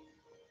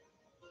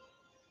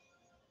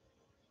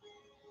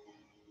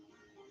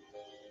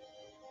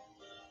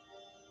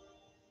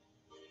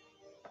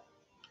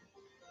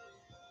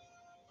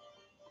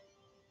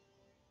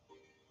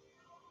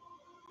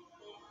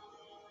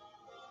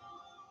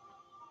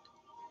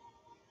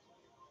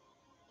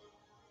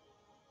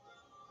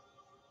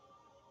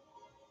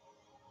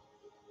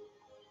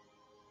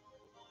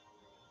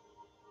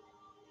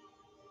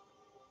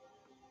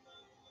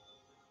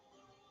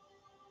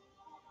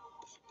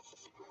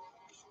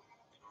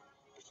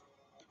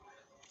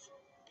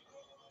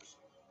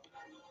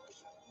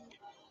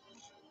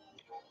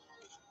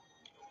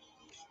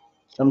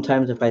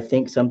 Sometimes if I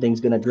think something's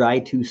going to dry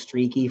too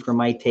streaky for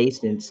my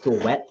taste and it's still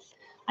wet,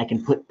 I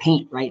can put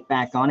paint right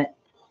back on it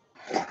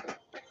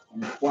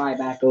and fly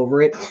back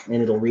over it,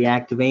 and it'll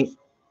reactivate.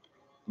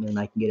 And then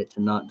I can get it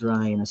to not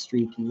dry in a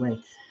streaky way.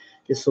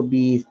 This will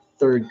be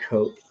third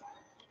coat.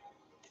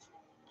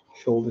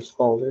 Shoulder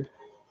spalder.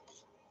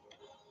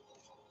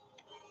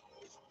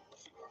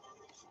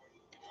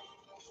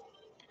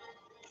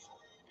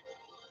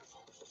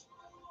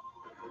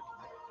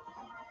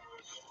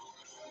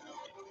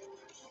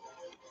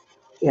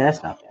 Yeah,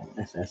 that's not bad.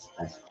 That's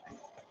fine.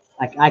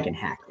 I can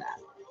hack that.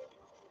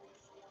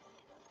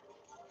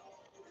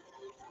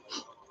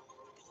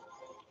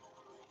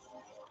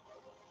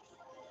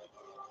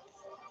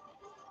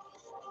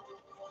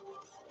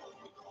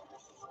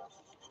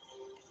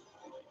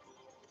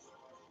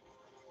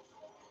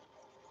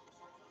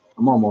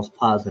 I'm almost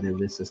positive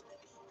this is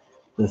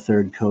the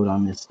third coat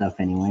on this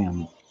stuff anyway.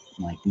 I'm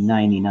like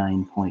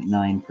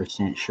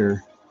 99.9%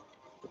 sure.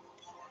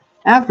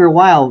 After a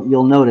while,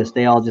 you'll notice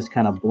they all just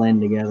kind of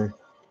blend together.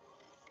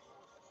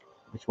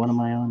 Which one am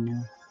I on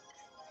now?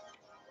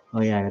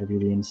 Oh yeah, I gotta do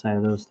the inside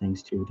of those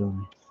things too, don't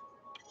I?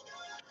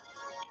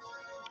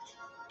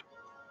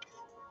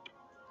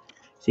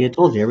 See, I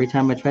told you, every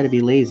time I try to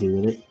be lazy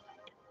with it,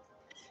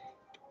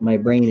 my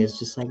brain is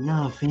just like,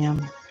 nah,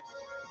 fam,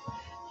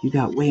 you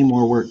got way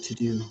more work to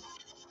do.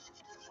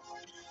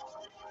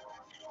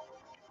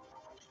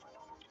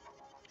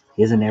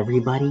 Isn't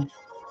everybody?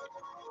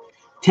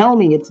 Tell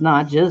me it's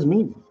not just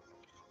me.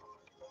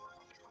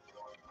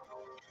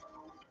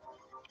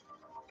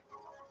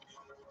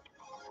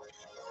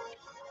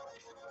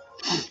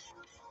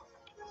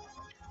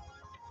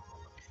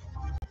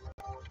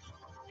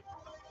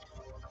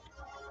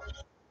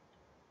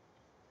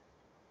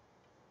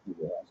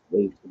 Yeah, that's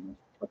way too much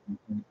fucking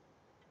thing.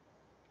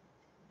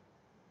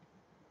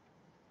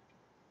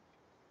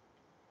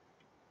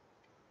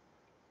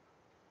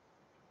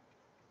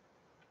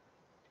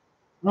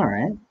 All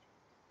right.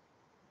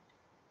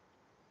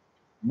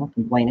 I'm not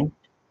complaining.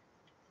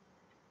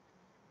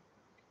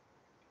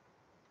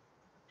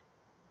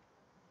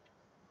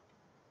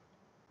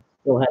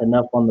 Still had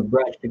enough on the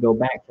brush to go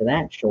back to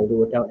that shoulder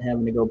without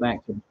having to go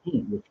back to the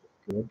paint, which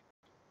was good.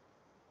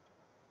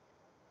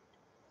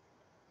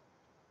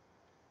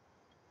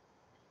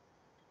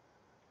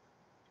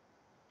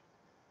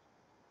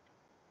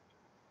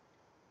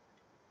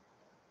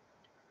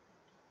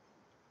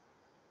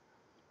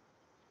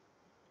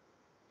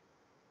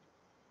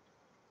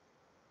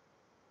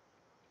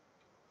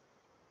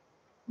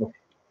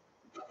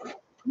 Okay.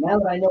 Now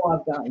that I know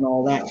I've gotten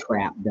all that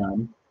crap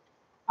done,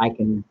 I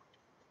can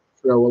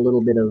throw a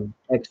little bit of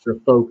extra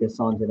focus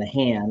onto the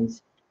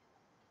hands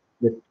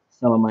with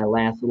some of my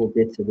last little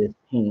bits of this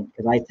paint.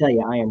 Because I tell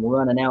you, I am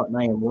running out and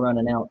I am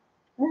running out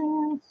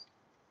fast.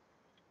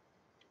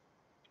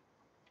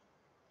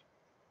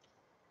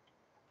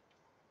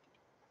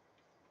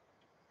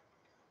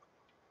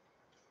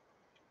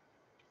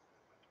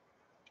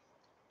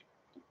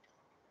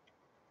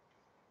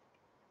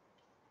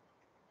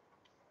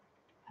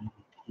 I don't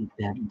paint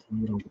that until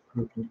you don't get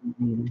purple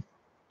either.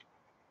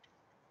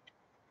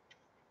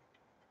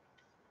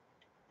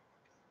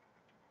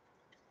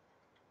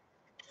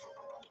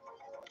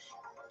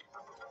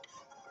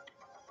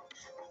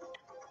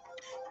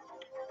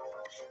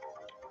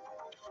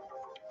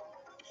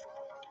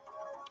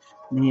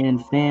 Man,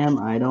 fam,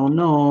 I don't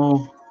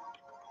know.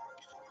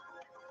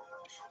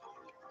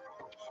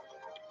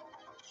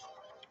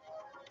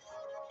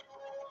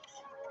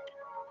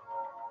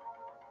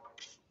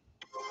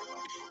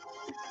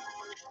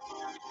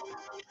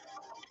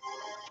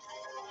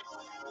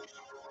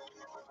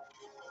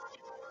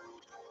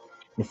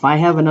 If I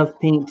have enough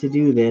paint to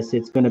do this,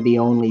 it's going to be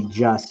only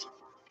just.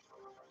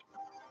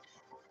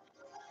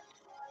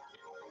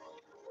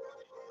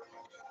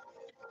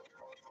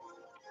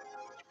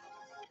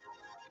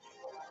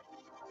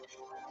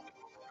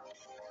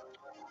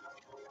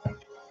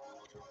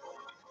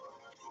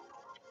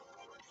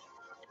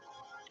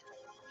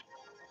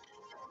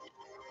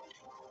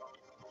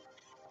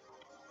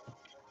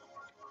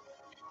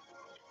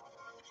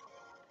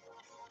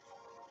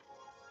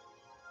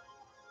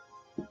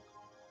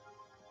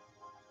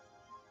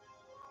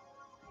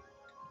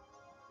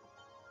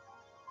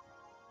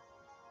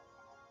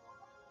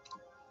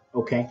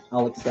 Okay,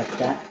 I'll accept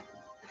that.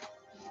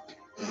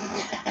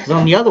 Because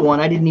on the other one,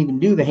 I didn't even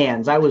do the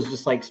hands. I was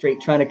just like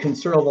straight trying to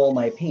conserve all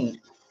my paint.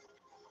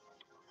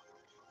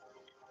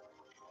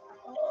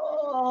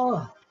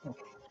 Oh,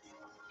 okay.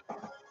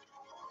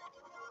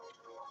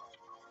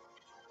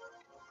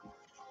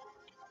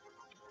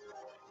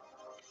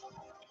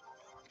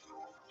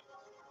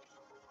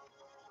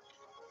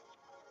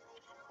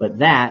 But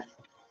that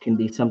can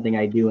be something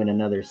I do in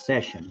another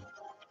session.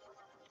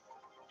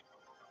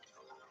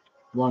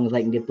 As long as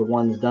I can get the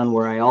ones done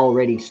where I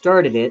already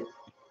started it,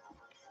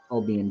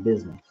 I'll be in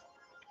business.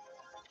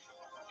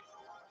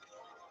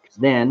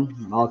 Then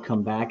I'll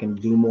come back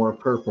and do more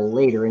purple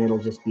later, and it'll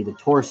just be the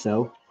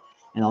torso,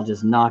 and I'll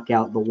just knock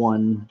out the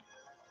one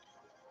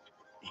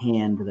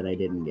hand that I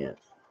didn't get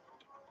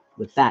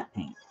with that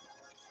paint.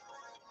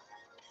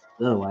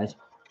 Otherwise,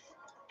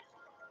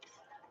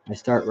 I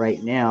start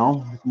right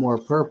now with more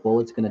purple,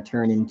 it's going to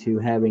turn into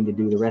having to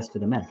do the rest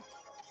of the map.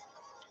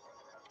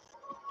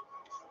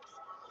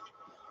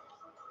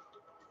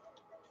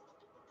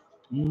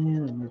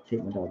 And I'm going to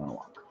take my dog on a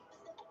walk.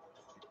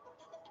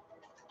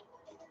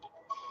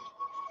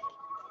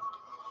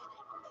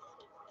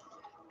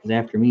 Because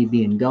after me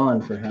being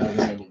gone for however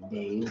many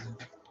days,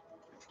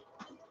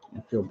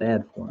 I feel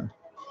bad for her.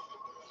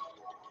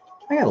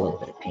 I got a little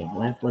bit of paint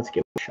left. Let's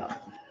give it a shot.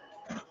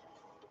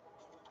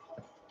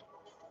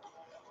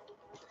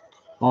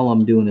 All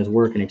I'm doing is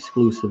working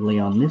exclusively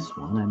on this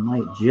one. I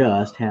might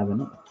just have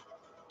enough.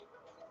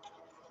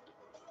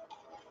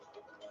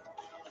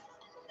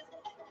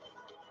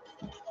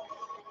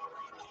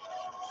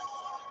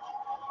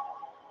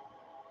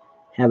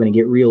 Having to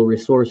get real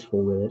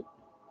resourceful with it.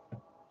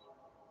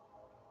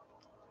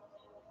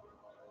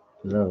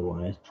 Because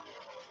otherwise.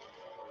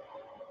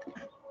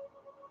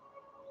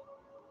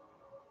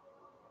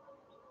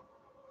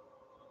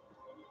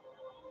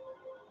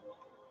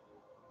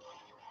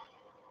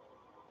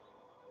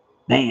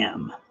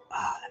 Bam!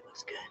 Ah, that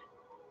looks good.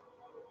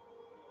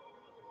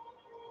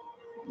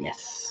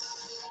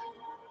 Yes.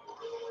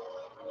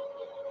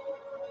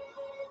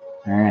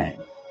 All right.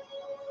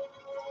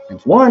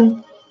 That's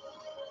one.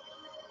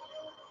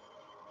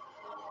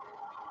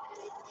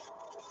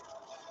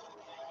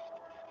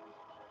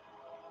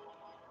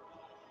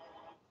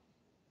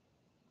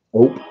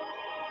 Oh.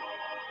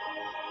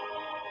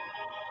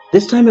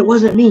 This time it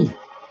wasn't me.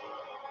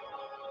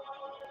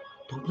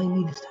 Don't blame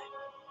me this time.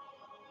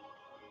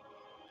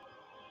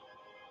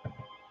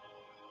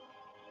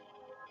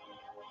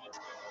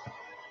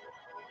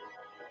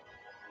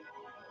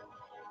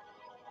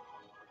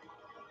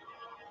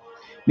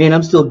 Man,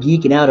 I'm still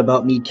geeking out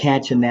about me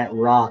catching that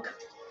rock,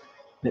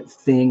 that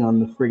thing on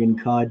the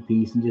friggin' cod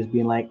piece, and just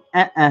being like,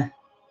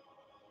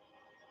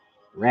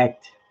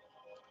 wrecked.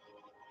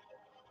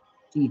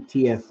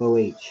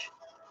 GTFOH.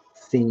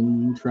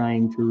 Thing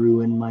trying to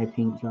ruin my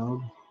paint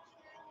job.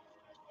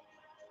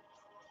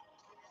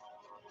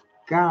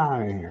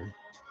 Gar.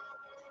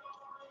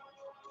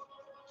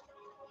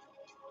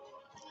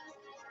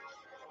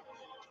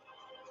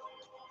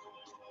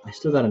 I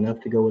still got enough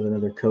to go with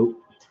another coat.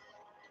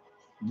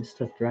 This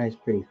stuff dries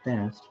pretty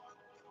fast.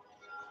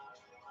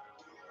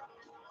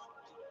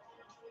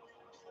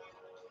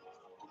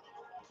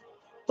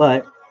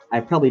 But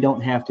I probably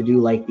don't have to do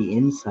like the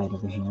inside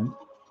of the hand.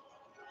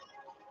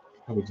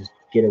 Probably just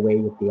get away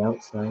with the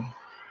outside.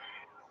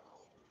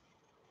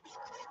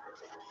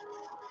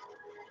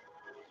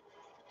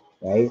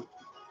 Right?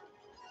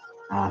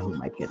 Ah, who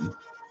am I kidding?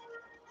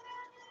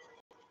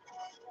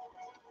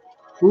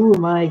 Who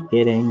am I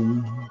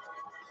kidding?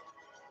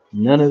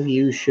 None of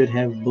you should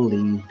have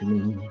believed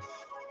me.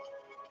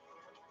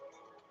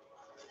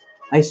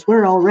 I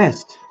swear I'll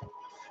rest.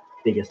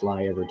 Biggest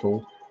lie ever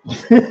told.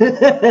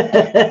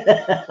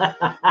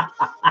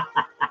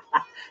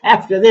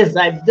 After this,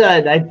 I'm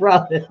done. I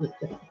promise.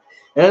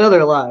 And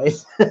other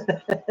lies. They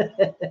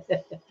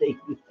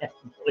have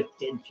no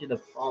intention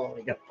of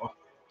following up on.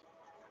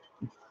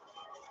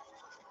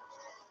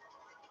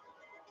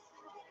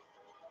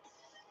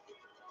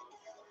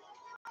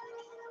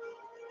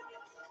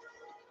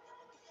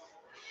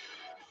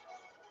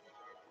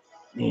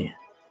 Man.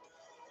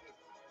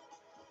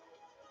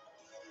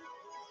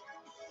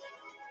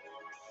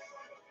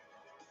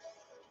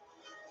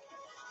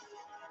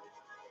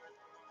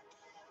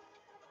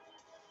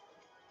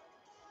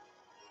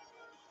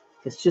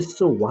 It's just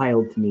so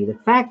wild to me. The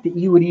fact that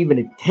you would even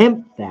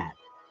attempt that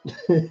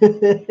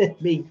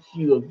makes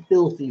you a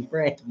filthy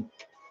friend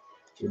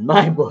in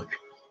my book.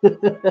 Man,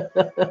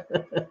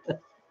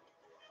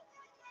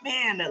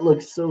 that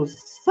looks so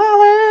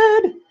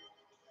solid.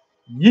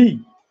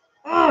 Yee.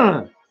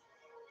 God,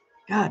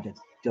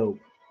 that's dope.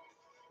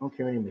 I don't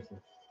care what anybody says.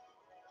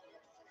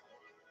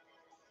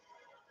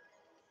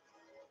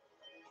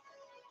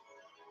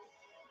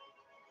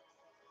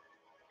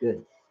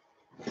 Good.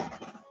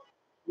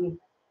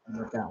 I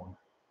got that one.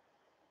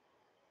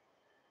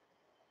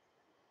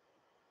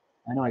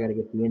 I know I got to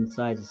get the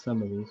insides of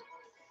some of these.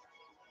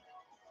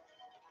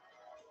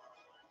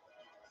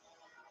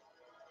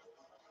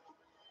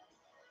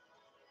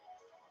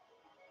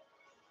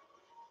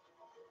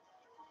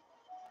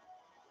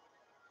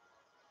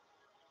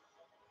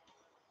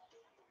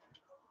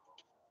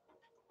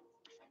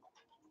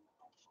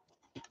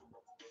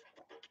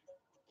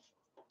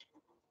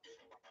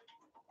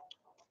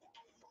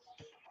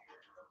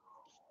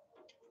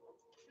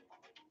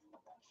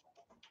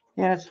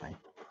 Yeah, that's fine.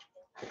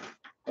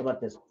 How about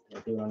this? Did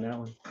I do it on that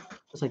one?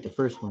 Just like the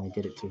first one I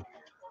did it to.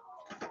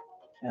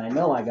 And I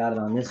know I got it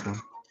on this one.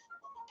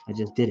 I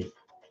just did it.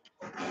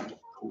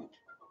 Cool.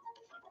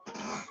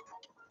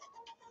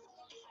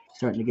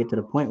 Starting to get to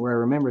the point where I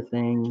remember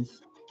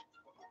things.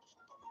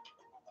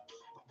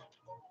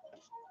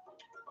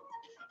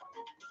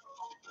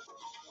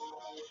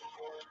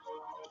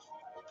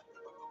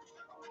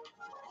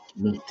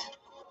 Neat.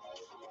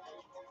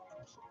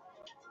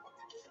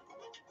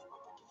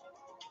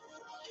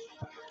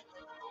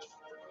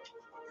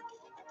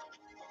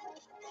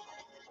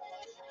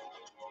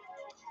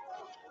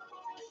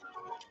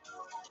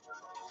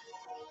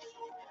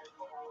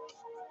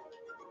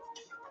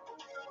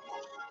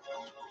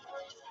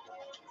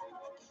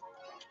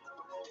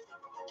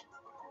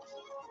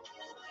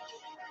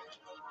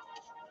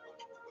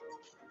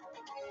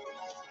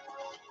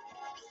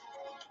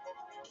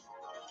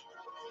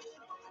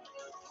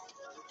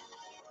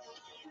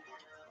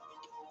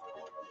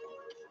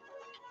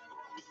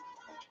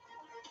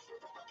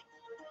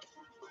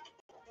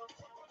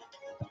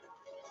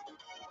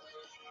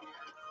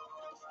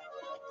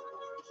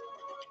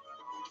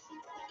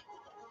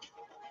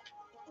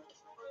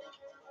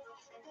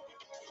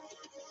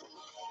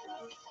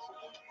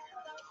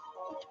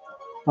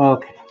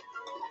 Okay.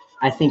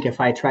 I think if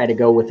I try to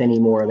go with any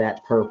more of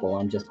that purple,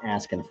 I'm just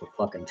asking for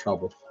fucking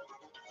trouble.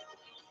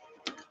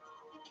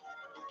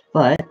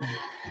 But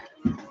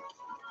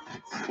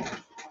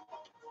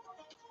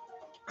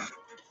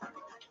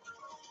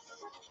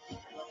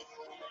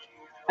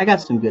I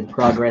got some good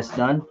progress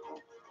done.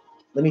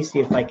 Let me see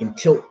if I can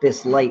tilt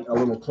this light a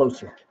little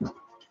closer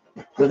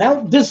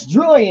without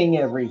destroying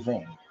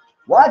everything.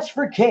 Watch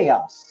for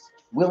chaos.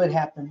 Will it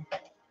happen?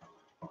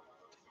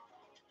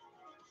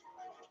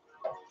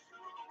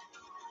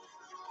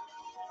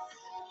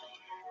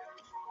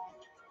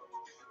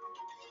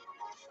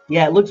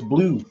 Yeah, it looks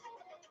blue.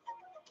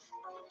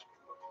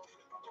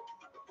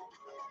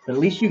 But at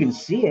least you can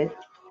see it.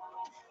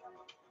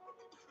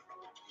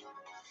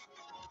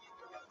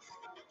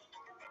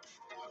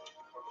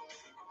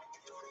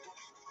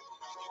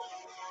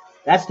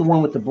 That's the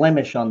one with the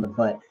blemish on the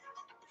butt.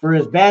 For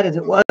as bad as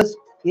it was,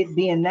 it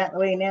being that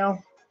way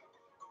now,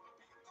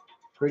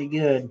 pretty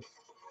good.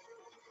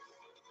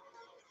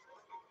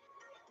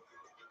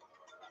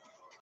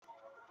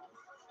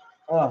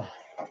 Oh.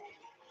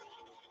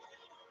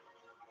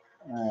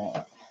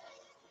 Alright.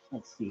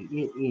 Let's see.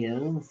 It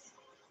is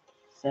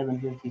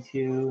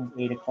 7:52,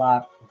 8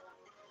 o'clock.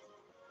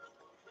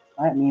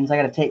 That means I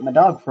got to take my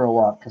dog for a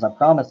walk because I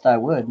promised I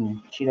would,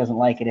 and she doesn't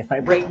like it if I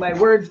break my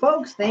word,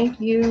 folks.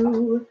 Thank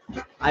you.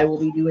 I will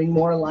be doing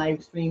more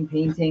live stream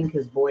painting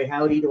because, boy,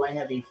 howdy, do I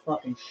have a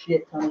fucking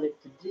shit ton of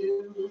it to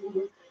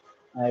do.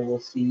 I will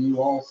see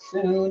you all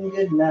soon.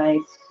 Good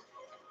night.